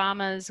this for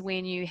farmers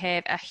when you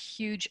have a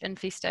huge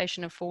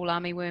infestation of fall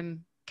armyworm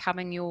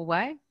coming your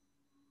way?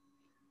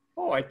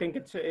 Oh, I think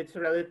it's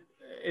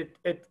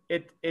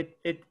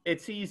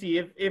easy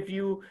if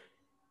you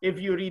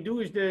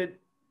reduce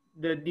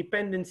the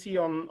dependency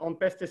on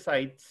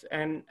pesticides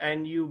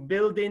and you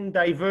build in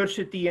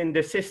diversity in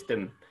the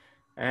system.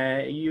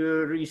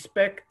 You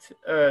respect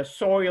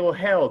soil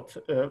health,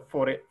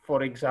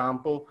 for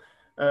example.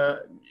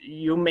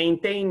 You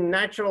maintain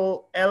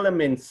natural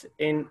elements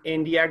in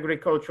the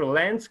agricultural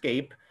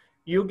landscape.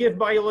 You give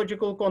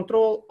biological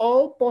control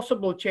all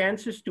possible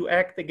chances to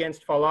act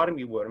against fall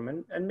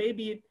armyworm, and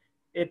maybe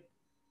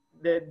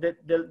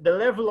the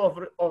level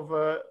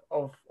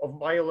of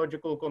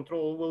biological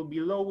control will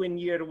be low in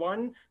year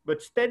one,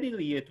 but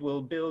steadily it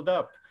will build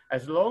up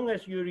as long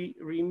as you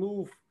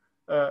remove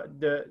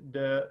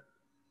the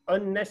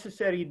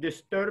unnecessary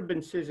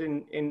disturbances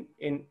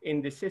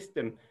in the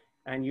system,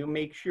 and you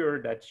make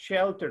sure that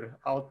shelter,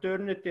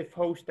 alternative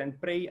host and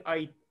prey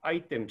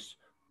items,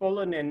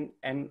 pollen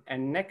and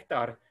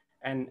nectar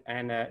and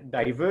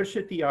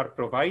diversity are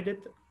provided.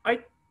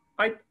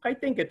 I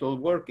think it will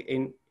work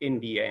in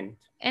the end.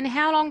 And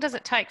how long does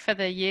it take for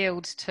the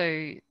yield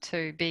to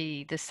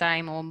be the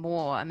same or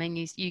more? I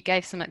mean, you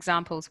gave some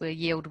examples where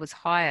yield was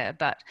higher,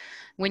 but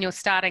when you're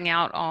starting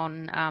out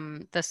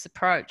on this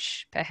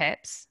approach,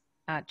 perhaps,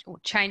 or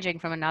changing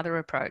from another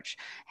approach,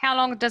 how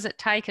long does it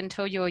take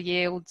until your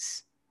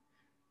yields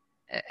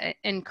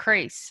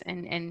increase?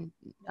 And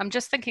I'm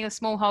just thinking of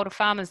smallholder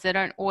farmers that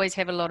don't always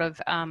have a lot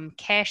of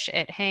cash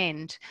at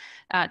hand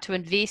to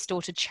invest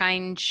or to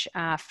change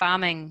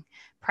farming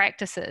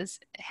practices.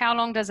 How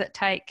long does it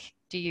take,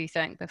 do you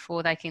think,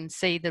 before they can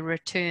see the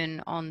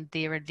return on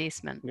their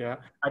investment? Yeah,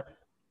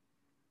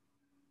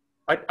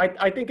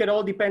 I think it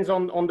all depends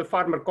on the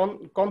farmer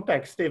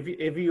context.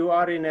 If you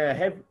are in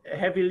a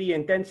heavily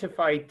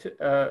intensified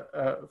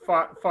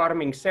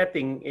farming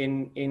setting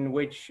in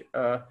which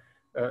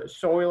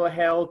soil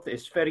health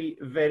is very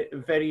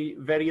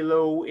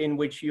low, in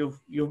which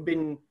you've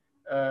been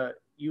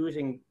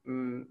using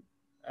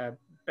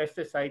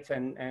pesticides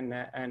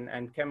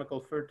and chemical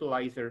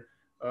fertilizer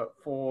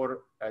for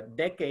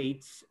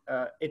decades,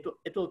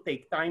 it'll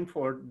take time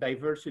for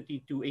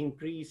diversity to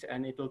increase,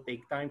 and it'll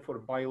take time for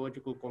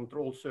biological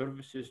control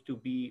services to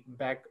be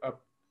back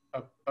up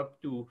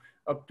to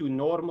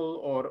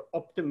normal or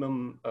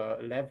optimum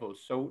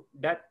levels. So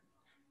that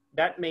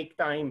may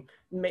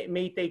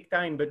take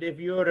time. But if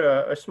you're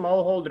a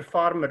smallholder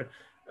farmer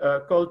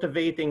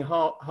cultivating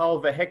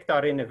half a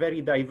hectare in a very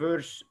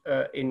diverse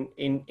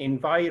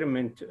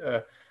environment,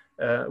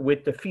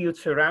 with the field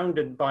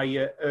surrounded by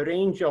a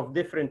range of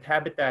different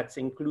habitats,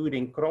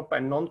 including crop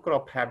and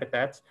non-crop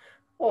habitats,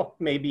 or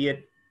maybe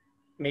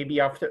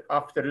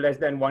after less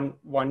than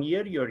one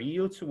year, your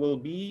yields will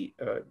be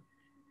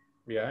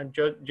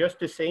just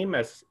the same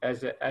as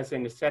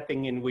in a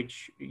setting in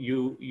which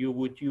you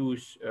would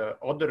use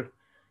other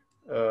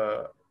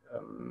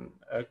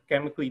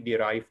chemically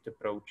derived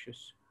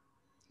approaches.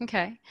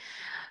 Okay.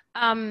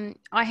 I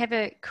have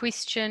a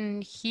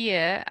question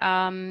here.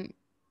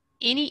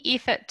 Any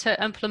effort to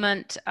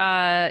implement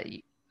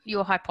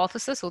your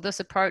hypothesis or this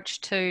approach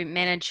to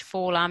manage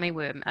fall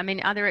armyworm? I mean,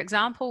 are there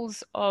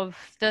examples of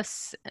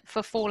this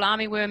for fall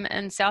armyworm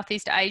in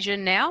Southeast Asia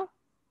now?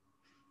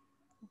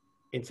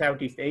 In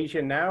Southeast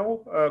Asia now,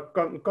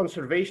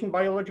 conservation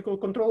biological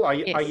control,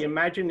 Yes. I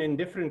imagine in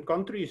different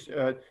countries,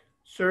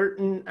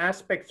 certain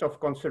aspects of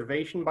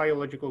conservation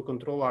biological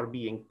control are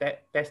being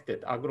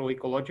tested.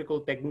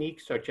 Agroecological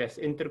techniques such as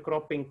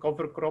intercropping,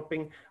 cover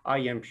cropping, I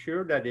am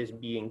sure that is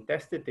being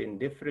tested in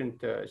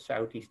different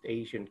Southeast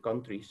Asian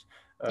countries.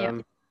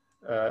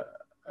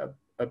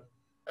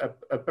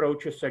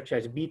 approaches such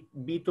as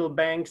beetle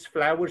banks,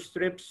 flower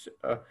strips.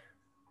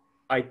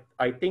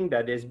 I think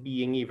that is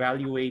being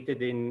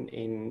evaluated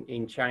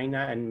in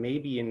China and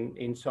maybe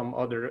in some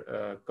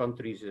other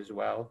countries as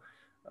well.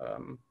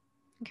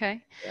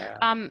 Okay.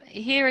 Yeah.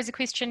 Here is a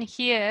question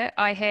here.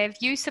 I have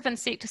use of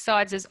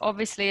insecticides is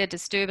obviously a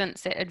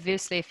disturbance that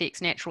adversely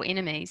affects natural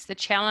enemies. The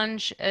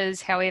challenge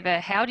is, however,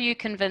 how do you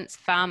convince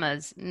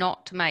farmers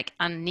not to make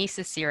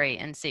unnecessary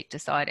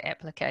insecticide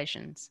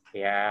applications?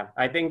 Yeah,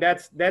 I think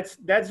that's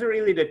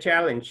really the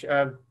challenge.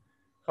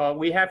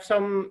 We have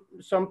some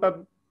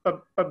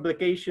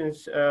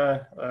publications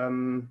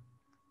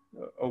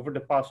over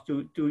the past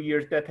two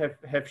years that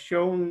have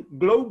shown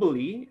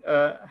globally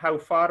how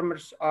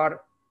farmers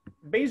are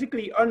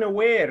basically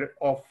unaware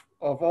of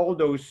all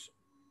those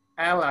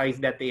allies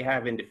that they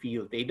have in the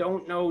field. They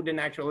don't know the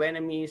natural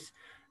enemies.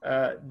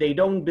 They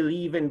don't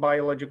believe in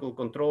biological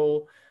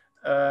control,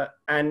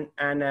 and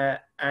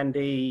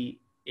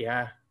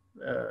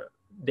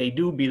they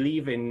do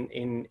believe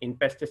in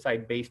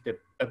pesticide-based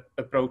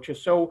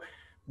approaches. So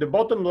the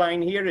bottom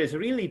line here is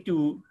really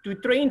to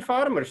train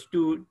farmers,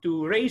 to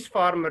raise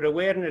farmer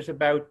awareness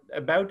about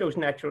those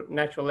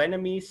natural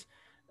enemies,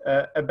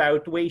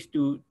 about ways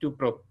to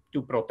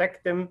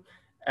protect them,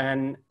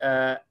 and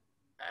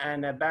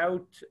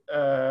about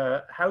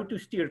how to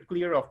steer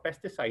clear of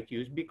pesticide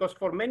use. Because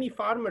for many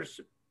farmers,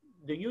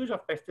 the use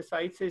of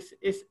pesticides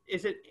is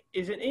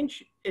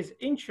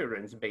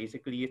insurance.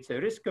 Basically, it's a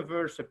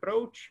risk-averse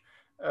approach,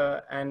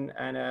 and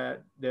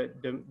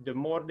the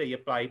more they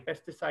apply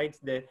pesticides,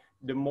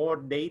 the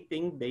more they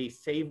think they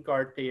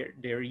safeguard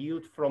their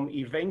yield from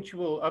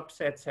eventual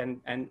upsets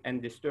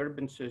and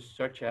disturbances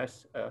such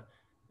as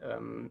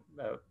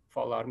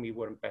fall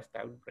armyworm pest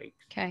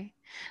outbreaks. Okay.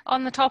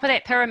 On the top of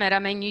that pyramid, I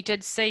mean, you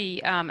did see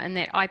in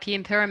that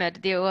IPM pyramid,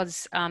 there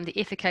was the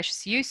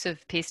efficacious use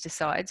of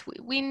pesticides.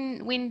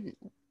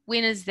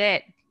 When is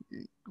that?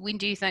 When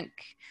do you think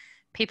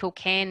people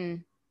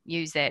can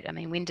use that? I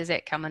mean, when does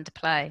that come into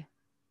play?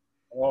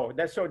 Oh,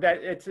 so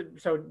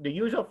the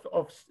use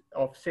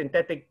of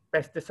synthetic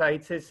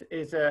pesticides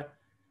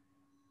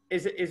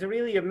is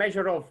really a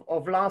measure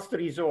of last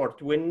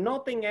resort. When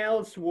nothing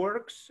else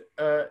works,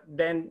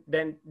 then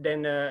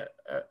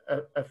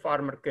a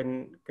farmer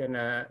can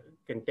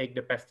take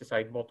the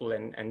pesticide bottle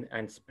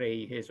and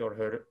spray his or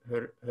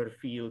her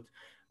field.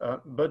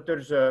 But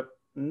there's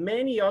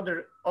many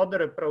other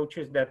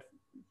approaches that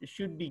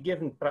should be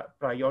given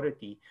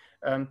priority.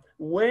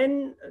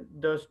 When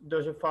does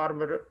a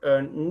farmer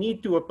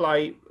need to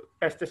apply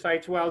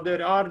pesticides? Well,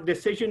 there are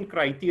decision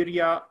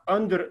criteria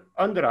under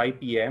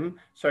IPM,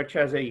 such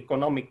as an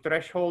economic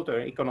threshold or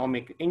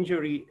economic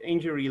injury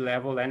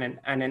level and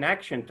an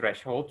action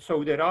threshold.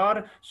 So there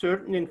are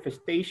certain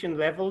infestation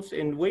levels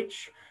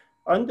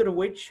under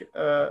which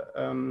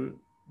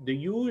the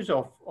use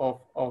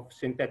of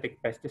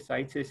synthetic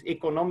pesticides is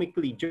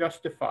economically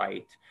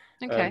justified.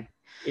 Okay.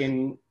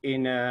 In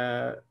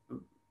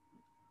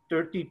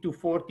 30 to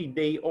 40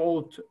 day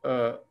old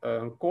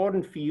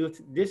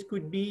cornfields, this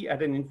could be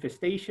at an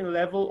infestation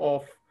level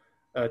of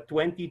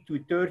 20 to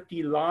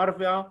 30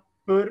 larvae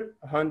per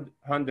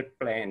 100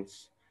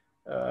 plants.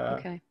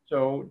 Okay.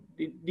 So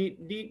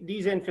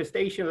these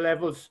infestation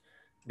levels,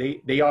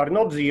 they are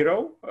not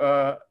zero,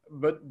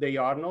 but they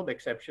are not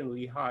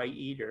exceptionally high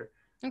either.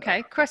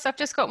 Okay, Kris, I've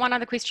just got one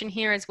other question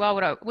here as well,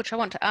 which I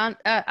want to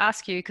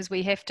ask you because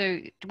we have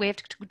to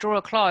draw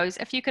a close.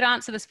 If you could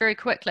answer this very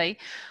quickly,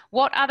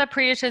 what other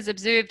predators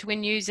observed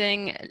when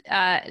using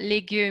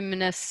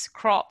leguminous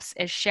crops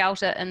as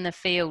shelter in the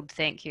field?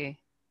 Thank you.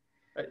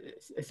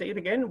 Say it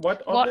again.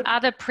 What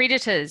other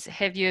predators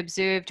have you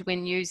observed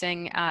when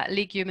using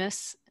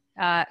leguminous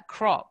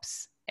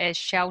crops as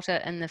shelter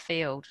in the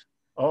field?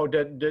 Oh,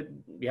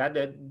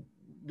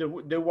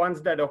 the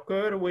ones that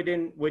occur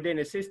within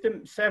a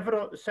system,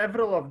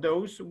 several of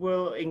those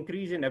will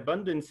increase in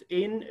abundance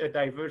in a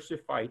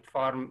diversified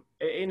farm,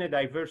 in a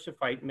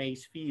diversified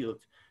maize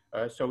field.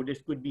 So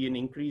this could be an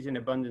increase in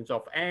abundance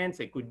of ants.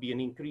 It could be an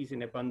increase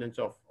in abundance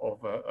of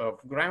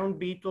ground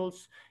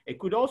beetles. It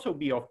could also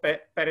be of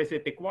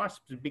parasitic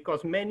wasps,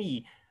 because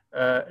many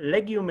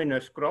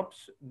leguminous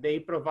crops, they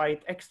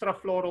provide extra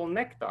floral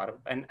nectar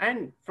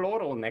and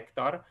floral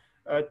nectar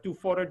to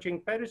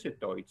foraging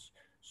parasitoids.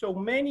 So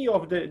many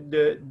of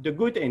the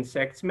good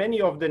insects,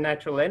 many of the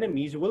natural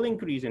enemies will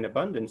increase in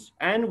abundance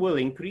and will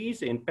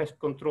increase in pest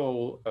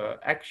control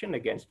action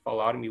against fall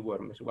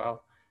armyworm as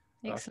well.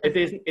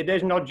 It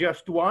is not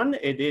just one,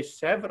 it is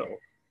several.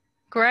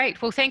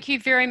 Great. Well, thank you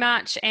very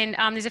much. And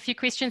there's a few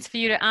questions for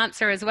you to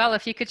answer as well.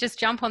 If you could just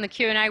jump on the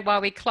Q&A while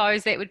we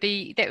close, that would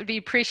be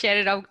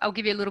appreciated. I'll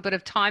give you a little bit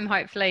of time,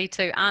 hopefully,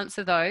 to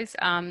answer those.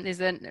 There's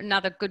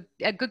a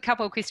good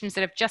couple of questions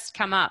that have just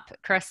come up,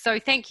 Kris. So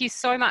thank you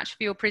so much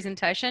for your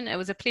presentation. It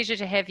was a pleasure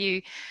to have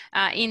you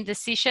end the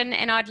session.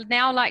 And I'd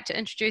now like to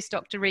introduce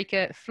Dr.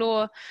 Rika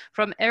Floor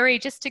from IRI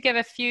just to give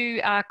a few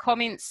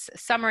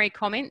summary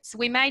comments.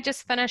 We may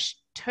just finish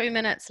 2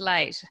 minutes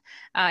late,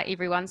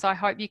 everyone, so I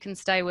hope you can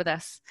stay with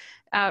us.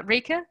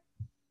 Rika?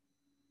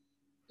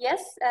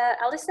 Yes,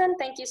 Alison,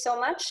 thank you so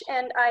much.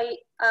 And I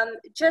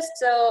just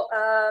so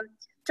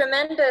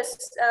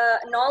tremendous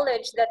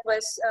knowledge that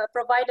was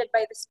provided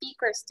by the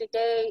speakers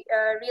today.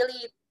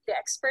 Really, the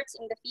experts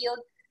in the field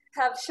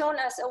have shown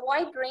us a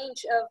wide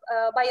range of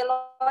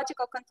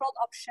biological control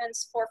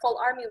options for fall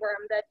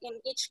armyworm, that in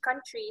each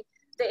country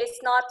there is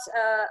not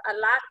a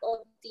lack of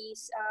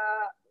these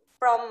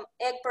from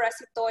egg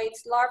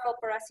parasitoids, larval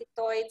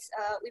parasitoids.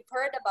 We've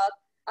heard about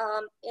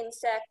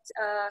insect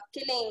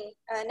killing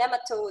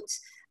nematodes.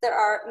 There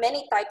are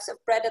many types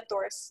of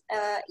predators,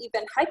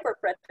 even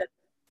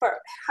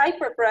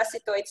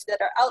hyperparasitoids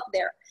that are out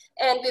there.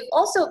 And we've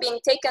also been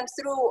taken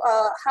through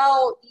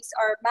how these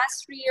are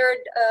mass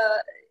reared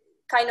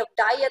kind of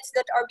diets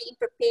that are being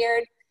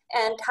prepared,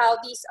 and how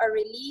these are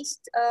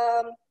released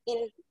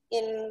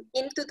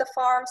into the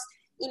farms.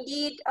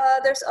 Indeed,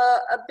 there's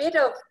a bit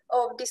of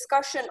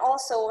discussion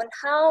also on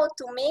how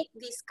to make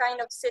these kind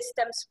of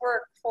systems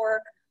work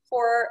for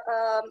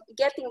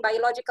getting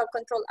biological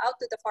control out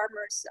to the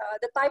farmers,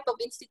 the type of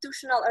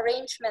institutional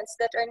arrangements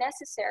that are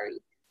necessary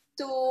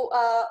to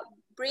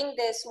bring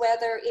this,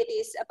 whether it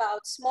is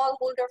about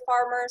smallholder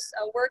farmers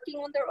working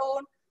on their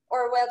own,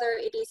 or whether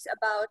it is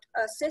about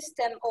a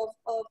system of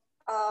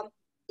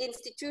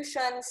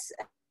institutions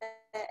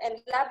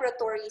and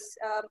laboratories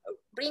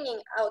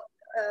bringing out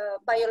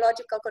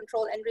biological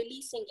control and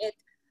releasing it,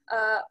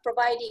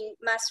 providing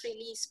mass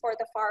release for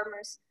the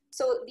farmers.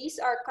 So these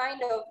are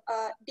kind of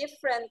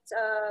different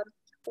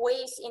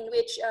ways in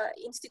which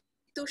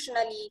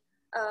institutionally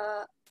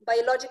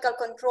biological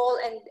control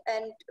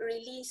and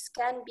release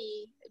can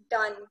be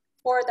done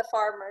for the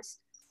farmers.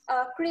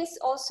 Kris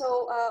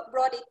also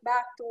brought it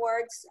back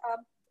towards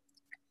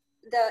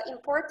the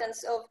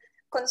importance of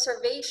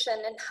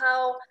conservation and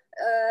how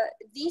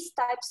these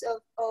types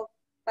of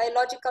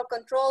biological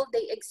control,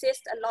 they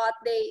exist a lot.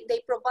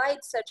 They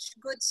provide such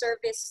good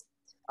service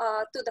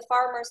to the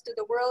farmers, to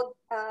the world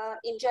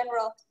in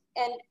general,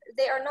 and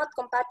they are not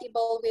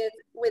compatible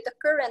with the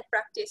current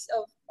practice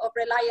of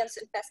reliance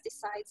on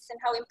pesticides,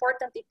 and how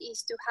important it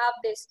is to have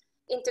this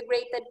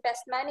integrated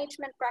pest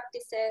management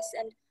practices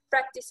and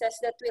practices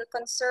that will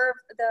conserve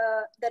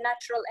the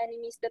natural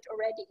enemies that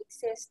already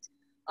exist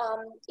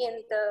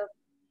in the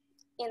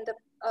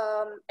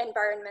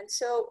environment.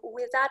 So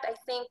with that, I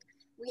think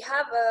we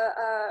have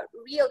a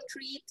real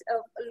treat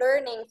of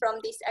learning from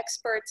these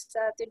experts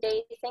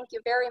today. Thank you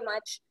very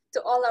much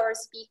to all our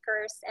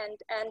speakers and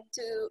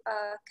to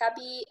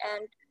CABI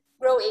and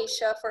Grow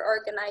Asia for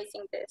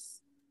organizing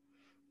this.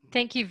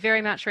 Thank you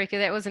very much, Rika.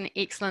 That was an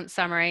excellent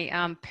summary,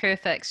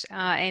 perfect.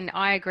 And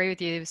I agree with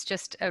you. It was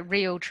just a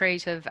real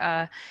treat of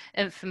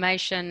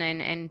information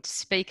and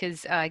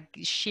speakers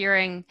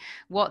sharing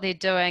what they're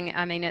doing.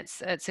 I mean,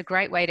 it's a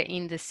great way to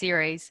end the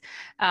series.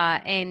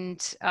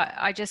 And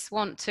I just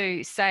want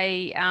to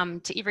say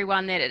to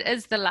everyone that it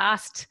is the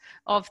last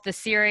of the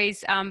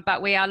series,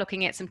 but we are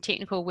looking at some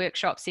technical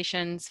workshop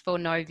sessions for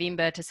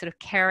November to sort of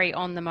carry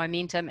on the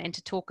momentum and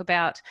to talk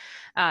about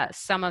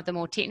some of the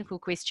more technical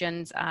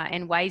questions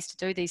and ways to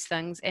do these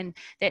things. And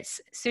that's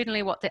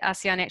certainly what the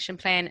ASEAN Action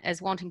Plan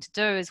is wanting to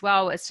do as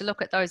well, is to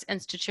look at those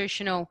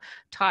institutional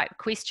type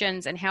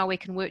questions and how we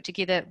can work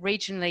together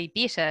regionally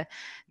better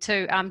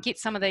to get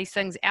some of these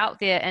things out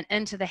there and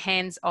into the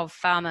hands of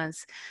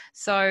farmers.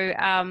 So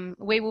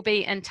we will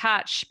be in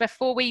touch.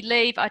 Before we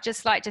leave, I'd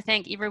just like to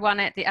thank everyone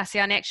at the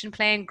ASEAN Action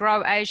Plan,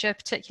 Grow Asia,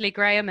 particularly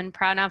Graham and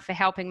Pranav, for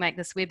helping make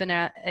this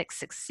webinar a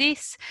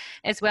success,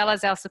 as well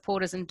as our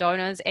supporters and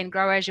donors. And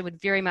Grow Asia would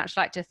very much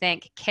like to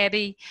thank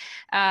CABI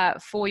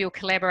for your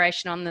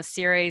collaboration on this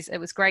series. It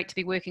was great to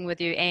be working with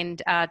you and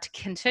to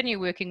continue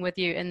working with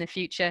you in the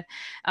future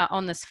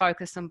on this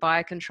focus on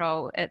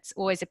biocontrol. It's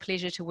always a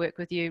pleasure to work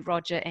with you,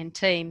 Roger and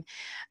team.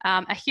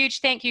 A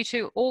huge thank you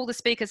to all the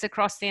speakers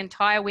across the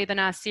entire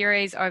webinar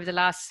series over the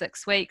last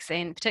 6 weeks,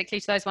 and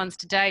particularly to those ones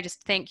today.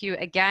 Just thank you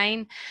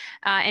again.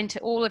 And to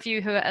all of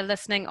you who are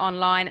listening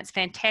online, it's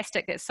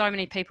fantastic that so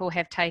many people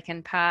have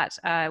taken part.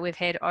 We've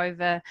had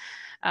over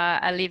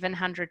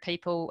 1,100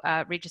 people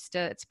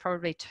register. It's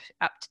probably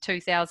up to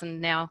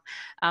 2,000 now,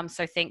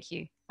 so thank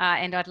you.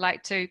 And I'd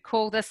like to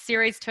call this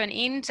series to an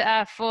end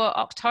for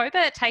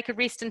October. Take a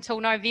rest until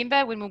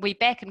November, when we'll be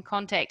back in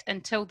contact.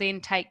 Until then,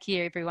 take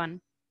care,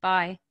 everyone.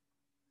 Bye.